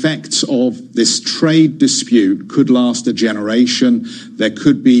that the effects of this trade dispute could last a generation. There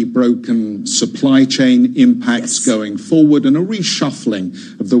could be broken supply chain impacts going forward and a reshuffling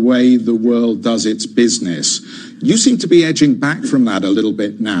of the way the world does its business. You seem to be edging back from that a little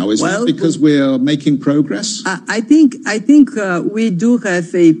bit now. Is that because we're making progress? I think we do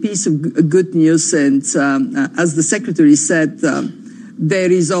have a piece of good news, and as the Secretary said, there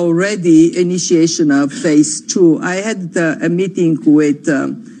is already initiation of phase 2. I had a meeting with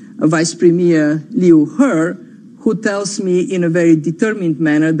Vice Premier Liu He, who tells me in a very determined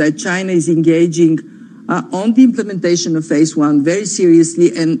manner that China is engaging on the implementation of phase 1 very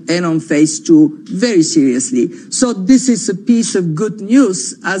seriously and on phase 2 very seriously. So this is a piece of good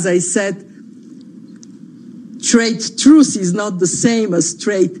news. As I said, trade truce is not the same as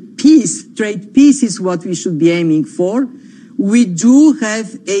trade peace. Trade peace is what we should be aiming for. We do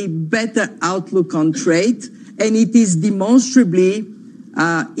have a better outlook on trade, and it is demonstrably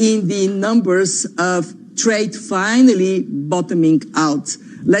in the numbers of trade finally bottoming out.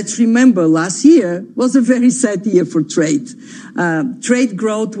 Let's remember, last year was a very sad year for trade. Trade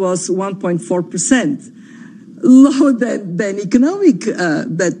growth was 1.4%, lower than economic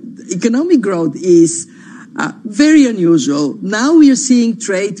growth is very unusual. Now we are seeing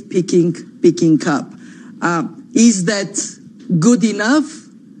trade picking up. Is that good enough?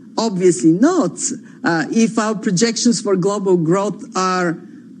 Obviously not. If our projections for global growth are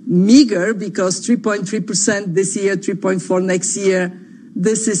meager, because 3.3% this year, 3.4% next year,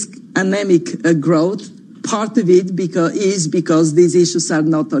 this is anemic growth. Part of it is because these issues are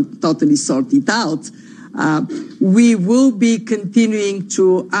not totally sorted out. We will be continuing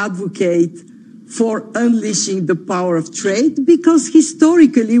to advocate for unleashing the power of trade, because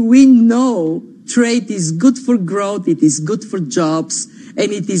historically we know trade is good for growth, it is good for jobs,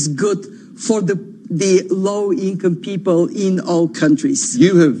 and it is good for the low-income people in all countries.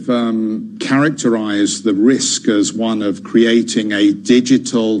 You have characterized the risk as one of creating a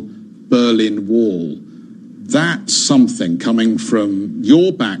digital Berlin Wall. That's something coming from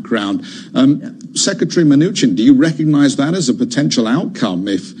your background. Secretary Mnuchin, do you recognize that as a potential outcome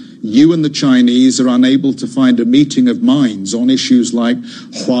if you and the Chinese are unable to find a meeting of minds on issues like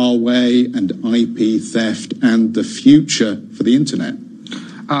Huawei and IP theft and the future for the internet?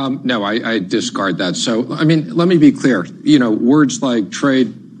 No, I discard that. So, I mean, let me be clear. You know, words like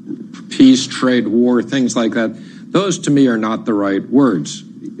trade, peace, trade, war, things like that, those to me are not the right words,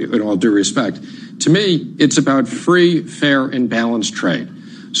 in all due respect. To me, it's about free, fair, and balanced trade.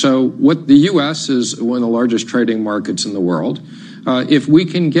 So what the U.S. is one of the largest trading markets in the world. If we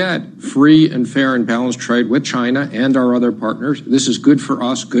can get free and fair and balanced trade with China and our other partners, this is good for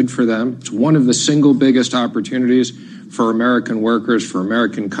us, good for them. It's one of the single biggest opportunities for American workers, for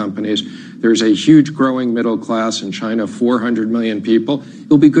American companies. There's a huge growing middle class in China, 400 million people.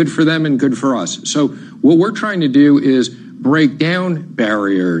 It'll be good for them and good for us. So what we're trying to do is break down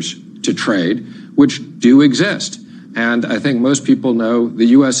barriers to trade, which do exist. And I think most people know the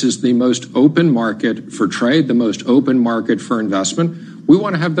U.S. is the most open market for trade, the most open market for investment. We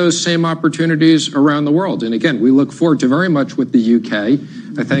want to have those same opportunities around the world. And again, we look forward to very much with the U.K.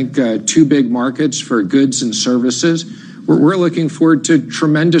 I think two big markets for goods and services. We're looking forward to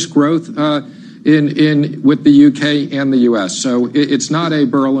tremendous growth with the UK and the US. So it's not a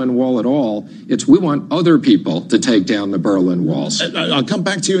Berlin Wall at all. It's we want other people to take down the Berlin Walls. I'll come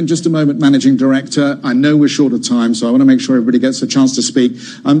back to you in just a moment, Managing Director. I know we're short of time, so I want to make sure everybody gets a chance to speak.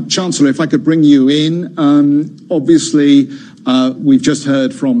 Chancellor, if I could bring you in. Obviously, we've just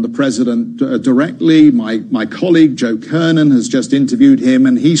heard from the President directly. My colleague, Joe Kernan, has just interviewed him,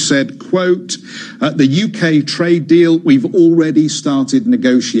 and he said, quote, the UK trade deal, we've already started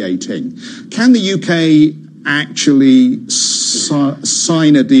negotiating. Can the UK actually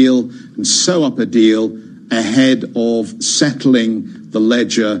sign a deal and sew up a deal ahead of settling the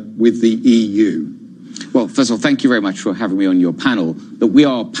ledger with the EU? Well, first of all, thank you very much for having me on your panel. That we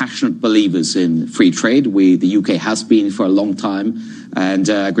are passionate believers in free trade. The UK has been for a long time, and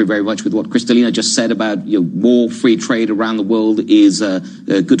I agree very much with what Kristalina just said about more free trade around the world is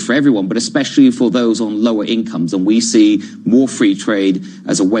good for everyone, but especially for those on lower incomes. And we see more free trade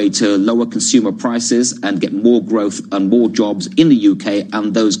as a way to lower consumer prices and get more growth and more jobs in the UK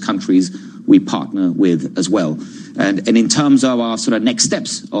and those countries we partner with as well. And in terms of our sort of next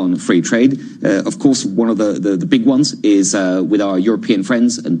steps on free trade, of course, one of the big ones is with our European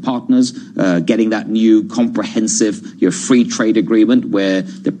friends and partners, getting that new comprehensive free trade agreement where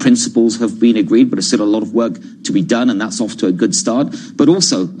the principles have been agreed, but there's still a lot of work to be done, and that's off to a good start. But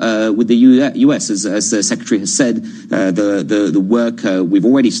also with the US, as the Secretary has said, the work, we've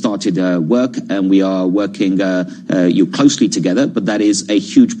already started work, and we are working closely together, but that is a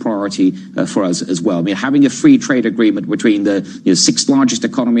huge priority for us as well. I mean, having a free trade agreement between the sixth largest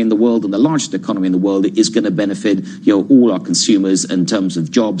economy in the world and the largest economy in the world is going to benefit all our consumers in terms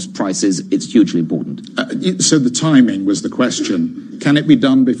of jobs, prices. It's hugely important. So the timing was the question. Can it be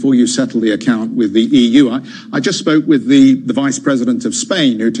done before you settle the account with the EU? I just spoke with the Vice President of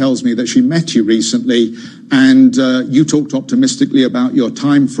Spain, who tells me that she met you recently, and you talked optimistically about your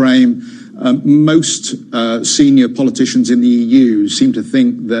time frame. Most senior politicians in the EU seem to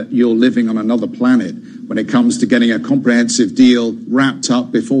think that you're living on another planet when it comes to getting a comprehensive deal wrapped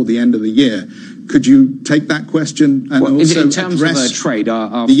up before the end of the year. Could you take that question and also in terms of trade,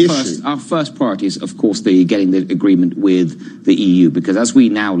 our first priority is, of course, getting the agreement with the EU, because as we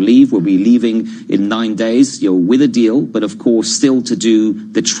now leave, we'll be leaving in 9 days, with a deal, but of course still to do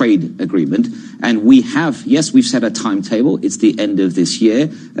the trade agreement. And we've set a timetable. It's the end of this year,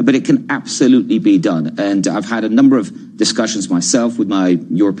 but it can absolutely be done. And I've had a number of discussions myself with my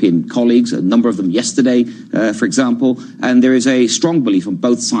European colleagues, a number of them yesterday, for example, and there is a strong belief on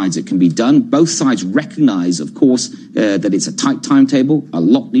both sides it can be done. Both sides recognize, of course, that it's a tight timetable. A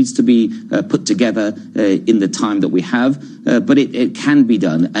lot needs to be put together in the time that we have, but it can be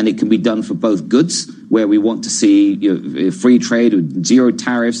done, and it can be done for both goods, where we want to see free trade with zero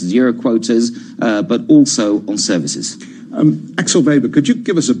tariffs, zero quotas, but also on services. Axel Weber, could you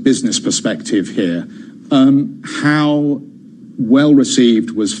give us a business perspective here? How well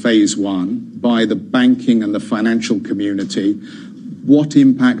received was phase one by the banking and the financial community? What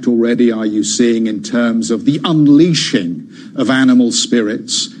impact already are you seeing in terms of the unleashing of animal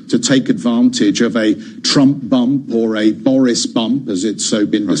spirits to take advantage of a Trump bump or a Boris bump, as it's so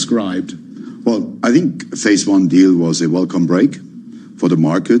been described? Well, I think phase one deal was a welcome break for the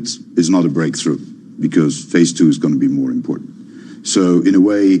markets. It's not a breakthrough, because phase two is going to be more important. So in a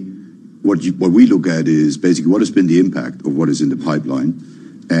way, what we look at is basically what has been the impact of what is in the pipeline.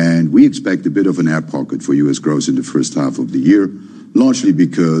 And we expect a bit of an air pocket for U.S. growth in the first half of the year, largely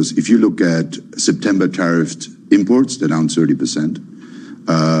because if you look at September tariffed imports, they're down 30%.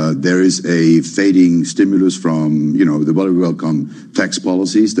 There is a fading stimulus from, the very welcome tax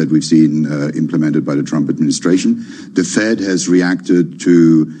policies that we've seen implemented by the Trump administration. The Fed has reacted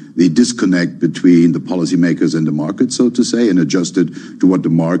to the disconnect between the policymakers and the market, so to say, and adjusted to what the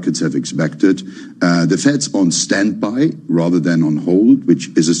markets have expected. The Fed's on standby rather than on hold, which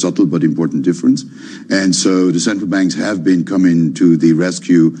is a subtle but important difference. And so the central banks have been coming to the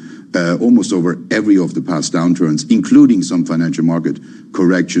rescue almost over every of the past downturns, including some financial market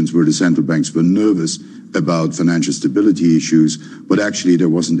corrections where the central banks were nervous about financial stability issues, but actually there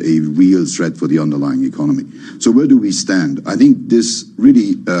wasn't a real threat for the underlying economy. So where do we stand? I think this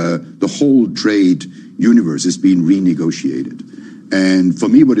really, the whole trade universe is being renegotiated. And for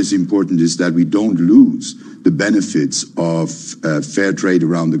me, what is important is that we don't lose the benefits of fair trade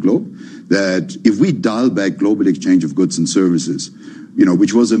around the globe, that if we dial back global exchange of goods and services,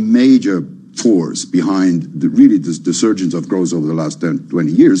 which was a major force behind the surgence of growth over the last 10,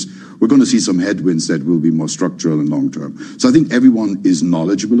 20 years, we're going to see some headwinds that will be more structural and long-term. So I think everyone is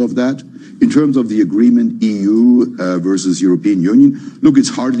knowledgeable of that. In terms of the agreement, EU versus European Union, look, it's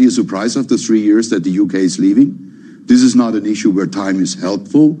hardly a surprise after 3 years that the UK is leaving. This is not an issue where time is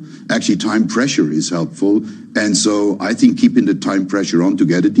helpful. Actually, time pressure is helpful. And so I think keeping the time pressure on to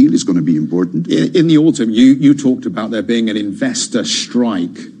get a deal is going to be important. In the autumn, you talked about there being an investor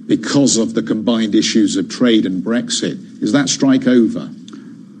strike because of the combined issues of trade and Brexit. Is that strike over?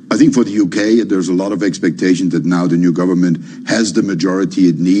 I think for the UK, there's a lot of expectation that now the new government has the majority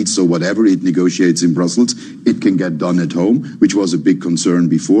it needs, so whatever it negotiates in Brussels, it can get done at home, which was a big concern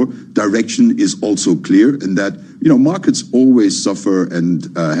before. Direction is also clear, and that markets always suffer and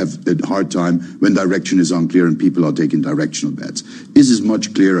have a hard time when direction is unclear and people are taking directional bets. This is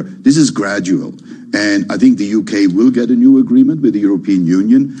much clearer. This is gradual. And I think the UK will get a new agreement with the European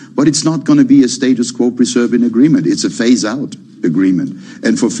Union, but it's not going to be a status quo preserving agreement. It's a phase-out agreement.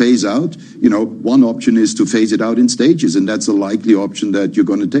 And for phase-out, one option is to phase it out in stages, and that's a likely option that you're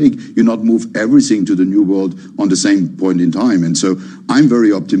going to take. You not move everything to the new world on the same point in time. And so I'm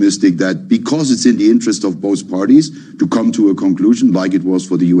very optimistic that because it's in the interest of both parties to come to a conclusion, like it was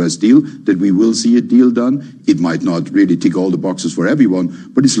for the US deal, that we will see a deal done. It might not really tick all the boxes for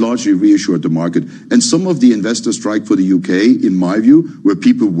everyone, but it's largely reassured the market. And some of the investor strike for the UK, in my view, where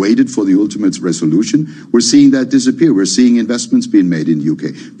people waited for the ultimate resolution, we're seeing that disappear. We're seeing investments being made in the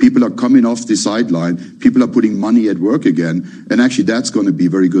UK. People are coming off the sideline. People are putting money at work again. And actually, that's going to be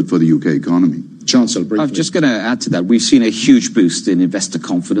very good for the UK economy. Chancellor, briefly. I'm just going to add to that. We've seen a huge boost in investor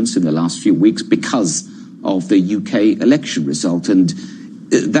confidence in the last few weeks because of the UK election result. And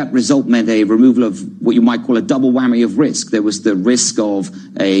that result meant a removal of what you might call a double whammy of risk. There was the risk of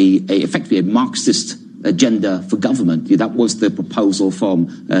effectively a Marxist agenda for government. That was the proposal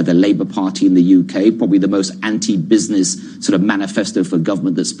from the Labour Party in the UK, probably the most anti-business sort of manifesto for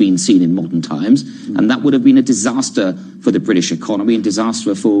government that's been seen in modern times. And that would have been a disaster for the British economy and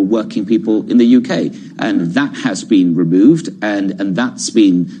disaster for working people in the UK. And that has been removed, and that's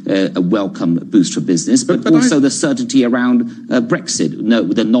been a welcome boost for business, but also the certainty around Brexit.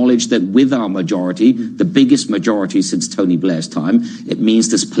 The knowledge that with our majority, the biggest majority since Tony Blair's time, it means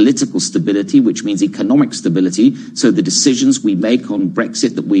there's political stability, which means economic stability. So the decisions we make on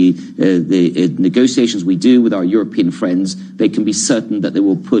Brexit, the negotiations we do with our European friends, they can be certain that they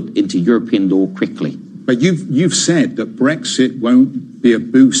will put into European law quickly. But you've said that Brexit won't be a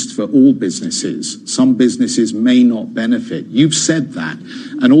boost for all businesses. Some businesses may not benefit. You've said that.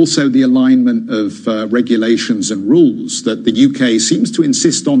 And also the alignment of regulations and rules that the UK seems to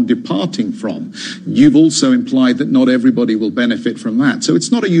insist on departing from. You've also implied that not everybody will benefit from that. So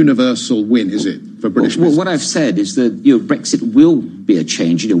it's not a universal win, is it, for British business? What I've said is that Brexit will be a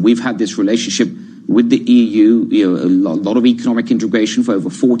change. We've had this relationship with the EU, a lot of economic integration for over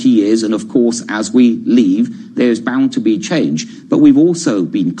 40 years. And of course, as we leave, there's bound to be change. But we've also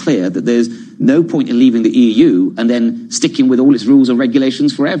been clear that there's no point in leaving the EU and then sticking with all its rules and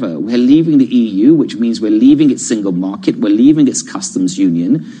regulations forever. We're leaving the EU, which means we're leaving its single market, we're leaving its customs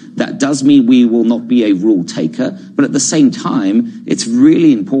union. That does mean we will not be a rule taker. But at the same time, it's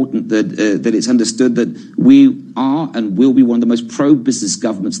really important that it's understood that we are and will be one of the most pro-business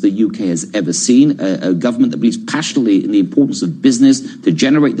governments the UK has ever seen, a government that believes passionately in the importance of business to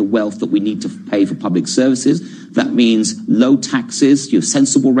generate the wealth that we need to pay for public services. That means low taxes,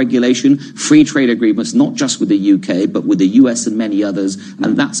 sensible regulation, free trade agreements, not just with the UK, but with the US and many others.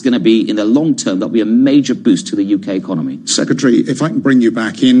 And that's going to be, in the long term, that'll be a major boost to the UK economy. Secretary, if I can bring you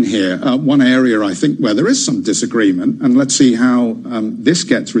back in here, one area I think where there is some disagreement, and let's see how this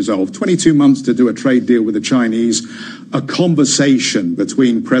gets resolved. 22 months to do a trade deal with the Chinese, a conversation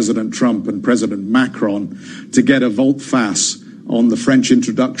between President Trump and President Macron to get a volte-face on the French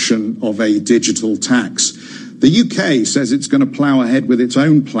introduction of a digital tax. The UK says it's going to plough ahead with its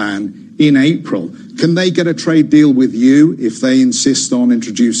own plan in April. Can they get a trade deal with you if they insist on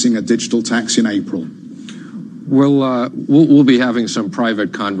introducing a digital tax in April? We'll be having some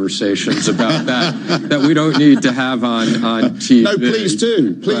private conversations about that we don't need to have on TV. No, please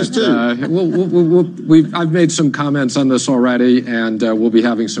do. Please do. I've made some comments on this already, and we'll be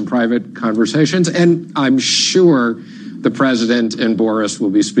having some private conversations. And I'm sure the president and Boris will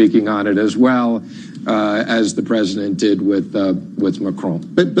be speaking on it as well, as the president did with Macron.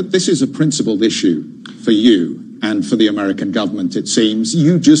 But this is a principled issue for you and for the American government, it seems.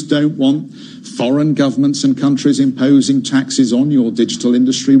 You just don't want foreign governments and countries imposing taxes on your digital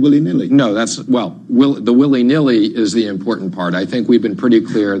industry willy-nilly. No, the willy-nilly is the important part. I think we've been pretty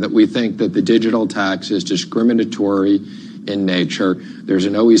clear that we think that the digital tax is discriminatory in nature. There's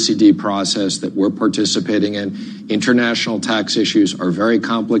an OECD process that we're participating in. International tax issues are very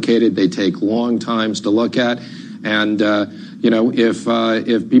complicated. They take long times to look at. And,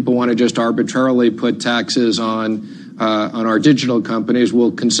 if people want to just arbitrarily put taxes on our digital companies,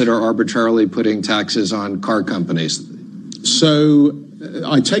 we'll consider arbitrarily putting taxes on car companies. So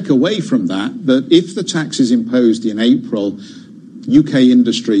I take away from that if the tax is imposed in April, UK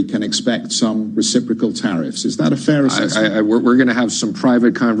industry can expect some reciprocal tariffs. Is that a fair assessment? We're going to have some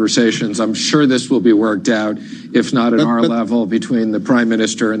private conversations. I'm sure this will be worked out, if not at our level, between the Prime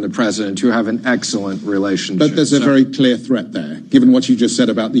Minister and the President, who have an excellent relationship. But there's a very clear threat there, given what you just said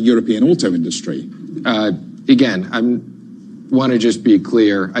about the European auto industry. Again, want to just be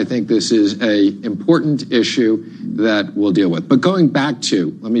clear. I think this is an important issue that we'll deal with. But going back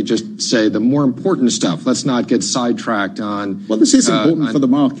to, let me just say the more important stuff. Let's not get sidetracked on. Well, this is important for the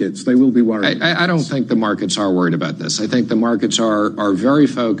markets. They will be worried. I don't think the markets are worried about this. I think the markets are very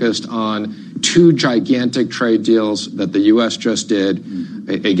focused on two gigantic trade deals that the U.S. just did.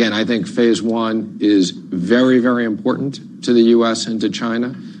 Again, I think phase one is very, very important to the U.S. and to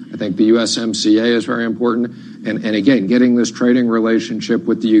China. I think the USMCA is very important. And again, getting this trading relationship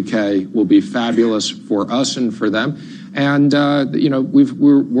with the UK will be fabulous for us and for them. And,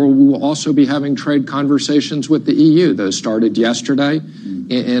 we'll also be having trade conversations with the EU. Those started yesterday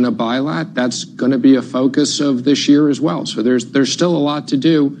in a bilat. That's going to be a focus of this year as well. So there's still a lot to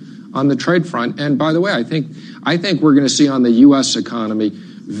do on the trade front. And by the way, I think we're going to see on the U.S. economy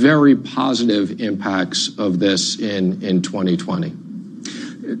very positive impacts of this in 2020.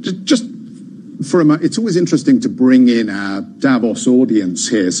 Just for a moment, it's always interesting to bring in our Davos audience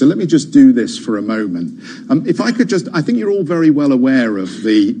here. So let me just do this for a moment. If I could just, I think you're all very well aware of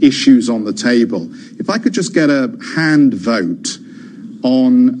the issues on the table. If I could just get a hand vote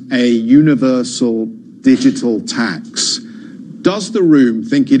on a universal digital tax. Does the room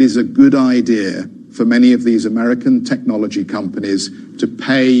think it is a good idea for many of these American technology companies to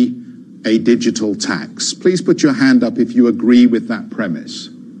pay a digital tax? Please put your hand up if you agree with that premise.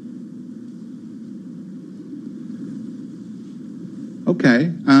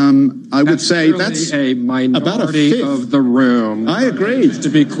 Okay, I would say that's a minority of the room. I agree. Just to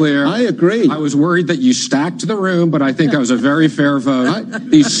be clear, I agree. I was worried that you stacked the room, but I think that was a very fair vote.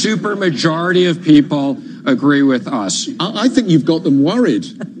 The super majority of people agree with us. I think you've got them worried.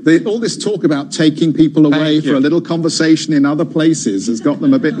 All this talk about taking people away for a little conversation in other places has got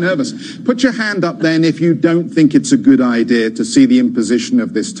them a bit nervous. Put your hand up then if you don't think it's a good idea to see the imposition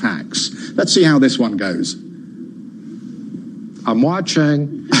of this tax. Let's see how this one goes. I'm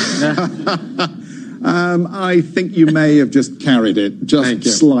watching. I think you may have just carried it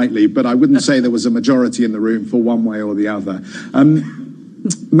just slightly, but I wouldn't say there was a majority in the room for one way or the other.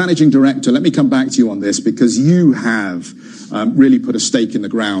 Managing Director, let me come back to you on this because you have really put a stake in the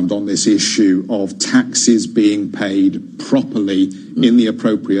ground on this issue of taxes being paid properly in the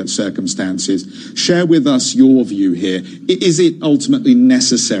appropriate circumstances. Share with us your view here. Is it ultimately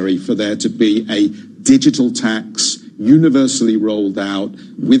necessary for there to be a digital tax universally rolled out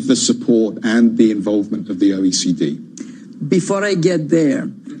with the support and the involvement of the OECD? Before I get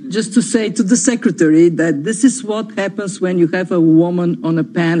there, just to say to the Secretary that this is what happens when you have a woman on a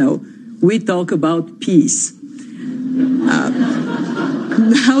panel. We talk about peace.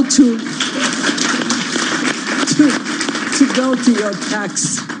 Now to go to your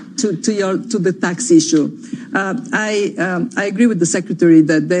tax, to the tax issue. I agree with the Secretary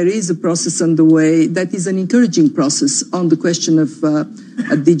that there is a process underway that is an encouraging process on the question of a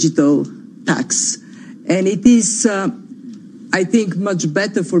digital tax. And it is, I think, much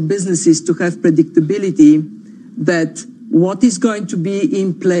better for businesses to have predictability that what is going to be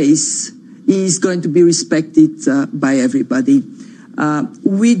in place is going to be respected by everybody.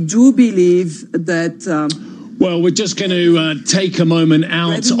 We do believe that... Well, we're just going to take a moment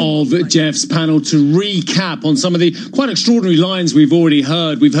out of Jeff's panel to recap on some of the quite extraordinary lines we've already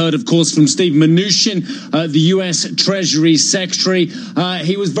heard. We've heard, of course, from Steve Mnuchin, the U.S. Treasury Secretary.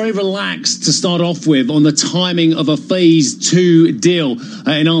 He was very relaxed to start off with on the timing of a phase 2 deal.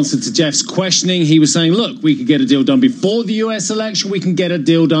 In answer to Jeff's questioning, he was saying, look, we could get a deal done before the U.S. election. We can get a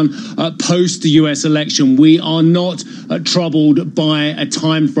deal done post the U.S. election. We are not troubled by a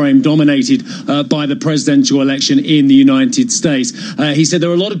time frame dominated by the presidential election in the United States. He said there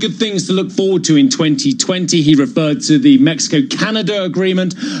are a lot of good things to look forward to in 2020. He referred to the Mexico-Canada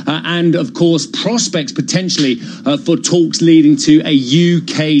agreement and, of course, prospects potentially for talks leading to a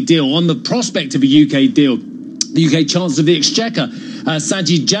UK deal. On the prospect of a UK deal, the UK Chancellor of the Exchequer,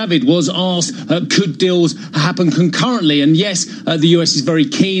 Sajid Javid, was asked, could deals happen concurrently? And yes, the US is very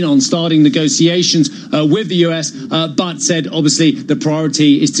keen on starting negotiations with the US, but said, obviously, the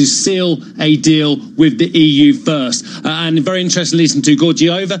priority is to seal a deal with the EU first. And very interesting to listen to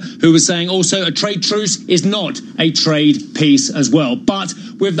Georgieva, who was saying also a trade truce is not a trade peace as well. But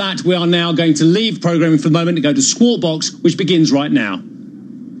with that, we are now going to leave programming for the moment and go to Squawk Box, which begins right now.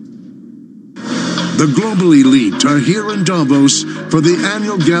 The global elite are here in Davos for the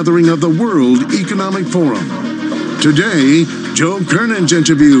annual gathering of the World Economic Forum. Today, Joe Kernan's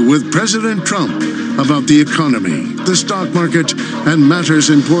interview with President Trump about the economy, the stock market, and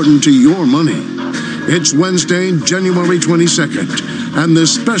matters important to your money. It's Wednesday, January 22nd, and the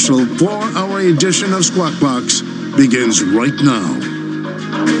special 4-hour edition of Squawk Box begins right now.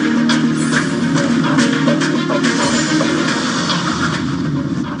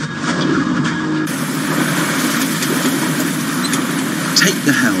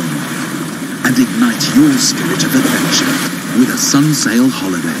 the helm and ignite your spirit of adventure with a Sunsail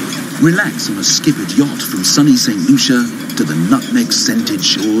holiday. Relax on a skippered yacht from sunny St. Lucia to the nutmeg-scented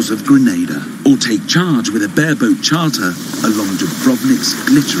shores of Grenada, or take charge with a bareboat charter along Dubrovnik's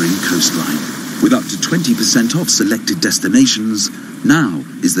glittering coastline. With up to 20% off selected destinations, now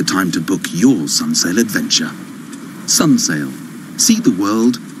is the time to book your Sunsail adventure. Sunsail. See the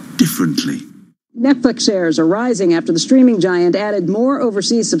world differently. Netflix shares are rising after the streaming giant added more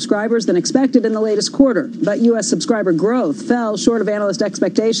overseas subscribers than expected in the latest quarter. But U.S. subscriber growth fell short of analyst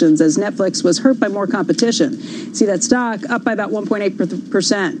expectations as Netflix was hurt by more competition. See that stock up by about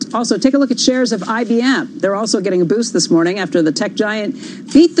 1.8%. Also, take a look at shares of IBM. They're also getting a boost this morning after the tech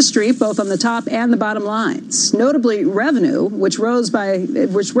giant beat the street both on the top and the bottom lines. Notably, revenue, which rose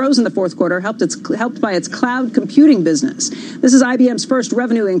in the fourth quarter, helped by its cloud computing business. This is IBM's first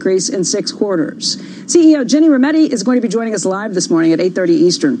revenue increase in 6 quarters. CEO Ginny Rometty is going to be joining us live this morning at 8:30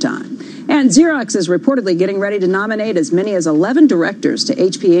 Eastern Time. And Xerox is reportedly getting ready to nominate as many as 11 directors to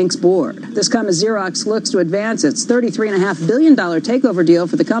HP Inc.'s board. This comes as Xerox looks to advance its $33.5 billion takeover deal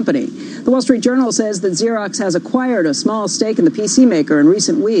for the company. The Wall Street Journal says that Xerox has acquired a small stake in the PC maker in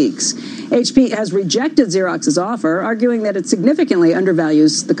recent weeks. HP has rejected Xerox's offer, arguing that it significantly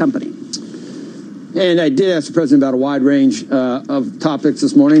undervalues the company. And I did ask the president about a wide range of topics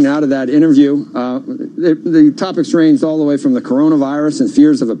this morning. Out of that interview, the topics ranged all the way from the coronavirus and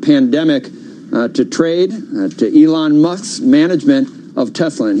fears of a pandemic to trade, to Elon Musk's management of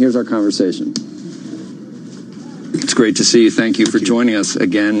Tesla. And here's our conversation. It's great to see you. Thank you for joining us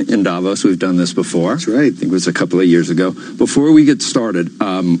again in Davos. We've done this before. That's right. I think it was a couple of years ago. Before we get started,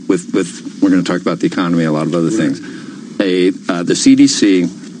 we're going to talk about the economy, a lot of other things. The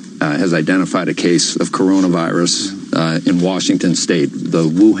CDC has identified a case of coronavirus in Washington state, the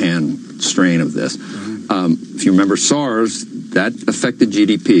Wuhan strain of this. If you remember SARS, that affected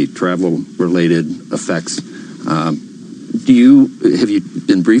GDP, travel-related effects. Have you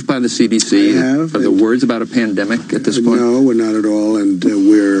been briefed by the CDC? I have. Are there words about a pandemic at this point? No, we're not at all, and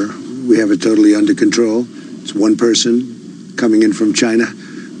we have it totally under control. It's one person coming in from China,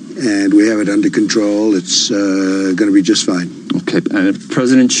 and we have it under control. It's going to be just fine. Okay,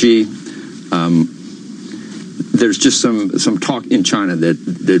 President Xi, there's just some talk in China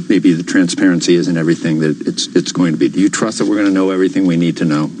that maybe the transparency isn't everything that it's going to be. Do you trust that we're going to know everything we need to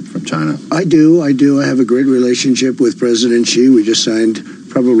know from China? I do. I have a great relationship with President Xi. We just signed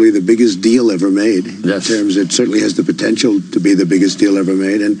probably the biggest deal ever made. Yes. In terms, it certainly has the potential to be the biggest deal ever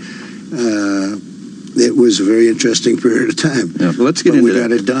made, and it was a very interesting period of time. Yeah, let's get into that. We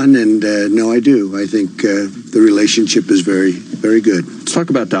got it done, and no, I do. I think the relationship is very, very good. Let's talk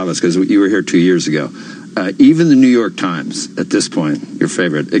about Davos, because you were here 2 years ago. Even the New York Times, at this point, your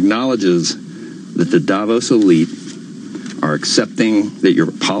favorite, acknowledges that the Davos elite are accepting that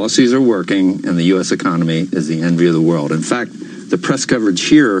your policies are working and the U.S. economy is the envy of the world. In fact, the press coverage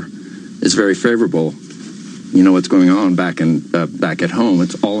here is very favorable. You know what's going on back at home.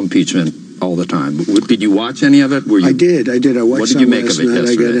 It's all impeachment all the time. Did you watch any of it? I did. I watched what did you make of it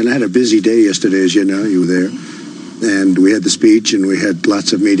yesterday? I had a busy day yesterday, as you know. You were there. And we had the speech, and we had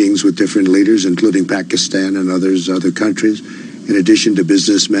lots of meetings with different leaders, including Pakistan and other countries, in addition to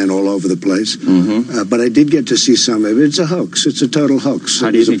businessmen all over the place. Mm-hmm. But I did get to see some of it. It's a hox. It's a total hoax.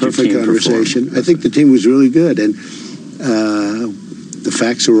 How do you think your team performed? I think the team was really good, and the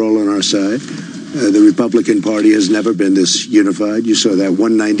facts are all on our side. The Republican Party has never been this unified. You saw that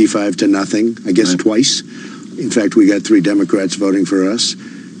 195 to nothing, I guess, twice. In fact, we got 3 Democrats voting for us.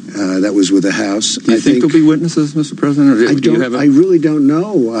 That was with the House. Do you think there'll be witnesses, Mr. President? Or I really don't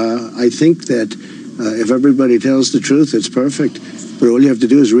know. I think that if everybody tells the truth, it's perfect. But all you have to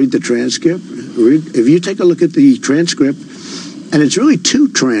do is read the transcript. If you take a look at the transcript, and it's really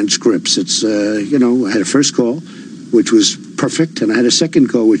 2 transcripts. It's, I had a first call, which was perfect, and I had a second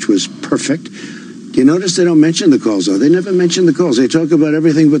call, which was perfect. Do you notice they don't mention the calls, though? They never mention the calls. They talk about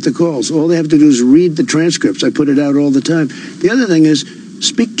everything but the calls. All they have to do is read the transcripts. I put it out all the time. The other thing is,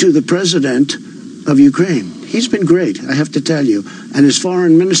 speak to the president of Ukraine. He's been great, I have to tell you. And his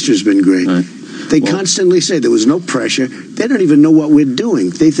foreign minister's been great. Right. They constantly say there was no pressure. They don't even know what we're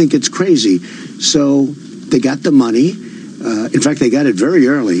doing. They think it's crazy. So they got the money. In fact, they got it very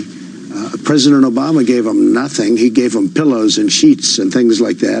early. President Obama gave them nothing. He gave them pillows and sheets and things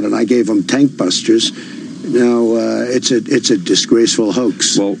like that, and I gave them tank busters. Now, it's a disgraceful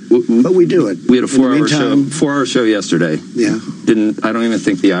hoax. Well, but we do it. We had a 4-hour show yesterday. Yeah. I don't even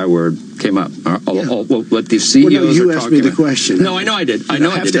think the I word came up. I'll let the CEOs you asked me the question. No, I know I did. I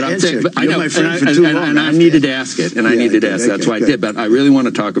know I did. You're my friend for too long. And I needed to ask it. That's why I did. But I really want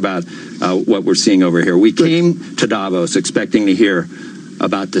to talk about what we're seeing over here. We came to Davos expecting to hear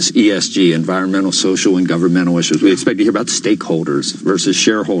about this ESG, environmental, social, and governmental issues. We expected to hear about stakeholders versus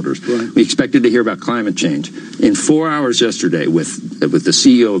shareholders. Right. We expected to hear about climate change. In 4 hours yesterday with the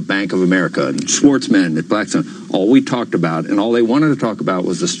CEO of Bank of America and Schwartzman at Blackstone, all we talked about and all they wanted to talk about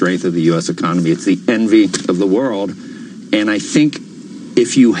was the strength of the U.S. economy. It's the envy of the world. And I think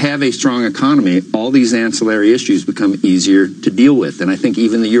if you have a strong economy, all these ancillary issues become easier to deal with. And I think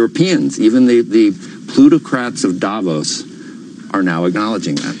even the Europeans, even the plutocrats of Davos are now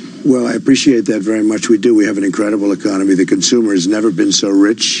acknowledging that. Well, I appreciate that very much. We do. We have an incredible economy. The consumer has never been so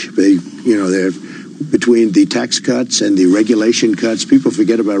rich. They're between the tax cuts and the regulation cuts. People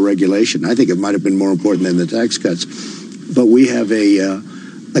forget about regulation. I think it might have been more important than the tax cuts. But we have a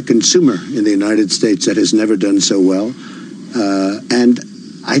consumer in the United States that has never done so well. And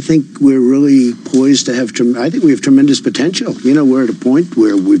I think we're really poised to have, I think we have tremendous potential. We're at a point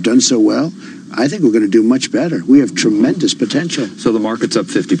where we've done so well. I think we're going to do much better. We have tremendous potential. So the market's up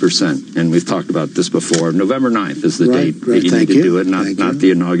 50%, and we've talked about this before. November 9th is the date that you need to do it, not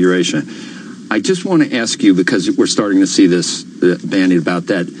the inauguration. I just want to ask you, because we're starting to see this bandied about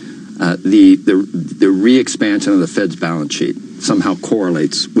that, the re-expansion of the Fed's balance sheet somehow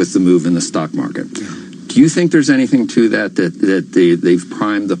correlates with the move in the stock market. Yeah. Do you think there's anything to that they've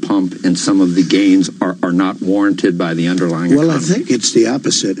primed the pump and some of the gains are not warranted by the underlying economy? Well, I think it's the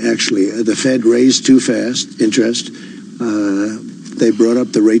opposite, actually. The Fed raised too fast interest. They brought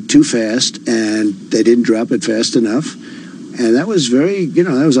up the rate too fast, and they didn't drop it fast enough. And that was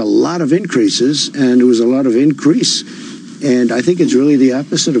that was a lot of increases, and it was a lot of increase. And I think it's really the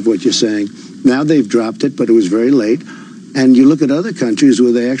opposite of what you're saying. Now they've dropped it, but it was very late. And you look at other countries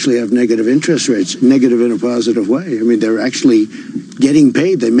where they actually have negative interest rates, negative in a positive way. I mean, they're actually getting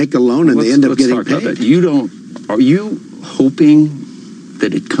paid. They make a loan and they end up getting paid. Are you hoping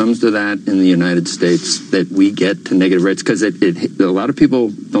that it comes to that in the United States, that we get to negative rates? Because a lot of people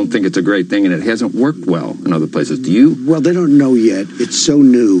don't think it's a great thing, and it hasn't worked well in other places. Do you? Well, they don't know yet. It's so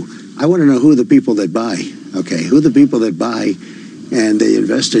new. I want to know who are the people that buy. Okay, who are the people that buy? And they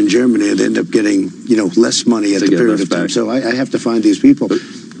invest in Germany and end up getting, less money at the period of time. So I have to find these people.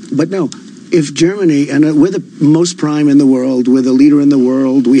 But no, if Germany, and we're the most prime in the world, we're the leader in the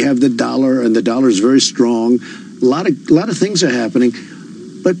world, we have the dollar, and the dollar is very strong. A lot of things are happening.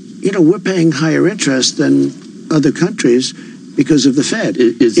 But, we're paying higher interest than other countries because of the Fed.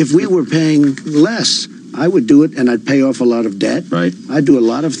 If we were paying less, I would do it, and I'd pay off a lot of debt. Right. I'd do a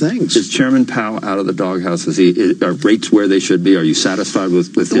lot of things. Is Chairman Powell out of the doghouse? Are rates where they should be? Are you satisfied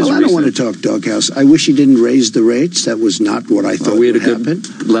with his Well, I don't want to talk doghouse. I wish he didn't raise the rates. That was not what I thought would happen. Are we at a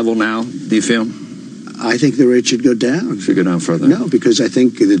good level now, do you feel? I think the rate should go down. Should go down further? No, because I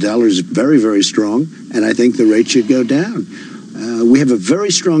think the dollar is very, very strong, and I think the rate should go down. We have a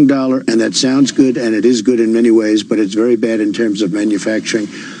very strong dollar, and that sounds good, and it is good in many ways, but it's very bad in terms of manufacturing.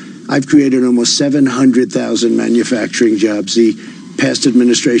 I've created almost 700,000 manufacturing jobs. The past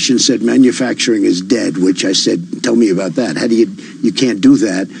administration said manufacturing is dead, which I said, tell me about that. How do you can't do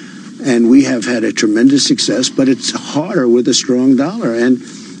that. And we have had a tremendous success, but it's harder with a strong dollar. And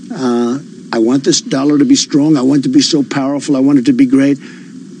I want this dollar to be strong. I want it to be so powerful. I want it to be great.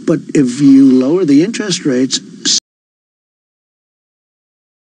 But if you lower the interest rates,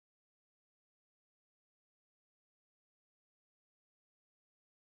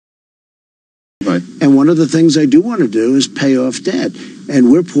 Right. And one of the things I do want to do is pay off debt.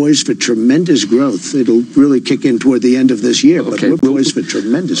 And we're poised for tremendous growth. It'll really kick in toward the end of this year, but we're poised for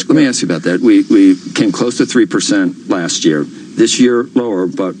tremendous growth. Let me ask you about that. We came close to 3% last year. This year, lower,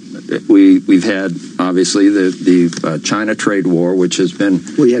 but we've had, obviously, the China trade war, which has been...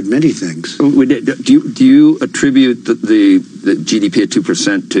 We had many things. We did. Do you attribute the GDP at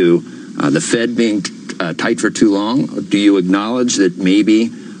 2% to the Fed being tight for too long? Do you acknowledge that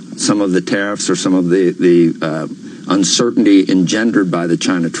maybe some of the tariffs or some of the uncertainty engendered by the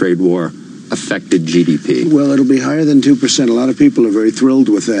China trade war affected GDP? Well, it'll be higher than 2%. A lot of people are very thrilled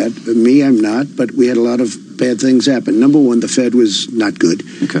with that. Me, I'm not, but we had a lot of bad things happen. Number one, the Fed was not good,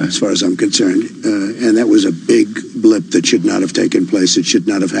 as far as I'm concerned. And that was a big blip that should not have taken place. It should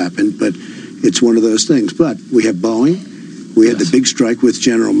not have happened, but it's one of those things. But we have Boeing. We had the big strike with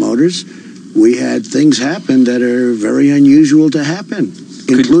General Motors. We had things happen that are very unusual to happen,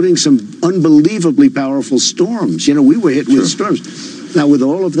 including some unbelievably powerful storms. We were hit with storms. Now, with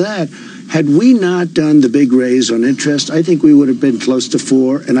all of that, had we not done the big raise on interest, I think we would have been close to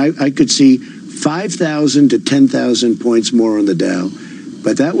 4, and I could see 5,000 to 10,000 points more on the Dow.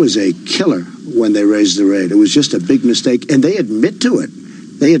 But that was a killer when they raised the rate. It was just a big mistake, and they admit to it.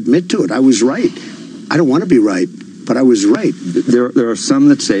 They admit to it. I was right. I don't want to be right, but I was right. There are some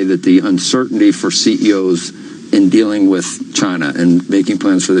that say that the uncertainty for CEOs in dealing with China and making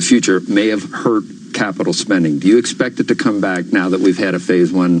plans for the future may have hurt capital spending. Do you expect it to come back now that we've had a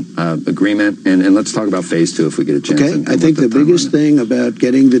phase one agreement? And let's talk about phase two if we get a chance. Okay, I think the biggest thing about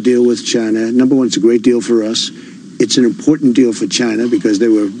getting the deal with China, number one, it's a great deal for us. It's an important deal for China because they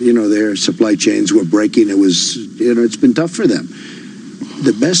were, their supply chains were breaking. It was, it's been tough for them.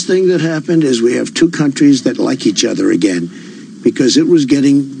 The best thing that happened is we have two countries that like each other again because it was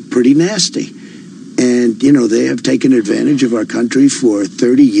getting pretty nasty. And, they have taken advantage of our country for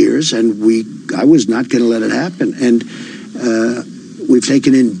 30 years, and I was not going to let it happen. And we've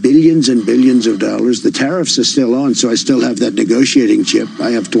taken in billions and billions of dollars. The tariffs are still on, so I still have that negotiating chip.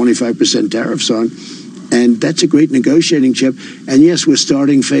 I have 25% tariffs on, and that's a great negotiating chip. And, yes, we're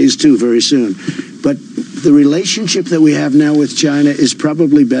starting phase two very soon. But the relationship that we have now with China is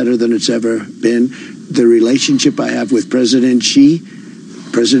probably better than it's ever been. The relationship I have with President Xi,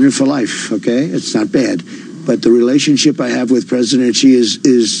 President for life, okay? It's not bad. But the relationship I have with President Xi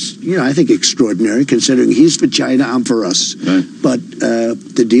is I think extraordinary, considering he's for China, I'm for us. Right. But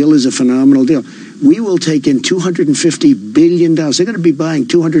the deal is a phenomenal deal. We will take in $250 billion. They're going to be buying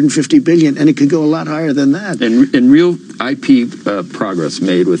 $250 billion, and it could go a lot higher than that. And real IP progress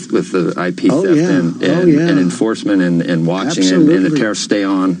made with the IP theft and enforcement and watching and the tariffs stay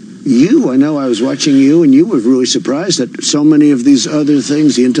on. I know I was watching you, and you were really surprised that so many of these other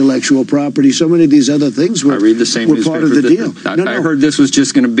things, the intellectual property, so many of these other things were, I read the same were part of the deal. I heard this was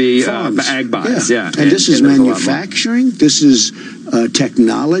just going to be ag buys. Yeah. And this is manufacturing. This is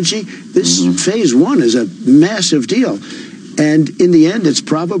technology. This phase one is a massive deal. And in the end, it's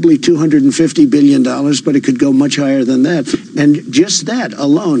probably $250 billion, but it could go much higher than that. And just that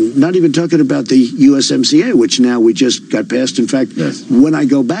alone, not even talking about the USMCA, which now we just got passed. In fact, when I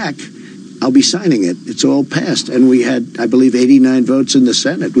go back, I'll be signing it. It's all passed. And we had, I believe, 89 votes in the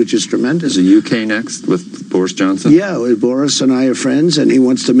Senate, which is tremendous. Is the UK next with Boris Johnson? Yeah, Boris and I are friends, and he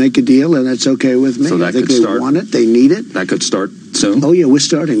wants to make a deal, and that's okay with me. So that I think could they want it. They need it. That could start soon? Oh, yeah, we're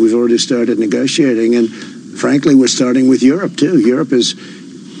starting. We've already started negotiating. And frankly, we're starting with Europe, too. Europe is,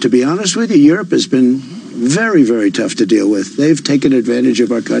 to be honest with you, Europe has been very, very tough to deal with. They've taken advantage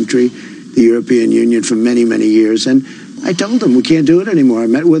of our country, the European Union, for many, many years. And I told them we can't do it anymore. I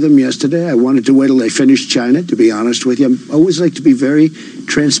met with them yesterday. I wanted to wait till they finished China, to be honest with you. I always like to be very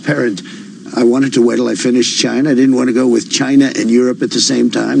transparent. I wanted to wait till I finished China. I didn't want to go with China and Europe at the same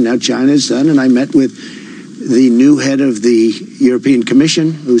time. Now China's done, and I met with the new head of the European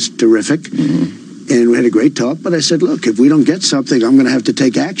Commission, who's terrific. And we had a great talk, but I said, look, if we don't get something, I'm going to have to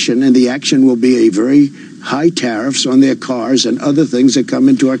take action, and the action will be a very high tariffs on their cars and other things that come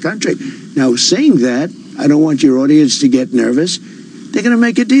into our country. Now, saying that, I don't want your audience to get nervous. They're going to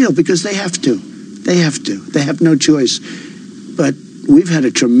make a deal because they have to. They have to. They have no choice. But we've had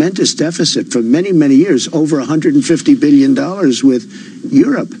a tremendous deficit for many, many years, over $150 billion with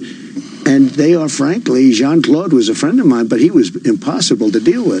Europe. And they are, frankly, Jean-Claude was a friend of mine, but he was impossible to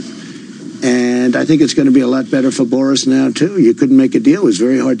deal with. And I think it's going to be a lot better for Boris now, too. You couldn't make a deal. It was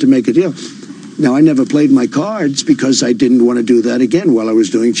very hard to make a deal. Now, I never played my cards because I didn't want to do that again while I was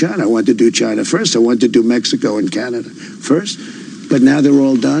doing China. I wanted to do China first. I wanted to do Mexico and Canada first. But now they're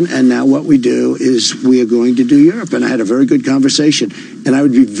all done. And now what we do is we are going to do Europe. And I had a very good conversation. And I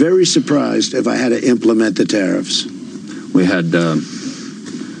would be very surprised if I had to implement the tariffs. We had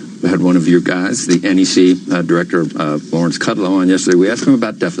one of your guys, the NEC director, Lawrence Kudlow, on yesterday. We asked him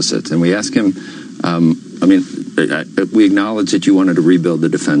about deficits, and we asked him, we acknowledge that you wanted to rebuild the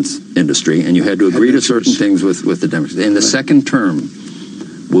defense industry, and you had to agree to certain things with the Democrats. In the second term,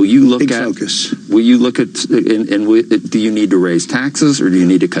 will you look Big at... focus. Will you look at... do you need to raise taxes, or do you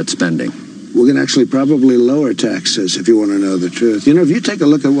need to cut spending? We're going to actually probably lower taxes, if you want to know the truth. If you take a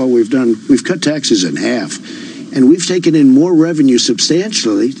look at what we've done, we've cut taxes in half. And we've taken in more revenue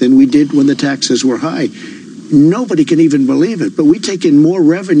substantially than we did when the taxes were high. Nobody can even believe it, but we take in more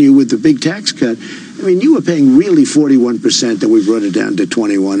revenue with the big tax cut. I mean, you were paying really 41%, and we brought it down to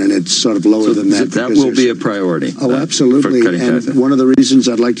 21%, and it's sort of lower than that. That will be a priority. Oh, absolutely. And one of the reasons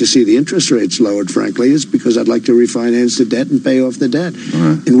I'd like to see the interest rates lowered, frankly, is because I'd like to refinance the debt and pay off the debt.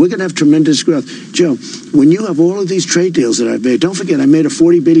 And we're going to have tremendous growth. Joe, when you have all of these trade deals that I've made, don't forget, I made a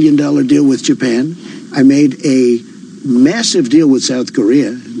 $40 billion deal with Japan. I made a massive deal with South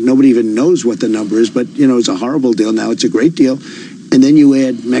Korea. Nobody even knows what the number is, but, it's a horrible deal. Now it's a great deal. And then you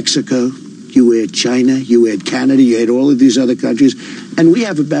add Mexico, you add China, you add Canada, you add all of these other countries. And we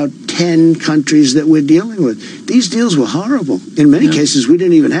have about 10 countries that we're dealing with. These deals were horrible. In many cases, we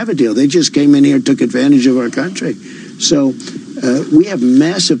didn't even have a deal. They just came in here and took advantage of our country. So we have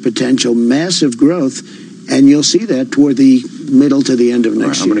massive potential, massive growth. And you'll see that toward the middle to the end of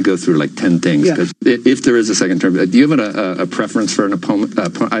next year. I'm going to go through like 10 things. Yeah. If there is a second term, do you have a preference for an opponent?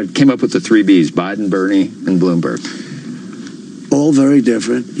 I came up with the 3 Bs, Biden, Bernie, and Bloomberg. All very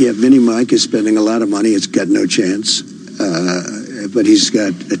different. Yeah, Vinnie Mike is spending a lot of money. It's got no chance. But he's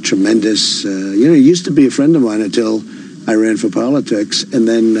got a tremendous... he used to be a friend of mine until I ran for politics. And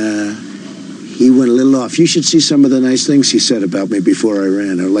then he went a little off. You should see some of the nice things he said about me before I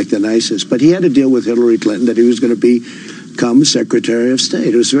ran. I like the nicest. But he had to deal with Hillary Clinton that he was going to become Secretary of State.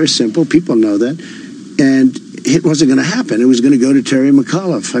 It was very simple. People know that. And it wasn't going to happen. It was going to go to Terry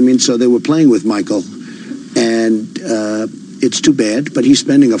McAuliffe. I mean, so they were playing with Michael. And it's too bad. But he's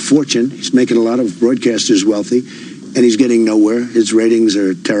spending a fortune. He's making a lot of broadcasters wealthy. And he's getting nowhere. His ratings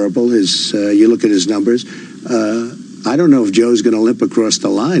are terrible. You look at his numbers. I don't know if Joe's going to limp across the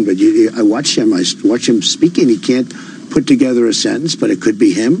line, but I watch him. I watch him speaking. He can't put together a sentence, but it could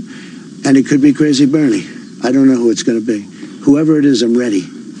be him, and it could be Crazy Bernie. I don't know who it's going to be. Whoever it is, I'm ready.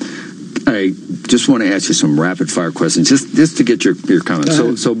 I just want to ask you some rapid-fire questions, just to get your comments.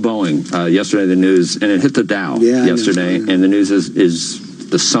 So Boeing, yesterday the news, and it hit the Dow yesterday, and the news is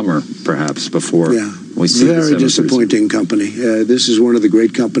the summer, perhaps, before we see the very disappointing company. This is one of the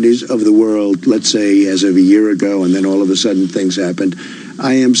great companies of the world, let's say, as of a year ago, and then all of a sudden things happened.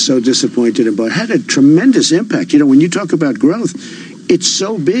 I am so disappointed about it. Had a tremendous impact. When you talk about growth, it's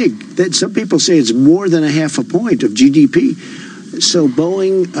so big that some people say it's more than 0.5 point of GDP. So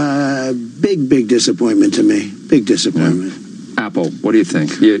Boeing, big disappointment to me. Big disappointment. Yeah. Apple, what do you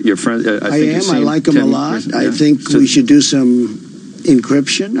think? Your friend? I like them a lot. Yeah. I think we should do some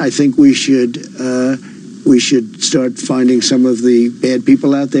encryption. I think we should start finding some of the bad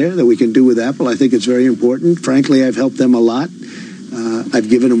people out there that we can do with Apple. I think it's very important. Frankly, I've helped them a lot. I've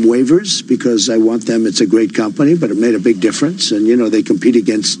given them waivers because I want them. It's a great company, but it made a big difference. And, they compete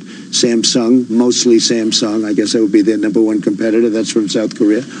against Samsung, mostly Samsung. I guess that would be their number one competitor. That's from South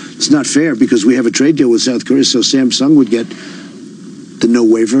Korea. It's not fair because we have a trade deal with South Korea, so Samsung would get the no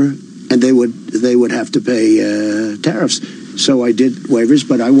waiver, and they would have to pay tariffs. So I did waivers,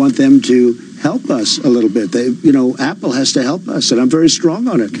 but I want them to help us a little bit. Apple has to help us, and I'm very strong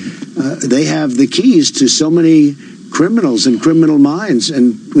on it. They have the keys to so many criminals and criminal minds,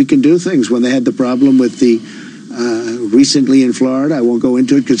 and we can do things. When they had the problem with the recently in Florida, I won't go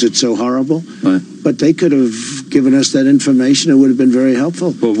into it because it's so horrible, but they could have given us that information. It would have been very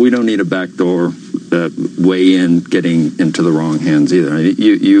helpful. Well, we don't need a backdoor way in getting into the wrong hands either. I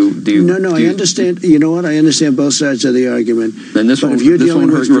understand. You know what? I understand both sides of the argument. And this one, if you're dealing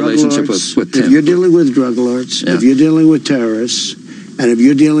with drug relationship lords, with Tim. if you're dealing with drug lords, if you're dealing with terrorists, and if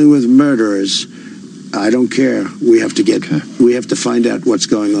you're dealing with murderers, I don't care. We have to find out what's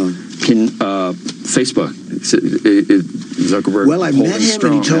going on. Can Facebook, Zuckerberg? Well, I met him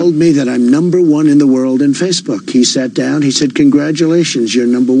and he told me that I'm #1 in the world in Facebook. He sat down. He said, "Congratulations, you're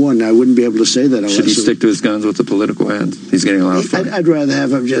 #1." Now, I wouldn't be able to say that. Should he stick to his guns with the political ads? He's getting a lot of fun. I'd rather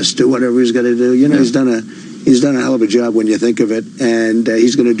have him just do whatever he's going to do. He's done a hell of a job when you think of it, and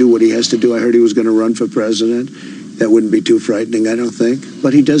he's going to do what he has to do. I heard he was going to run for president. That wouldn't be too frightening, I don't think.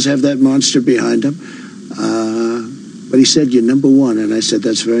 But he does have that monster behind him. But he said, "You're #1," and I said,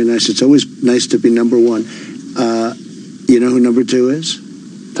 "That's very nice. It's always nice to be #1." You know who #2 is?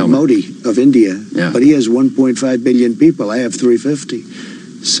 Modi of India. Yeah. But he has 1.5 billion people. I have 350.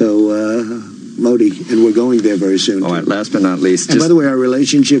 So Modi, and we're going there very soon. All right, last but not least. And by the way, our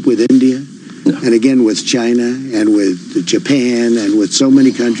relationship with India, and again with China, and with Japan, and with so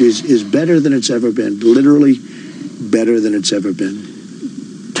many countries is better than it's ever been. Literally better than it's ever been.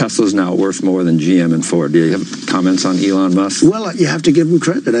 Tesla's now worth more than GM and Ford. Do you have comments on Elon Musk? Well, you have to give him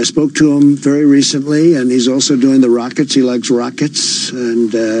credit. I spoke to him very recently, and he's also doing the rockets. He likes rockets,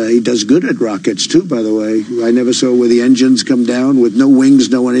 and he does good at rockets, too, by the way. I never saw where the engines come down with no wings,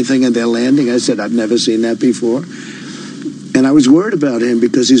 no anything, and they're landing. I said, I've never seen that before. And I was worried about him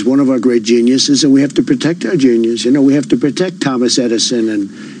because he's one of our great geniuses, and we have to protect our genius. We have to protect Thomas Edison, and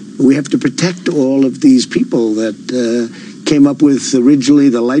we have to protect all of these people that came up with originally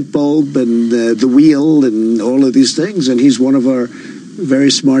the light bulb and the wheel and all of these things. And he's one of our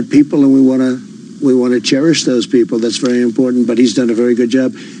very smart people, and we want to cherish those people. That's very important. But he's done a very good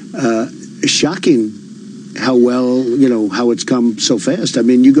job. Shocking how well, how it's come so fast. I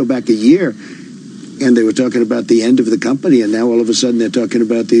mean, you go back a year, and they were talking about the end of the company, and now all of a sudden they're talking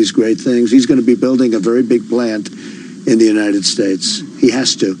about these great things. He's going to be building a very big plant in the United States. He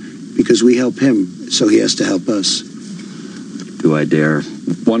has to, because we help him, so he has to help us. Do I dare?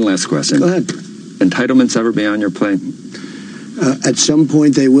 One last question. Go ahead. Entitlements ever be on your plate? At some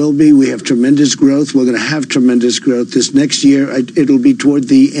point they will be. We have tremendous growth. We're going to have tremendous growth. This next year, it'll be toward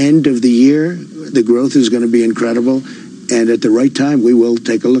the end of the year. The growth is going to be incredible. And at the right time, we will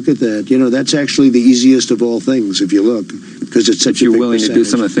take a look at that. You know, that's actually the easiest of all things, if you look, because it's such a big You're willing to do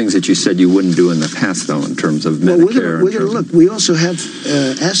some of the things that you said you wouldn't do in the past, though, in terms of Medicare. We're going to look. We also have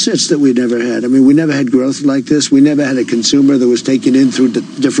assets that we never had. I mean, we never had growth like this. We never had a consumer that was taken in through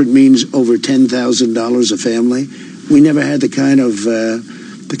different means over $10,000 a family. We never had the kind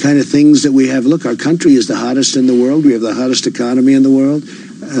of things that we have. Look, our country is the hottest in the world. We have the hottest economy in the world.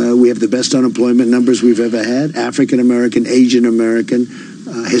 We have the best unemployment numbers we've ever had. African American, Asian American,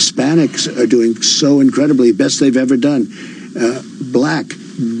 Hispanics are doing so incredibly, best they've ever done. Black,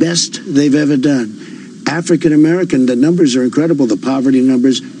 best they've ever done. African American, the numbers are incredible. The poverty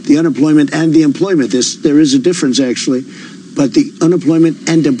numbers, the unemployment and the employment. There is a difference actually, but the unemployment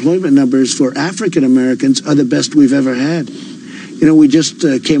and employment numbers for African Americans are the best we've ever had. You know, we just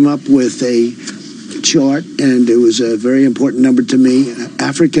came up with a chart, and it was a very important number to me.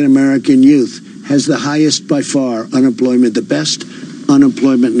 African American youth has the highest by far unemployment, the best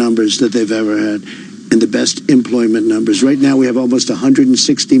unemployment numbers that they've ever had, and the best employment numbers. Right now we have almost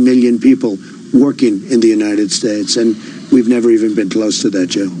 160 million people working in the United States, and we've never even been close to that,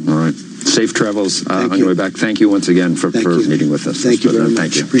 Joe. All right. Safe travels on your way back. Thank you once again for meeting with us. Thank you very much.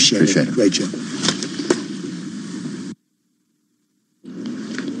 Thank you. Appreciate it. Great job.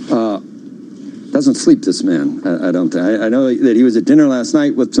 Doesn't sleep, this man. I don't think. I know that he was at dinner last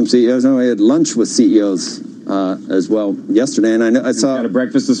night with some CEOs. I know he had lunch with CEOs as well yesterday, and I saw had a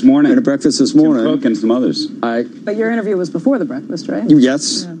breakfast this morning. Had a breakfast this morning. Tim Cook and some others. But your interview was before the breakfast, right?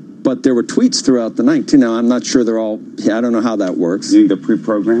 Yes, but there were tweets throughout the night too. Now I'm not sure they're all. I don't know how that works. You think they're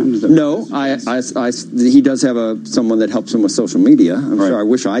pre-programmed? No, he does have someone that helps him with social media. I'm sure. I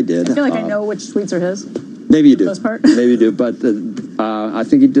wish I did. I feel like I know which tweets are his. Maybe you do. For the most part. Maybe you do, but I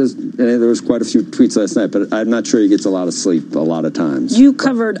think he does. There was quite a few tweets last night, but I'm not sure he gets a lot of sleep a lot of times. You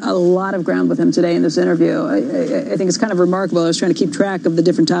covered a lot of ground with him today in this interview. I think it's kind of remarkable. I was trying to keep track of the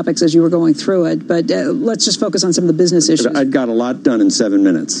different topics as you were going through it, but let's just focus on some of the business issues. I got a lot done in 7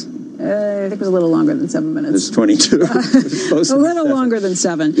 minutes. I think it was a little longer than 7 minutes. It's 22. A little longer than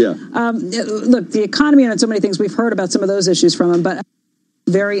 7. Yeah. Look, the economy and so many things, we've heard about some of those issues from him, but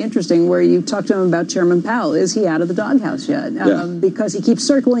very interesting where you talked to him about Chairman Powell. Is he out of the doghouse yet? Because he keeps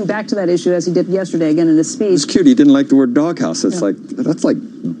circling back to that issue as he did yesterday again in his speech. It's cute. He didn't like the word doghouse. It's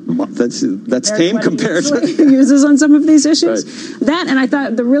that's tame compared to he uses on some of these issues. Right. That, and I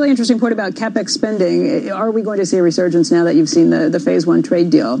thought the really interesting point about capex spending. Are we going to see a resurgence now that you've seen the phase 1 trade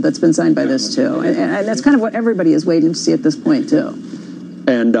deal that's been signed by this too? And that's kind of what everybody is waiting to see at this point too.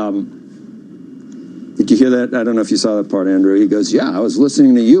 And did you hear that? I don't know if you saw that part, Andrew. He goes, I was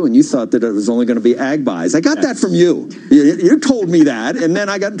listening to you, and you thought that it was only going to be ag buys. I got that from you. You told me that, and then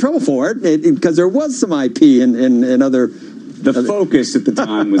I got in trouble for it because there was some IP and other... The focus at the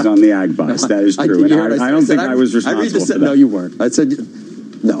time was on the ag buys. That is true. I don't think I was responsible for that. No, you weren't. I said...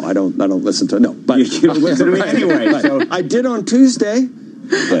 No, I don't listen to it. No, but... You don't listen to me anyway. So. I did on Tuesday...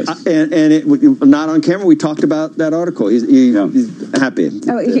 Yes. And it not on camera. We talked about that article. He's happy.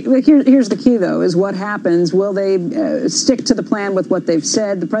 Here's the key, though: is what happens. Will they stick to the plan with what they've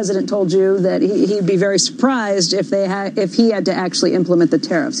said? The president told you that he'd be very surprised if he had to actually implement the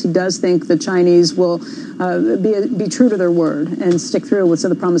tariffs. He does think the Chinese will be true to their word and stick through with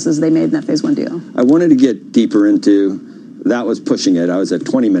some of the promises they made in that phase 1 deal. I wanted to get deeper into that. Was pushing it. I was at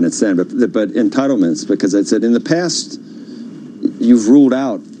 20 minutes then, but entitlements, because I said in the past. You've ruled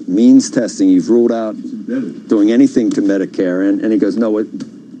out means testing. You've ruled out doing anything to Medicare. And he goes, no,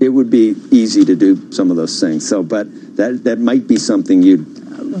 it would be easy to do some of those things. So, but that might be something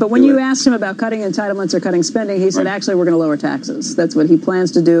you'd... But when you asked him about cutting entitlements or cutting spending, he said, actually, we're going to lower taxes. That's what he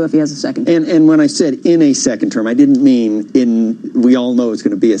plans to do if he has a second term. And when I said in a second term, I didn't mean we all know it's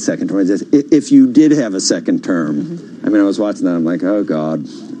going to be a second term. I said, if you did have a second term, I mean, I was watching that. I'm like, oh, God.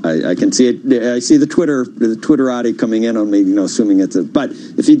 I can see it. I see the Twitterati coming in on me, assuming it's a... But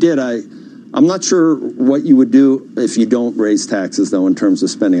if he did, I'm not sure what you would do if you don't raise taxes, though, in terms of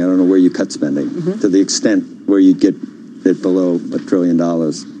spending. I don't know where you cut spending to the extent where you get it below $1 trillion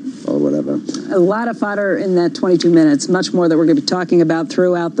or whatever. A lot of fodder in that 22 minutes, much more that we're going to be talking about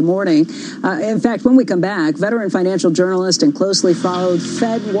throughout the morning. In fact, when we come back, veteran financial journalist and closely followed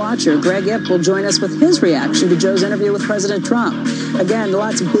Fed watcher Greg Ip will join us with his reaction to Joe's interview with President Trump. Again,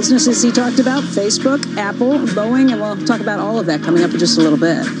 lots of businesses he talked about: Facebook, Apple, Boeing, and we'll talk about all of that coming up in just a little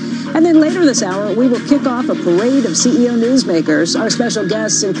bit. And then later this hour, we will kick off a parade of CEO newsmakers. Our special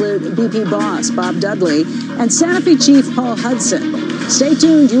guests include BP boss Bob Dudley and Sanofi chief Paul Hudson. Stay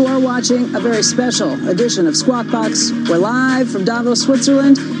tuned. You are watching a very special edition of Squawk Box. We're live from Davos,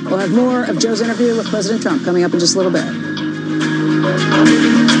 Switzerland. We'll have more of Joe's interview with President Trump coming up in just a little bit.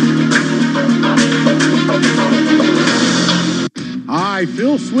 Hi,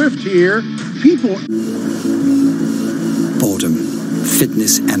 Phil Swift here. People. Boredom,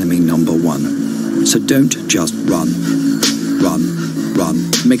 fitness enemy number one. So don't just run. Run.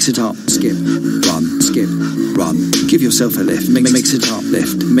 Mix it up. Skip. Run. Skip. Run. Give yourself a lift. Mix it up.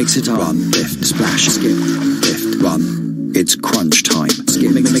 Lift. Mix it up. Run. Lift. Splash. Skip. Lift. Run. It's crunch time.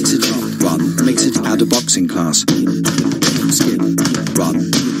 Skip. Mix it up. Run. Mix it. Add a boxing class. Skip.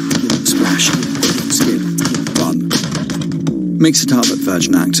 Run. Splash. Skip. Run. Mix it up at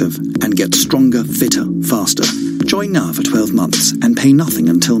Virgin Active and get stronger, fitter, faster. Join now for 12 months and pay nothing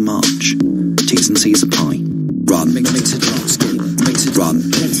until March. T's and C's apply. Run. Mix it up. Skip. Mix it. Run.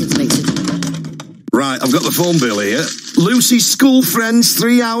 Mix it. Right, I've got the phone bill here. Lucy's school friends,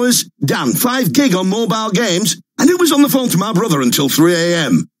 3 hours. Dan, 5 gig on mobile games. And who was on the phone to my brother until 3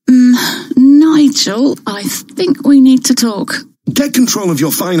 a.m.? Nigel, I think we need to talk. Get control of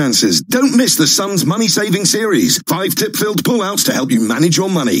your finances. Don't miss the Sun's money-saving series. 5 tip-filled pullouts to help you manage your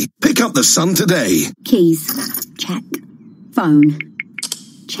money. Pick up the Sun today. Keys. Check. Phone.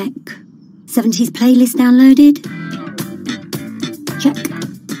 Check. 70s playlist downloaded. Check.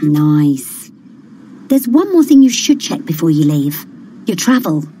 Nice. There's one more thing you should check before you leave. Your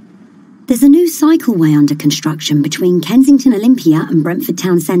travel. There's a new cycleway under construction between Kensington Olympia and Brentford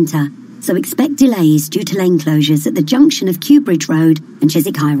Town Centre, so expect delays due to lane closures at the junction of Kew Bridge Road and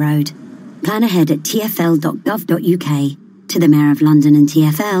Chiswick High Road. Plan ahead at tfl.gov.uk. To the Mayor of London and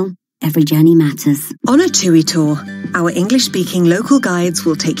TfL, every journey matters. On a TUI tour, our English-speaking local guides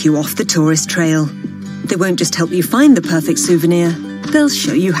will take you off the tourist trail. They won't just help you find the perfect souvenir, they'll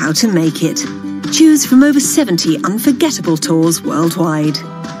show you how to make it. Choose from over 70 unforgettable tours worldwide.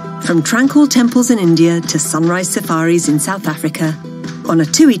 From tranquil temples in India to sunrise safaris in South Africa, on a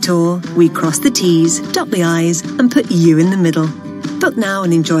TUI tour, we cross the T's, dot the I's, and put you in the middle. Book now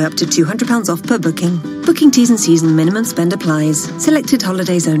and enjoy up to £200 off per booking. Booking T's and C's and minimum spend applies. Selected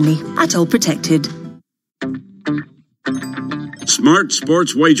holidays only. At all protected. Smart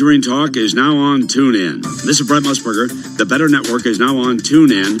Sports Wagering Talk is now on TuneIn. This is Brett Musburger. The Better Network is now on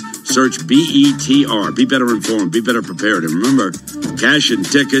TuneIn. Search BETR. Be better informed. Be better prepared. And remember, cash and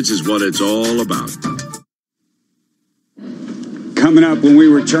tickets is what it's all about. Coming up when we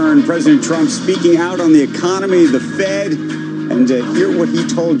return, President Trump speaking out on the economy, the Fed, and hear what he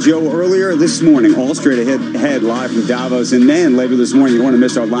told Joe earlier this morning. All straight ahead live from Davos. And then later this morning, you don't want to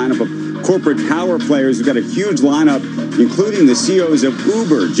miss our lineup of corporate power players. We've got a huge lineup, including the CEOs of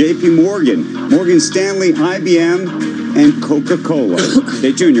Uber, JP Morgan, Morgan Stanley, IBM, and Coca-Cola.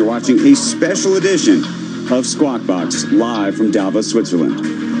 Stay tuned. You're watching a special edition of Squawk Box live from Davos, Switzerland.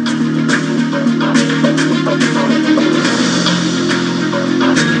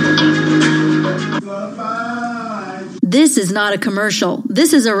 This is not a commercial.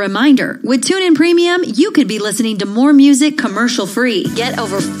 This is a reminder. With TuneIn Premium, you could be listening to more music commercial-free. Get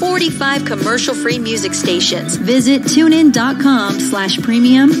over 45 commercial-free music stations. Visit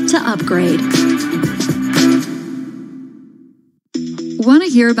TuneIn.com/premium to upgrade. Want to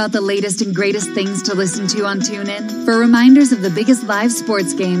hear about the latest and greatest things to listen to on TuneIn? For reminders of the biggest live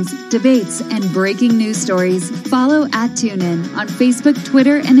sports games, debates, and breaking news stories, follow @TuneIn on Facebook,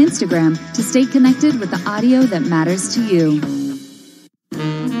 Twitter, and Instagram to stay connected with the audio that matters to you.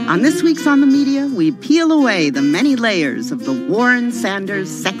 On this week's On the Media, we peel away the many layers of the Warren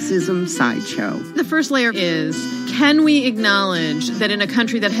Sanders sexism sideshow. The first layer is, can we acknowledge that in a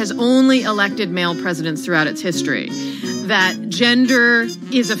country that has only elected male presidents throughout its history, that gender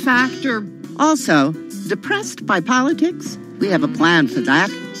is a factor? Also, depressed by politics? We have a plan for that.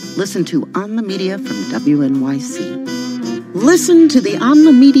 Listen to On the Media from WNYC. Listen to the On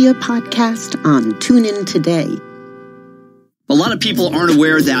the Media podcast on TuneIn today. A lot of people aren't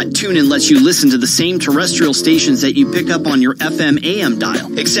aware that TuneIn lets you listen to the same terrestrial stations that you pick up on your FM AM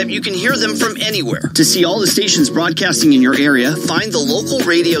dial, except you can hear them from anywhere. To see all the stations broadcasting in your area, find the local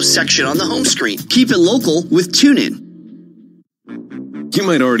radio section on the home screen. Keep it local with TuneIn. You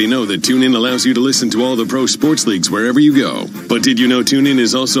might already know that TuneIn allows you to listen to all the pro sports leagues wherever you go. But did you know TuneIn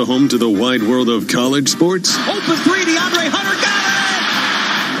is also home to the wide world of college sports? Open three, DeAndre Hunter got it!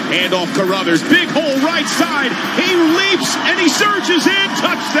 Handoff Carruthers, big hole right side. He leaps and he surges in,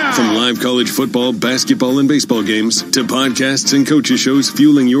 touchdown! From live college football, basketball, and baseball games to podcasts and coaches shows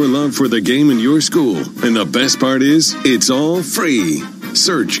fueling your love for the game in your school. And the best part is, it's all free.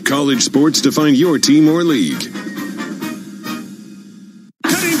 Search college sports to find your team or league.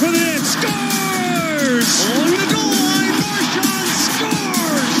 Cutting for the net, scores! Along the goal line, Marshawn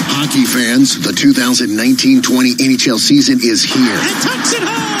 2019-20 NHL season is here. And tucks it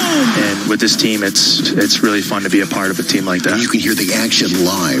home! And with this team, it's really fun to be a part of a team like that. And you can hear the action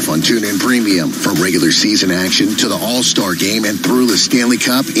live on TuneIn Premium. From regular season action to the All-Star Game and through the Stanley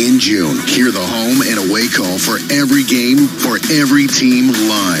Cup in June. Hear the home and away call for every game, for every team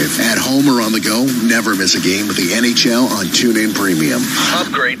live. At home or on the go, never miss a game with the NHL on TuneIn Premium.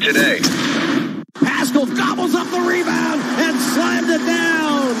 Upgrade today. Pascal gobbles up the rebound and slams it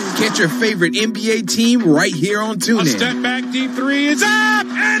down. Catch your favorite NBA team right here on TuneIn. A step back, deep three is up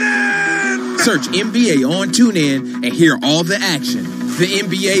and in. Search NBA on TuneIn and hear all the action. The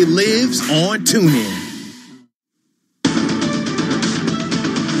NBA lives on TuneIn.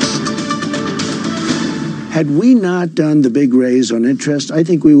 Had we not done the big raise on interest, I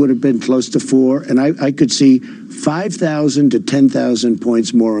think we would have been close to 4, and I could see 5,000 to 10,000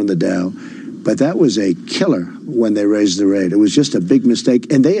 points more on the Dow. But that was a killer when they raised the rate. It was just a big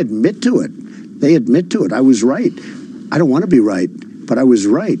mistake, and they admit to it. They admit to it. I was right. I don't want to be right, but I was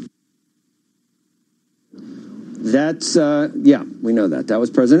right. That's, we know that. That was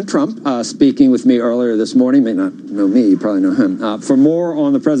President Trump speaking with me earlier this morning. May not know me, you probably know him. For more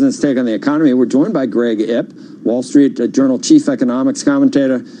on the president's take on the economy, we're joined by Greg Ip, Wall Street Journal chief economics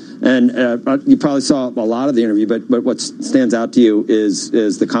commentator. And you probably saw a lot of the interview, but what stands out to you is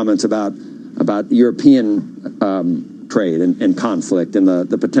the comments about European trade and conflict and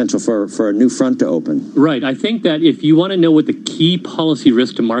the potential for a new front to open. Right. I think that if you want to know what the key policy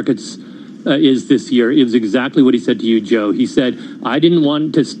risk to markets is this year, it was exactly what he said to you, Joe. He said, I didn't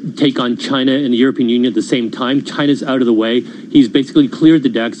want to take on China and the European Union at the same time. China's out of the way. He's basically cleared the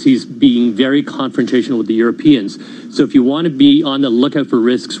decks. He's being very confrontational with the Europeans. So if you want to be on the lookout for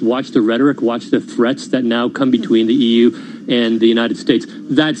risks, watch the rhetoric, watch the threats that now come between the EU and the United States.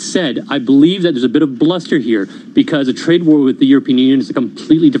 That said, I believe that there's a bit of bluster here because a trade war with the European Union is a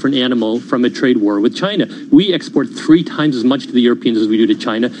completely different animal from a trade war with China. We export 3 times as much to the Europeans as we do to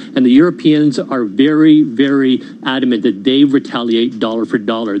China, and the Europeans are very, very adamant that they retaliate dollar for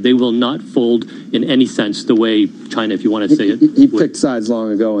dollar. They will not fold in any sense the way China, if you want to say it. He picked sides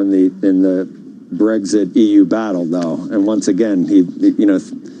long ago in the Brexit EU battle, though, and once again, he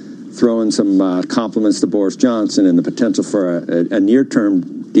throwing some compliments to Boris Johnson and the potential for a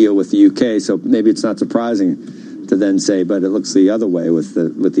near-term deal with the UK. So maybe it's not surprising to then say, but it looks the other way with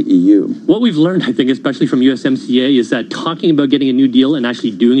the EU. What we've learned, I think, especially from USMCA, is that talking about getting a new deal and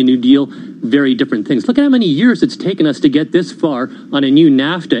actually doing a new deal, very different things. Look at how many years it's taken us to get this far on a new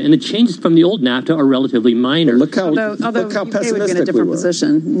NAFTA, and the changes from the old NAFTA are relatively minor. Although UK would be in a different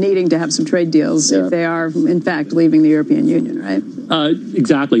position, needing to have some trade deals if they are, in fact, leaving the European Union, right?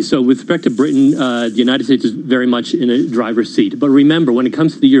 Exactly. So with respect to Britain, the United States is very much in a driver's seat. But remember, when it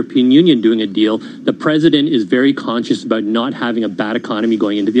comes to the European Union doing a deal, the president is very conscious about not having a bad economy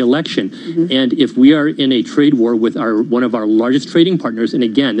going into the election. Mm-hmm. And if we are in a trade war with one of our largest trading partners, and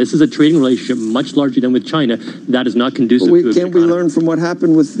again, this is a trading relationship much larger than with China, that is not conducive to a Can't we learn from what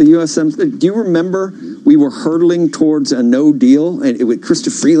happened with the USM? Do you remember we were hurtling towards a no deal? And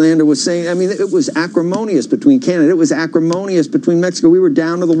Chrystia Freelander was saying, I mean, it was acrimonious between Canada. It was acrimonious between Mexico. We were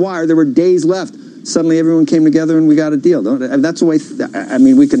down to the wire. There were days left. Suddenly everyone came together and we got a deal. And that's the way,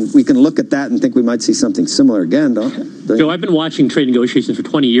 we can look at that and think we might see something similar again, don't Joe, I've been watching trade negotiations for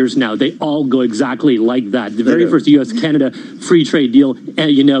 20 years now. They all go exactly like that. The very first U.S.-Canada free trade deal,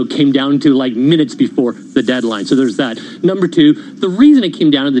 came down to like minutes before the deadline. So there's that. Number 2, the reason it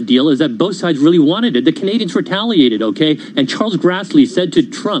came down to the deal is that both sides really wanted it. The Canadians retaliated, okay? And Charles Grassley said to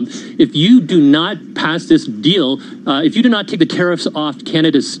Trump, if you do not pass this deal, if you do not take the tariffs off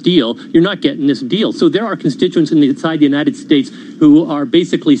Canada's steel, you're not getting this deal. So there are constituents inside the United States who are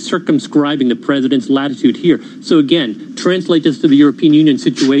basically circumscribing the president's latitude here. So again, translate this to the European Union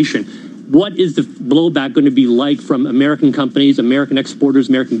situation. What is the blowback going to be like from American companies, American exporters,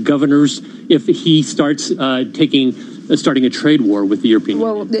 American governors, if he starts starting a trade war with the European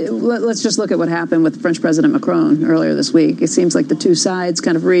Union? Well, let's just look at what happened with French President Macron earlier this week. It seems like the two sides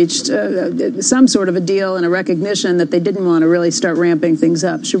kind of reached some sort of a deal and a recognition that they didn't want to really start ramping things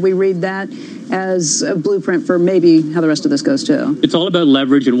up. Should we read that as a blueprint for maybe how the rest of this goes too? It's all about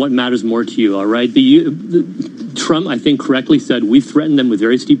leverage and what matters more to you, all right? Trump, I think, correctly said we threatened them with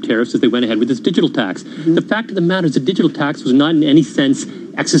very steep tariffs if they went ahead with this digital tax. Mm-hmm. The fact of the matter is the digital tax was not in any sense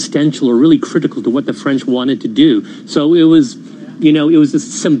existential or really critical to what the French wanted to do. So it was, it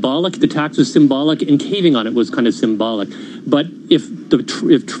was symbolic. The tax was symbolic, and caving on it was kind of symbolic. But if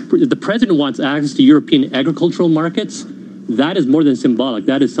the president wants access to European agricultural markets, that is more than symbolic.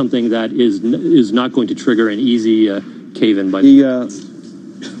 That is something that is not going to trigger an easy cave-in.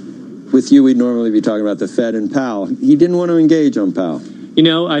 With you, we'd normally be talking about the Fed and Powell. He didn't want to engage on Powell. You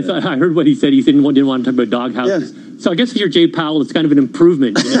know, I heard what he said. He didn't want to talk about doghouses. Yeah. So I guess if you're Jay Powell, it's kind of an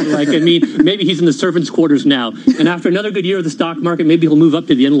improvement. You know? Like, I mean, maybe he's in the servants' quarters now. And after another good year of the stock market, maybe he'll move up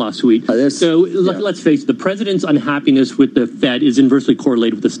to the in-law suite. Let's face it, the president's unhappiness with the Fed is inversely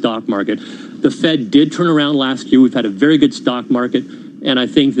correlated with the stock market. The Fed did turn around last year. We've had a very good stock market. And I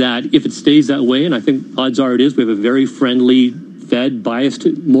think that if it stays that way, and I think odds are it is, we have a very friendly Fed, biased,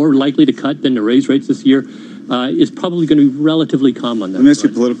 more likely to cut than to raise rates this year, is probably going to be relatively calm on that. Let me ask you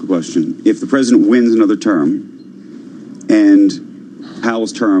a political question. If the president wins another term and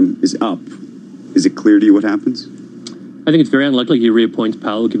Powell's term is up, is it clear to you what happens? I think it's very unlikely he reappoints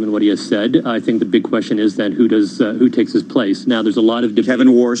Powell, given what he has said. I think the big question is then who takes his place. Now, there's a lot of debate. Kevin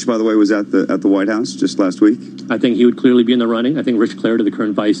Warsh, by the way, was at the White House just last week. I think he would clearly be in the running. I think Rich Clarida, the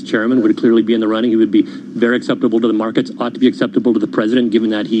current vice chairman, would clearly be in the running. He would be very acceptable to the markets, ought to be acceptable to the president, given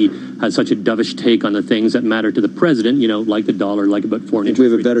that he has such a dovish take on the things that matter to the president, you know, like the dollar, like about foreign interest.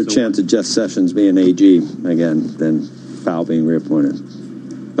 We have a better chance of Jeff Sessions being AG again than Powell being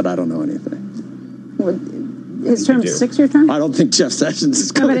reappointed. But I don't know anything. His term is 6-year term? I don't think Jeff Sessions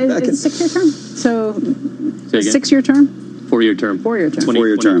is coming back. It's 6-year term? So, 6-year term? 4-year term. 4-year term.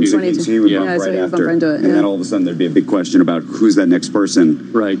 4-year term. So he would bump right after. And then all of a sudden there'd be a big question about who's that next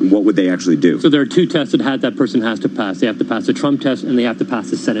person. Right. And what would they actually do? So there are two tests that person has to pass. They have to pass the Trump test and they have to pass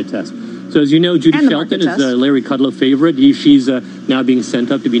the Senate test. So as you know, Judy Shelton is Larry Kudlow favorite. She's now being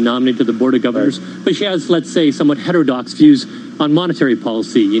sent up to be nominated to the Board of Governors. Right. But she has, let's say, somewhat heterodox views on monetary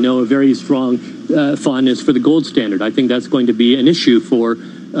policy. You know, a very strong fondness for the gold standard. I think that's going to be an issue for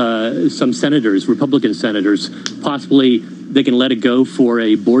some senators, Republican senators. Possibly they can let it go for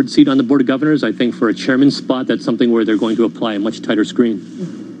a board seat on the Board of Governors. I think for a chairman's spot, that's something where they're going to apply a much tighter screen.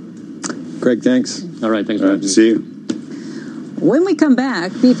 Greg, thanks. All right, thanks for having me. See you. When we come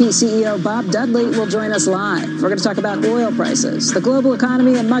back, BP CEO Bob Dudley will join us live. We're going to talk about oil prices, the global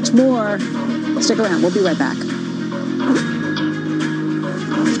economy, and much more. Stick around. We'll be right back.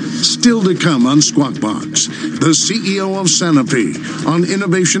 Still to come on Squawk Box, the CEO of Sanofi on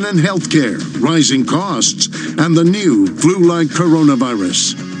innovation in healthcare, rising costs, and the new flu-like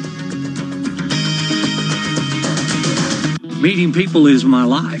coronavirus. Meeting people is my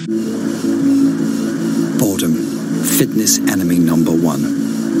life. Boredom, fitness enemy number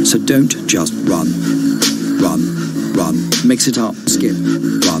one. So don't just run. Run, run, mix it up, skip,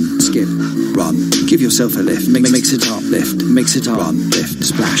 run, skip, run. Give yourself a lift, mix it up, lift, mix it up, run, lift,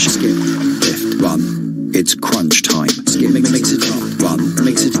 splash, skip, lift, run. It's crunch time, skip, mix it up, run,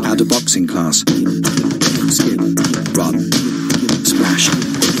 mix it out of boxing class, skip, run, splash,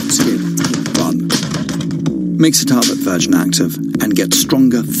 skip, run. Mix it up at Virgin Active and get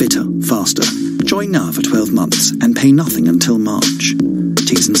stronger, fitter, faster. Join now for 12 months and pay nothing until March.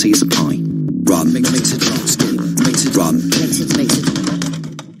 T's and C's apply. Run, mix it up, skip, mix it, run, mix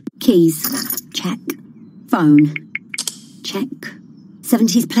it. Keys, check. Phone, check.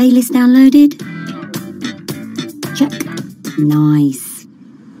 70s playlist downloaded? Check. Nice.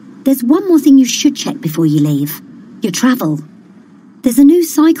 There's one more thing you should check before you leave. Your travel. There's a new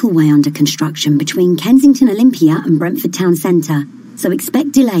cycleway under construction between Kensington Olympia and Brentford Town Centre, so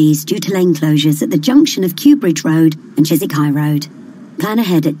expect delays due to lane closures at the junction of Kew Bridge Road and Chiswick High Road. Plan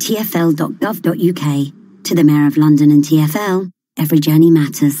ahead at tfl.gov.uk. To the Mayor of London and TfL, every journey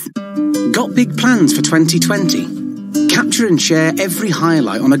matters. Got big plans for 2020? Capture and share every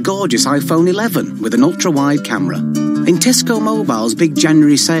highlight on a gorgeous iPhone 11 with an ultra-wide camera. In Tesco Mobile's big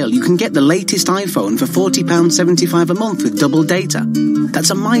January sale, you can get the latest iPhone for £40.75 a month with double data.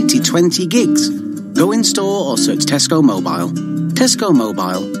 That's a mighty 20 gigs. Go in store or search Tesco Mobile. Tesco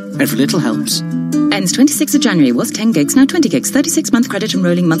Mobile. Every little helps. Ends 26th of January. Was 10 gigs, now 20 gigs. 36-month credit and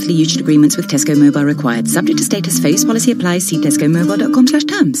rolling monthly usage agreements with Tesco Mobile required. Subject to status. Phase policy applies. See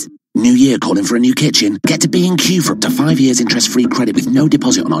tescomobile.com/terms. New year calling for a new kitchen? Get to B&Q for up to 5 years interest-free credit with no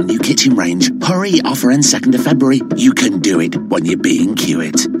deposit on our new kitchen range. Hurry, offer ends 2nd of February. You can do it when you B&Q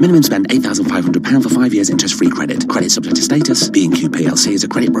it. Minimum spend £8,500 for 5 years interest-free credit. Credit subject to status. B&Q PLC is a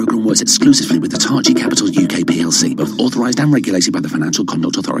credit broker and works exclusively with the Tarchi Capital UK PLC, both authorised and regulated by the Financial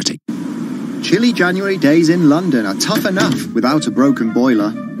Conduct Authority. Chilly January days in London are tough enough without a broken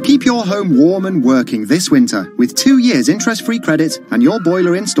boiler. Keep your home warm and working this winter with 2 years interest-free credit and your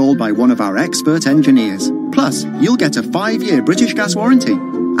boiler installed by one of our expert engineers. Plus, you'll get a 5-year British Gas warranty.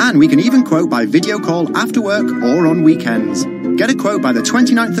 And we can even quote by video call after work or on weekends. Get a quote by the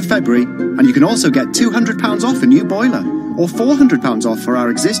 29th of February and you can also get £200 off a new boiler or £400 off for our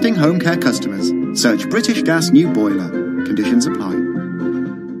existing home care customers. Search British Gas New Boiler. Conditions apply.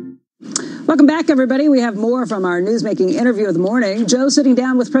 Welcome back, everybody. We have more from our newsmaking interview of the morning. Joe sitting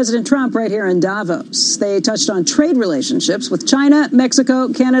down with President Trump right here in Davos. They touched on trade relationships with China,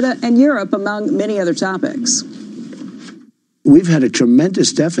 Mexico, Canada, and Europe, among many other topics. We've had a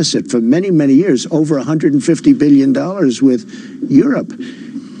tremendous deficit for many, many years, over $150 billion with Europe.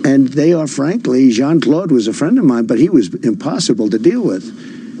 And they are, frankly, Jean-Claude was a friend of mine, but he was impossible to deal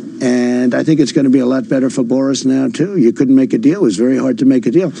with. And I think it's going to be a lot better for Boris now, too. You couldn't make a deal. It was very hard to make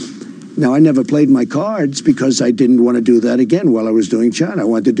a deal. Now, I never played my cards because I didn't want to do that again while I was doing China. I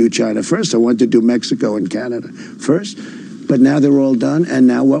wanted to do China first. I wanted to do Mexico and Canada first. But now they're all done, and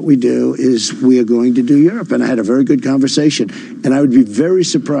now what we do is we are going to do Europe. And I had a very good conversation. And I would be very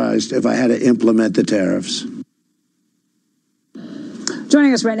surprised if I had to implement the tariffs.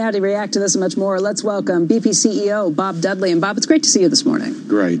 Joining us right now to react to this and much more, let's welcome BP CEO Bob Dudley. And Bob, it's great to see you this morning.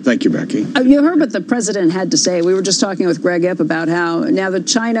 Great. Thank you, Becky. You heard what the president had to say. We were just talking with Greg Ip about how now that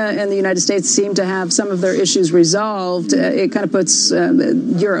China and the United States seem to have some of their issues resolved, it kind of puts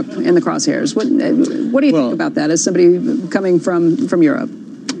Europe in the crosshairs. What do you think about that as somebody coming from Europe?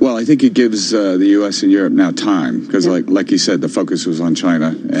 Well, I think it gives the U.S. and Europe now time because, like you said, the focus was on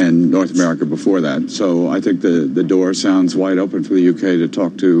China and North America before that. So I think the door sounds wide open for the U.K. to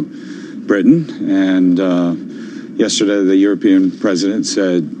talk to Britain. And yesterday, the European president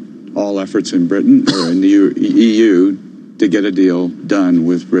said all efforts in Britain or in the EU to get a deal done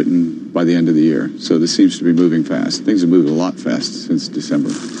with Britain by the end of the year. So this seems to be moving fast. Things have moved a lot fast since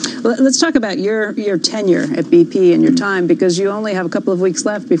December. Well, let's talk about your tenure at BP and your time, because you only have a couple of weeks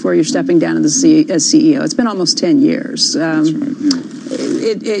left before you're stepping down as CEO. It's been almost 10 years. That's right, yeah.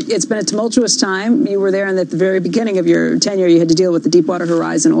 It's been a tumultuous time. You were there at the very beginning of your tenure. You had to deal with the Deepwater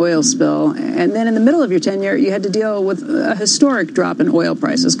Horizon oil spill. And then in the middle of your tenure, you had to deal with a historic drop in oil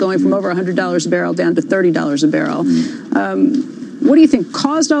prices, going from over $100 a barrel down to $30 a barrel. What do you think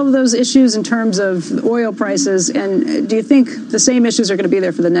caused all of those issues in terms of oil prices? And do you think the same issues are going to be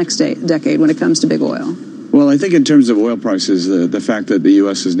there for the next decade when it comes to big oil? Well, I think in terms of oil prices, the fact that the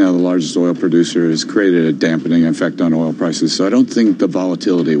U.S. is now the largest oil producer has created a dampening effect on oil prices. So I don't think the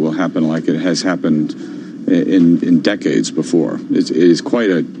volatility will happen like it has happened in decades before. It is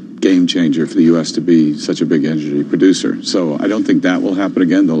quite a game changer for the U.S. to be such a big energy producer. So I don't think that will happen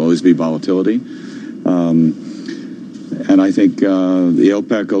again. There'll always be volatility. And I think the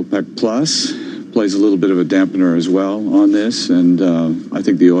OPEC Plus plays a little bit of a dampener as well on this. And I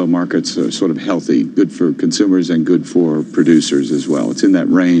think the oil markets are sort of healthy, good for consumers and good for producers as well. It's in that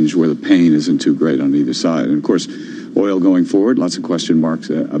range where the pain isn't too great on either side. And, of course, oil going forward, lots of question marks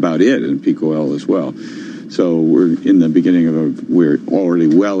about it and peak oil as well. So we're in the beginning we're already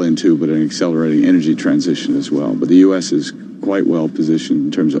well into, but an accelerating energy transition as well. But the U.S. is quite well positioned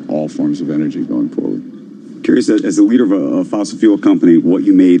in terms of all forms of energy going forward. Curious, as the leader of a fossil fuel company, what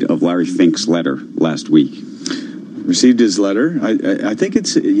you made of Larry Fink's letter last week. Received his letter. I think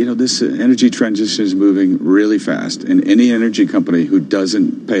it's, this energy transition is moving really fast. And any energy company who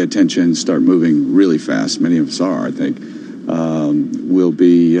doesn't pay attention, start moving really fast, many of us are, I think, will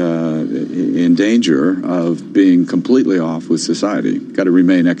be in danger of being completely off with society. Got to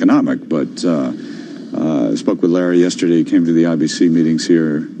remain economic, but I spoke with Larry yesterday. He came to the IBC meetings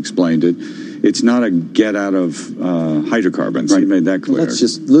here, explained it. It's not a get out of hydrocarbons. Right. He made that clear. Well, that's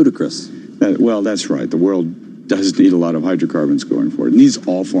just ludicrous. Well, that's right. The world does need a lot of hydrocarbons going forward. It needs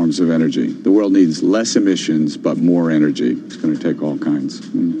all forms of energy. The world needs less emissions, but more energy. It's going to take all kinds.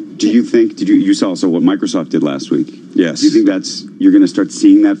 Do you think, you saw also what Microsoft did last week? Yes. Do you think you're going to start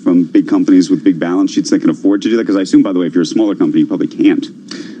seeing that from big companies with big balance sheets that can afford to do that? Because I assume, by the way, if you're a smaller company, you probably can't.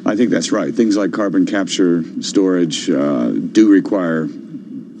 I think that's right. Things like carbon capture, storage do require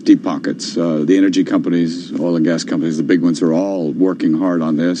deep pockets. The energy companies, oil and gas companies, the big ones are all working hard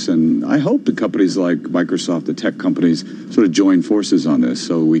on this. And I hope the companies like Microsoft, the tech companies, sort of join forces on this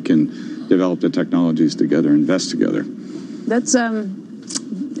so we can develop the technologies together, invest together. That's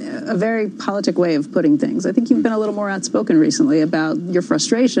a very politic way of putting things. I think you've been a little more outspoken recently about your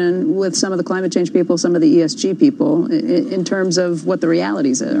frustration with some of the climate change people, some of the ESG people, in terms of what the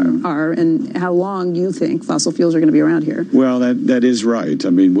realities are and how long you think fossil fuels are going to be around here. Well, that is right. I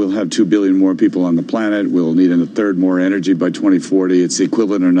mean, we'll have 2 billion more people on the planet. We'll need a third more energy by 2040. It's the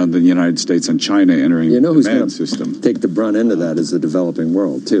equivalent of the United States and China entering the demand system. Take the brunt end of that is the developing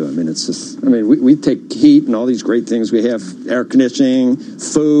world, too. I mean, it's just, we take heat and all these great things. We have air conditioning,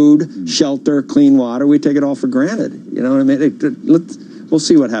 food, shelter, clean water. We take it all for granted. You know what I mean? We'll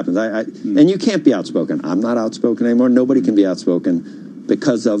see what happens. And you can't be outspoken. I'm not outspoken anymore. Nobody can be outspoken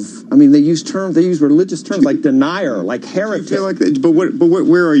because of, they use religious terms like denier, like heretic. But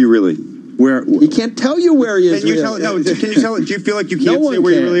where are you really? Where he can't tell you where he is. Can you tell? No. Can you tell? Do you feel like you can't say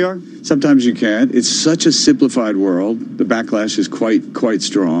where you really are? Sometimes you can't. It's such a simplified world. The backlash is quite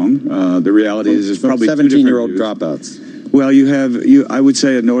strong. The reality is, it's probably 17-year-old dropouts. Well, I would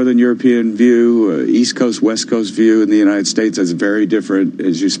say a Northern European view, East Coast, West Coast view in the United States is very different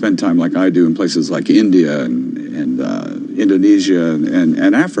as you spend time like I do in places like India and Indonesia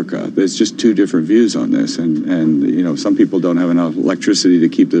and Africa. There's just two different views on this. And some people don't have enough electricity to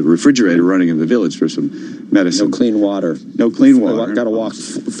keep the refrigerator running in the village for some medicine. No clean water. Got to walk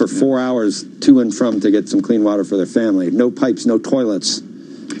for 4 hours to and from to get some clean water for their family. No pipes, no toilets.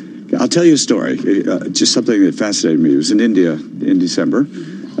 I'll tell you a story, just something that fascinated me. It was in India in December.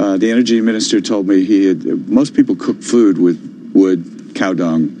 The energy minister told me most people cook food with wood, cow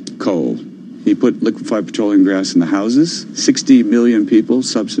dung, coal. He put liquefied petroleum gas in the houses. 60 million people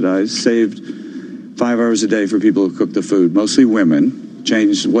subsidized, saved 5 hours a day for people who cook the food, mostly women,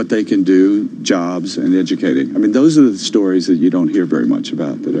 changed what they can do, jobs, and educating. I mean, those are the stories that you don't hear very much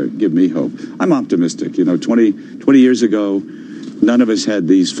about that give me hope. I'm optimistic. 20 years ago, none of us had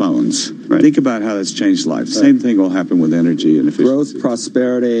these phones. Right. Think about how that's changed lives. Right. Same thing will happen with energy and efficiency. Growth,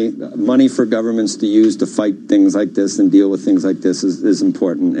 prosperity, money for governments to use to fight things like this and deal with things like this is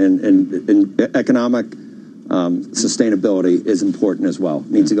important. And economic sustainability is important as well.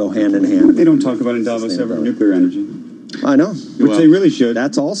 Needs to go hand in hand. They don't talk about in Davos ever nuclear energy. I know. Which they really should.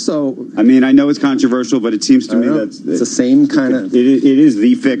 That's also... I mean, I know it's controversial, but it seems to me it's the same kind of... It is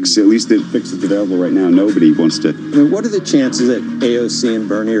the fix, at least the fix that's available right now. Nobody wants to... I mean, what are the chances that AOC and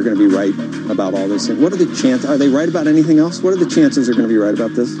Bernie are going to be right about all this? What are the chances? Are they right about anything else? What are the chances they're going to be right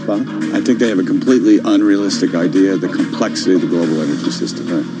about this, Bob? I think they have a completely unrealistic idea of the complexity of the global energy system.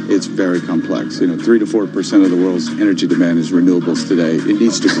 Right. It's very complex. 3 to 4% of the world's energy demand is renewables today. It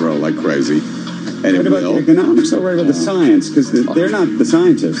needs to grow like crazy. And what about the economics? So what about the science? Because they're not the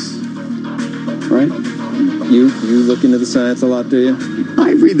scientists, right? You look into the science a lot, do you?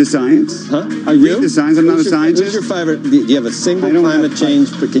 I read the science. Huh? I read the science. I'm not a scientist. Who's your favorite? Do you have a single climate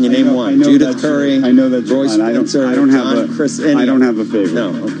change? Can you name one? Judith Curry. I know that. Royce Spencer. I don't have a favorite.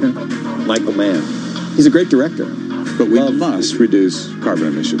 No. Okay. Michael Mann. He's a great director. But we must reduce carbon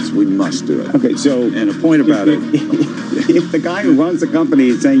emissions. We must do it. Okay, so... And a point about it... If the guy who runs the company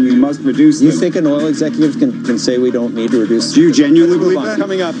is saying we must reduce them... You think an oil executive can say we don't need to reduce... Do you genuinely believe that?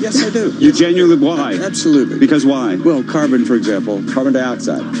 Coming up. Yes, I do. You genuinely... Why? Absolutely. Because why? Well, carbon, for example. Carbon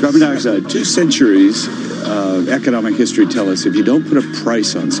dioxide. Carbon dioxide. 2 centuries of economic history tell us if you don't put a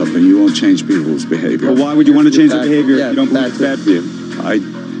price on something, you won't change people's behavior. Well, why would you want to change their behavior if you don't believe it's bad for you? I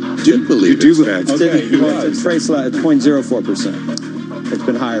do believe it's bad. It's 0.04%. It's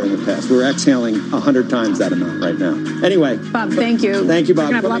been higher in the past. We're exhaling 100 times that amount right now. Anyway. Bob, thank you. Thank you,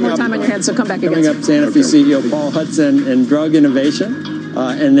 Bob. You're going to have a lot more time on your hands, so come back again. Coming up, Sanofi CEO Paul Hudson and drug innovation,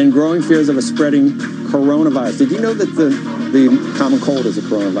 and then growing fears of a spreading coronavirus. Did you know that the common cold is a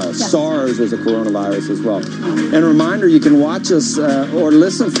coronavirus? Yes. SARS was a coronavirus as well. And a reminder, you can watch us or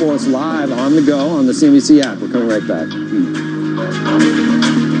listen for us live on the go on the CNBC app. We're coming right back.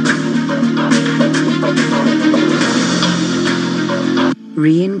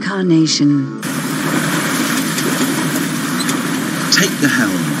 Reincarnation. Take the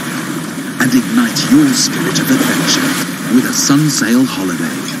helm and ignite your spirit of adventure with a Sunsail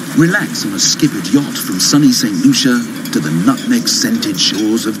holiday. Relax on a skippered yacht from sunny St. Lucia to the nutmeg-scented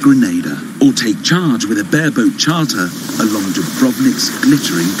shores of Grenada. Or take charge with a bareboat charter along Dubrovnik's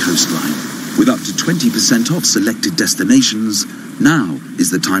glittering coastline. With up to 20% off selected destinations, now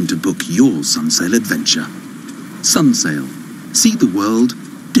is the time to book your Sunsail adventure. Sunsail. See the world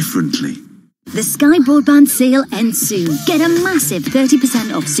differently. The Sky Broadband sale ends soon. Get a massive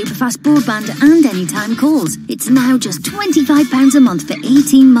 30% off superfast broadband and anytime calls. It's now just £25 a month for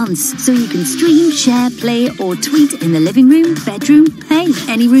 18 months, so you can stream, share, play or tweet in the living room, bedroom, hey,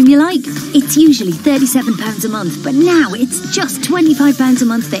 any room you like. It's usually £37 a month, but now it's just £25 a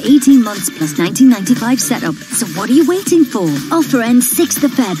month for 18 months plus $19.95 setup. So what are you waiting for? Offer ends 6th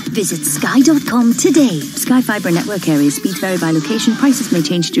of Feb. Visit sky.com today. Sky Fibre network areas. Speeds vary by location. Prices may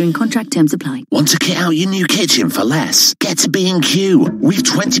change during contract. Terms apply. Want to kit out your new kitchen for less? Get to B&Q. We've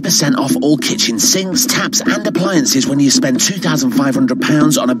 20% off all kitchen sinks, taps and appliances when you spend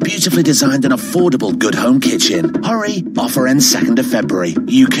 £2,500 on a beautifully designed and affordable good home kitchen. Hurry, offer ends 2nd of February.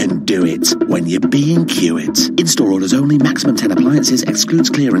 You can do it when you B&Q it. In-store orders only, maximum 10 appliances,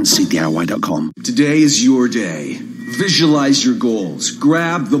 excludes clearance, see DIY.com. Today is your day. Visualize your goals.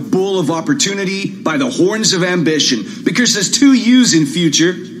 Grab the bull of opportunity by the horns of ambition, because there's 2 yous in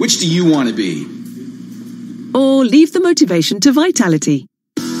future. Which do you want to be? Or leave the motivation to Vitality.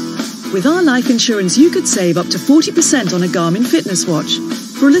 With our life insurance, you could save up to 40% on a Garmin fitness watch.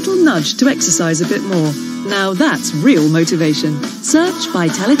 for a little nudge to exercise a bit more. Now that's real motivation. Search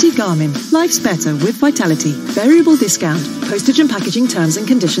Vitality Garmin. Life's better with Vitality. Variable discount. Postage and packaging terms and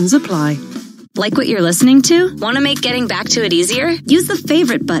conditions apply. Like what you're listening to? Want to make getting back to it easier? Use the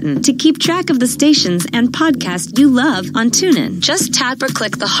favorite button to keep track of the stations and podcasts you love on TuneIn. Just tap or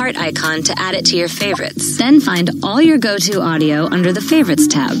click the heart icon to add it to your favorites. Then find all your go-to audio under the favorites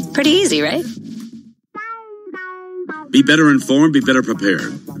tab. Pretty easy, right? Be better informed, be better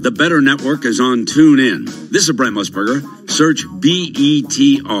prepared. The Better Network is on TuneIn. This is Brent Musburger. Search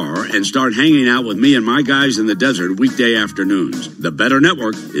BETR and start hanging out with me and my guys in the desert weekday afternoons. The Better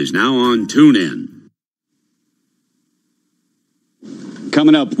Network is now on TuneIn.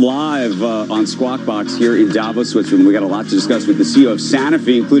 Coming up live on Squawk Box here in Davos, Switzerland, we got a lot to discuss with the CEO of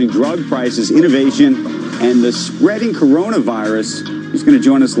Sanofi, including drug prices, innovation, and the spreading coronavirus. He's going to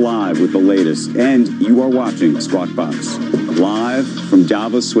join us live with the latest. And you are watching Squawk Box live from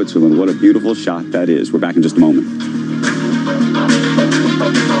Davos, Switzerland. What a beautiful shot that is. We're back in just a moment.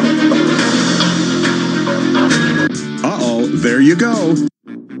 Uh-oh, there you go.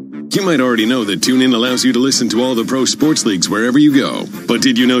 You might already know that TuneIn allows you to listen to all the pro sports leagues wherever you go. But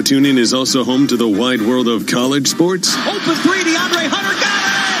did you know TuneIn is also home to the wide world of college sports? Open three, DeAndre Hunter got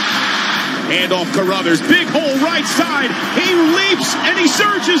it! Handoff Carruthers, big hole right side. He leaps and he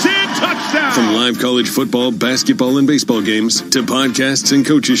surges in, touchdown! From live college football, basketball, and baseball games to podcasts and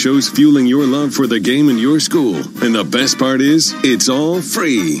coaches shows fueling your love for the game in your school. And the best part is, it's all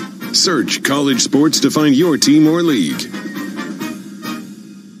free. Search college sports to find your team or league.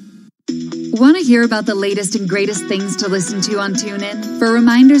 Want to hear about the latest and greatest things to listen to on TuneIn? For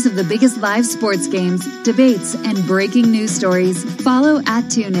reminders of the biggest live sports games, debates, and breaking news stories, follow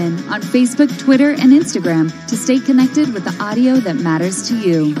 @TuneIn on Facebook, Twitter, and Instagram to stay connected with the audio that matters to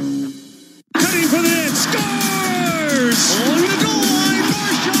you. Cutting for the net, scores! On the goal line,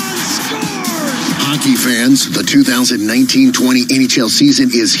 Marchand scores! Hockey fans, the 2019-20 NHL season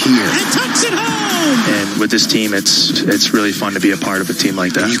is here. And tucks it home! And with this team, it's really fun to be a part of a team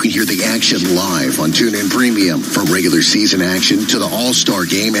like that. And you can hear the action live on TuneIn Premium. From regular season action to the All-Star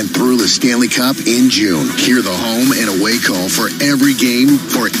Game and through the Stanley Cup in June. Hear the home and away call for every game,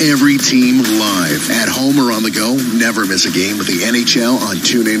 for every team live. At home or on the go, never miss a game with the NHL on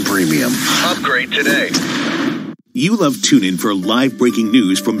TuneIn Premium. Upgrade today. You love TuneIn for live breaking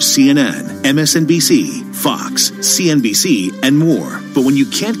news from CNN, MSNBC, Fox, CNBC, and more. But when you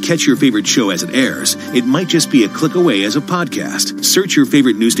can't catch your favorite show as it airs, it might just be a click away as a podcast. Search your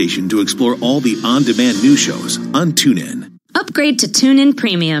favorite news station to explore all the on-demand news shows on TuneIn. Upgrade to TuneIn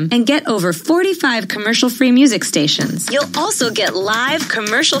Premium and get over 45 commercial-free music stations. You'll also get live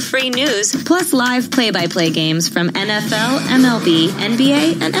commercial-free news, plus live play-by-play games from NFL, MLB,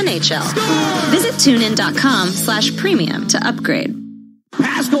 NBA, and NHL. Visit TuneIn.com/premium to upgrade.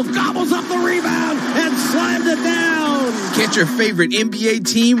 Pascal gobbles up the rebound and slams it down. Get your favorite NBA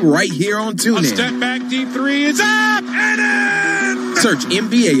team right here on TuneIn. A step back, deep three, it's up and in! Search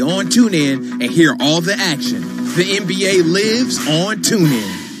NBA on TuneIn and hear all the action. The NBA lives on TuneIn.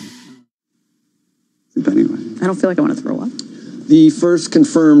 I don't feel like I want to throw up. The first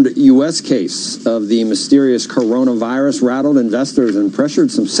confirmed U.S. case of the mysterious coronavirus rattled investors and pressured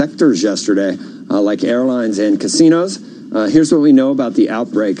some sectors yesterday, like airlines and casinos. Here's what we know about the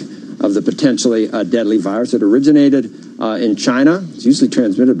outbreak of the potentially deadly virus. It originated in China. It's usually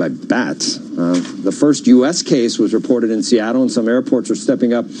transmitted by bats. The first U.S. case was reported in Seattle, and some airports are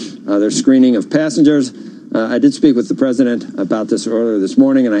stepping up their screening of passengers. I did speak with the president about this earlier this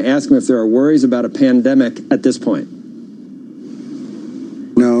morning, and I asked him if there are worries about a pandemic at this point.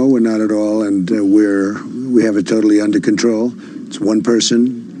 No, we're not at all, and we have it totally under control. It's one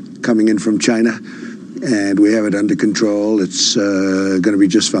person coming in from China, and we have it under control. It's going to be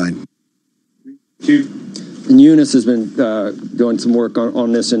just fine. And Eunice has been doing some work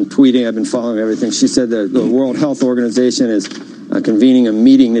on this and tweeting. I've been following everything. She said that the World Health Organization is convening a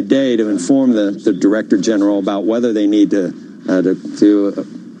meeting today to inform the Director General about whether they need to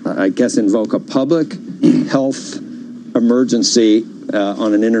I guess, invoke a public health emergency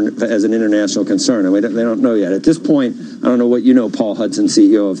as an international concern. And they don't know yet. At this point, I don't know what you know, Paul Hudson,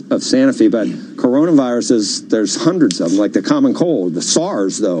 CEO of Sanofi, but coronaviruses, there's hundreds of them, like the common cold. The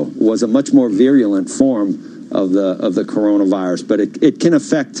SARS, though, was a much more virulent form of the coronavirus, but it can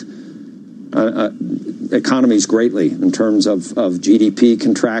affect economies greatly in terms of GDP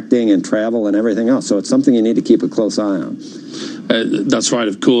contracting and travel and everything else. So it's something you need to keep a close eye on. That's right,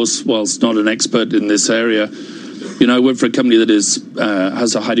 of course. Whilst not an expert in this area, you know, I work for a company that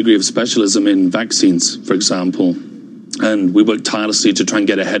has a high degree of specialism in vaccines, for example. and we work tirelessly to try and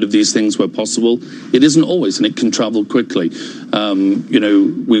get ahead of these things where possible. It isn't always, and it can travel quickly.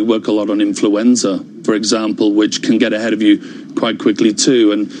 We work a lot on influenza, for example, which can get ahead of you quite quickly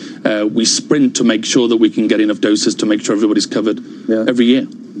too. And we sprint to make sure that we can get enough doses to make sure everybody's covered every year.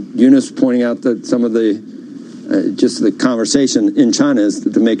 Eunice pointing out that some of just the conversation in China is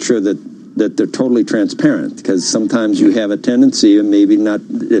to make sure that they're totally transparent, because sometimes you have a tendency, and maybe not,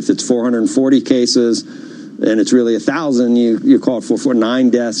 if it's 440 cases and it's really 1,000, you call it for 9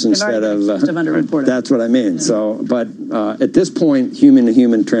 deaths instead of underreported. That's what I mean. So, but at this point,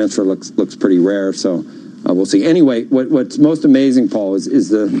 human-to-human transfer looks pretty rare. So we'll see. Anyway, what's most amazing, Paul, is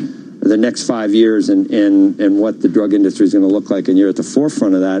the next 5 years and what the drug industry is going to look like, and you're at the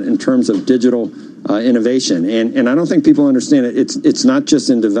forefront of that in terms of digital innovation. And I don't think people understand it. It's not just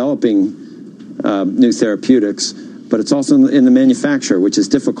in developing new therapeutics, but it's also in the manufacture, which is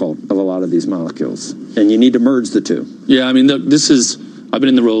difficult, of a lot of these molecules. And you need to merge the two. Yeah, I mean, I've been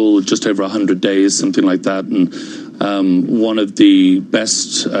in the role just over 100 days, something like that. And one of the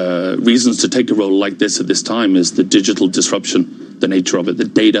best reasons to take a role like this at this time is the digital disruption, the nature of it, the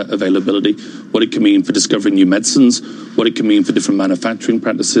data availability, what it can mean for discovering new medicines, what it can mean for different manufacturing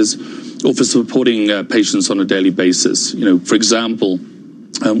practices, or for supporting patients on a daily basis. For example,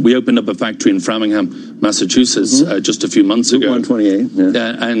 we opened up a factory in Framingham, Massachusetts, just a few months ago. 128.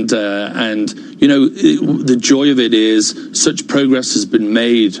 The joy of it is such progress has been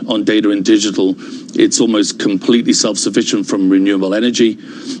made on data and digital. It's almost completely self-sufficient from renewable energy.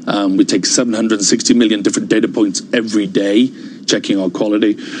 We take 760 million different data points every day, checking our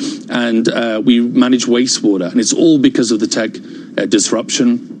quality. And we manage wastewater. And it's all because of the tech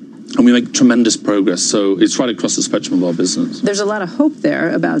disruption. And we make tremendous progress. So it's right across the spectrum of our business. There's a lot of hope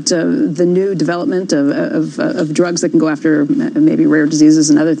there about the new development of drugs that can go after maybe rare diseases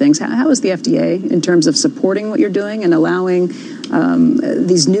and other things. How is the FDA in terms of supporting what you're doing and allowing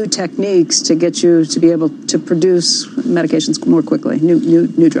these new techniques to get you to be able to produce medications more quickly,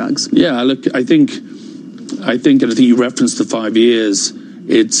 new drugs? Yeah, look, I think you referenced the 5 years.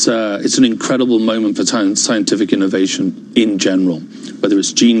 It's an incredible moment for scientific innovation in general, whether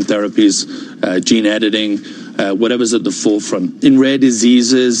it's gene therapies, gene editing, whatever's at the forefront. In rare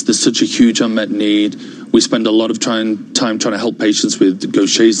diseases, there's such a huge unmet need. We spend a lot of time trying to help patients with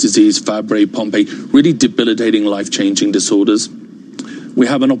Gaucher's disease, Fabry, Pompe, really debilitating, life-changing disorders. We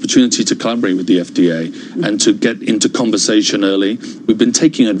have an opportunity to collaborate with the FDA and to get into conversation early. We've been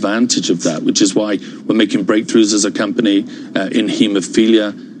taking advantage of that, which is why we're making breakthroughs as a company in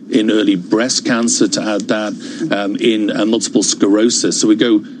hemophilia, in early breast cancer, to add that, in multiple sclerosis. So we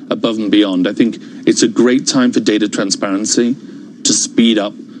go above and beyond. I think it's a great time for data transparency to speed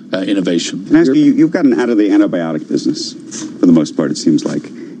up innovation. Can I ask you, you've gotten out of the antibiotic business for the most part, it seems like.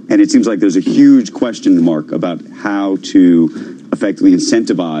 And it seems like there's a huge question mark about how to effectively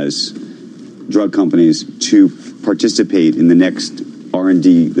incentivize drug companies to participate in the next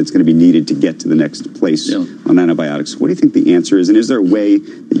R&D that's going to be needed to get to the next place on antibiotics. What do you think the answer is? And is there a way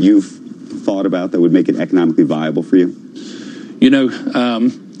that you've thought about that would make it economically viable for you?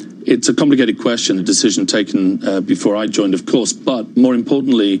 It's a complicated question, a decision taken before I joined, of course. But more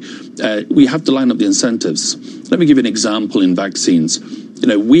importantly, we have to line up the incentives. Let me give you an example in vaccines.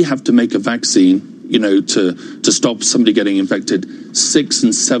 We have to make a vaccine to stop somebody getting infected 6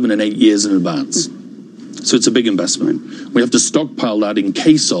 and 7 and 8 years in advance. So it's a big investment. We have to stockpile that in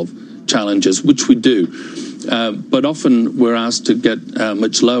case of challenges, which we do. But often we're asked to get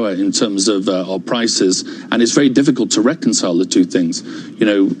much lower in terms of our prices, and it's very difficult to reconcile the two things.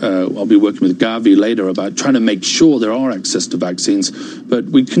 I'll be working with Gavi later about trying to make sure there are access to vaccines, but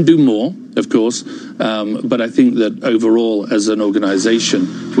we can do more, of course. But I think that overall, as an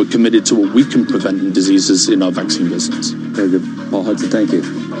organization, we're committed to what we can prevent in diseases in our vaccine business. Very good. Paul Hudson, thank you.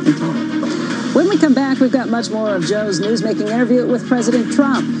 Thank you. When we come back, we've got much more of Joe's newsmaking interview with President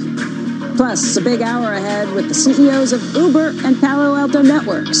Trump. Plus, a big hour ahead with the CEOs of Uber and Palo Alto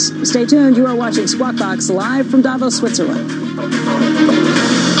Networks. Stay tuned. You are watching Squawk Box live from Davos, Switzerland.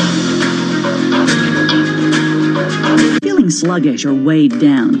 Feeling sluggish or weighed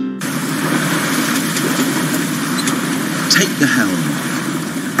down? Take the helm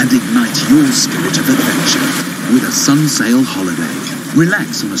and ignite your spirit of adventure with a Sunsail holiday.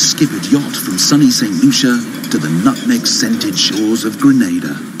 Relax on a skippered yacht from sunny St. Lucia to the nutmeg-scented shores of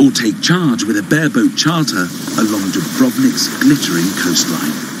Grenada. Or take charge with a bareboat charter along Dubrovnik's glittering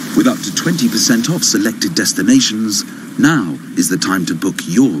coastline. With up to 20% off selected destinations, now is the time to book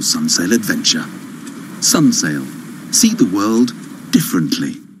your Sunsail adventure. Sunsail. See the world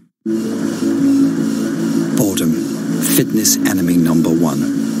differently. Boredom. Fitness enemy number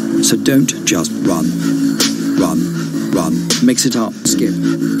one. So don't just run. Run. run, mix it up, skip,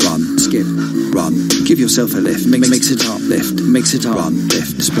 run, skip, run. Give yourself a lift, mix it up, lift, mix it up, run,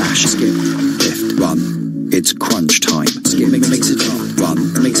 lift, splash, skip, lift, run. It's crunch time, skip, mix it up,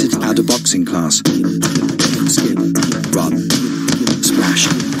 run, mix it out of boxing class, skip, run, splash,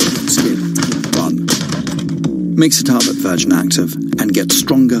 skip, run. Mix it up at Virgin Active and get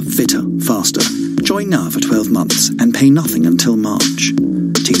stronger, fitter, faster. Join now for 12 months and pay nothing until March.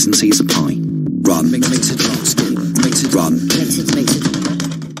 T's and C's apply. Run, mix it up, skip, mix it, run. Mix it.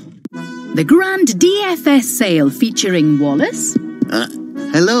 The Grand DFS sale featuring Wallace.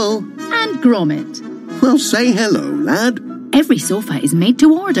 Hello? And Gromit. Well, say hello, lad. Every sofa is made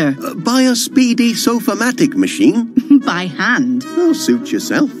to order. By a speedy Sofa-matic machine? By hand. Oh, suit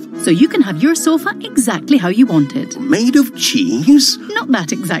yourself. So you can have your sofa exactly how you want it. Made of cheese? Not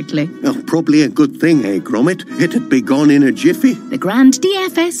that exactly. Oh, probably a good thing, eh, Gromit? It'd be gone in a jiffy. The Grand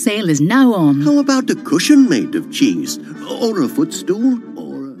DFS sale is now on. How about a cushion made of cheese? Or a footstool?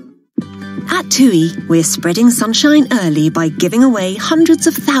 At TUI, we're spreading sunshine early by giving away hundreds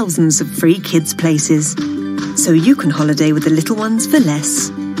of thousands of free kids' places. So you can holiday with the little ones for less.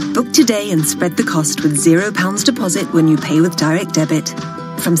 Book today and spread the cost with £0 deposit when you pay with direct debit.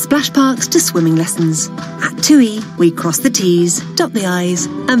 From splash parks to swimming lessons. At TUI, we cross the T's, dot the I's,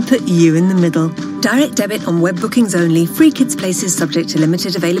 and put you in the middle. Direct debit on web bookings only. Free kids' places subject to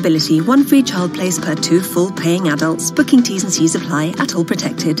limited availability. One free child place per 2 full paying adults. Booking T's and C's apply at All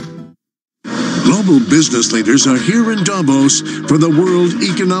Protected. Global business leaders are here in Davos for the World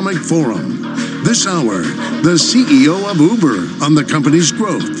Economic Forum. This hour, the CEO of Uber on the company's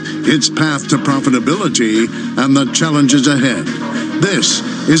growth, its path to profitability, and the challenges ahead. This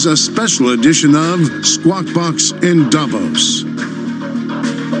is a special edition of Squawk Box in Davos.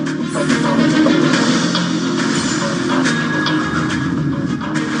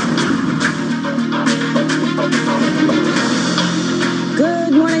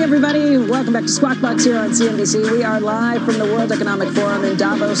 Welcome back to Squawk Box here on CNBC. We are live from the World Economic Forum in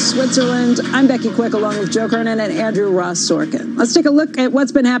Davos, Switzerland. I'm Becky Quick along with Joe Kernan and Andrew Ross Sorkin. Let's take a look at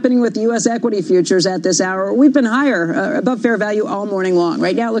what's been happening with U.S. equity futures at this hour. We've been higher, above fair value all morning long.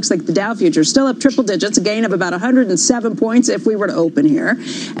 Right now it looks like the Dow futures still up triple digits, a gain of about 107 points if we were to open here.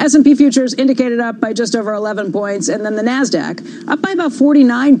 S&P futures indicated up by just over 11 points, and then the NASDAQ up by about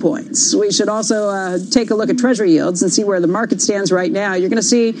 49 points. We should also take a look at Treasury yields and see where the market stands right now. You're going to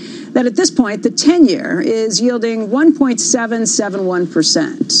see that at this point, the 10-year is yielding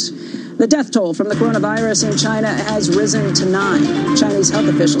 1.771%. The death toll from the coronavirus in China has risen to 9. Chinese health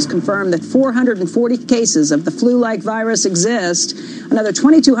officials confirmed that 440 cases of the flu-like virus exist. Another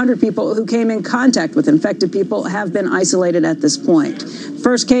 2,200 people who came in contact with infected people have been isolated at this point.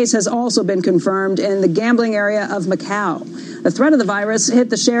 First case has also been confirmed in the gambling area of Macau. The threat of the virus hit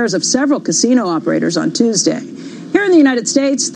the shares of several casino operators on Tuesday. Here in the United States,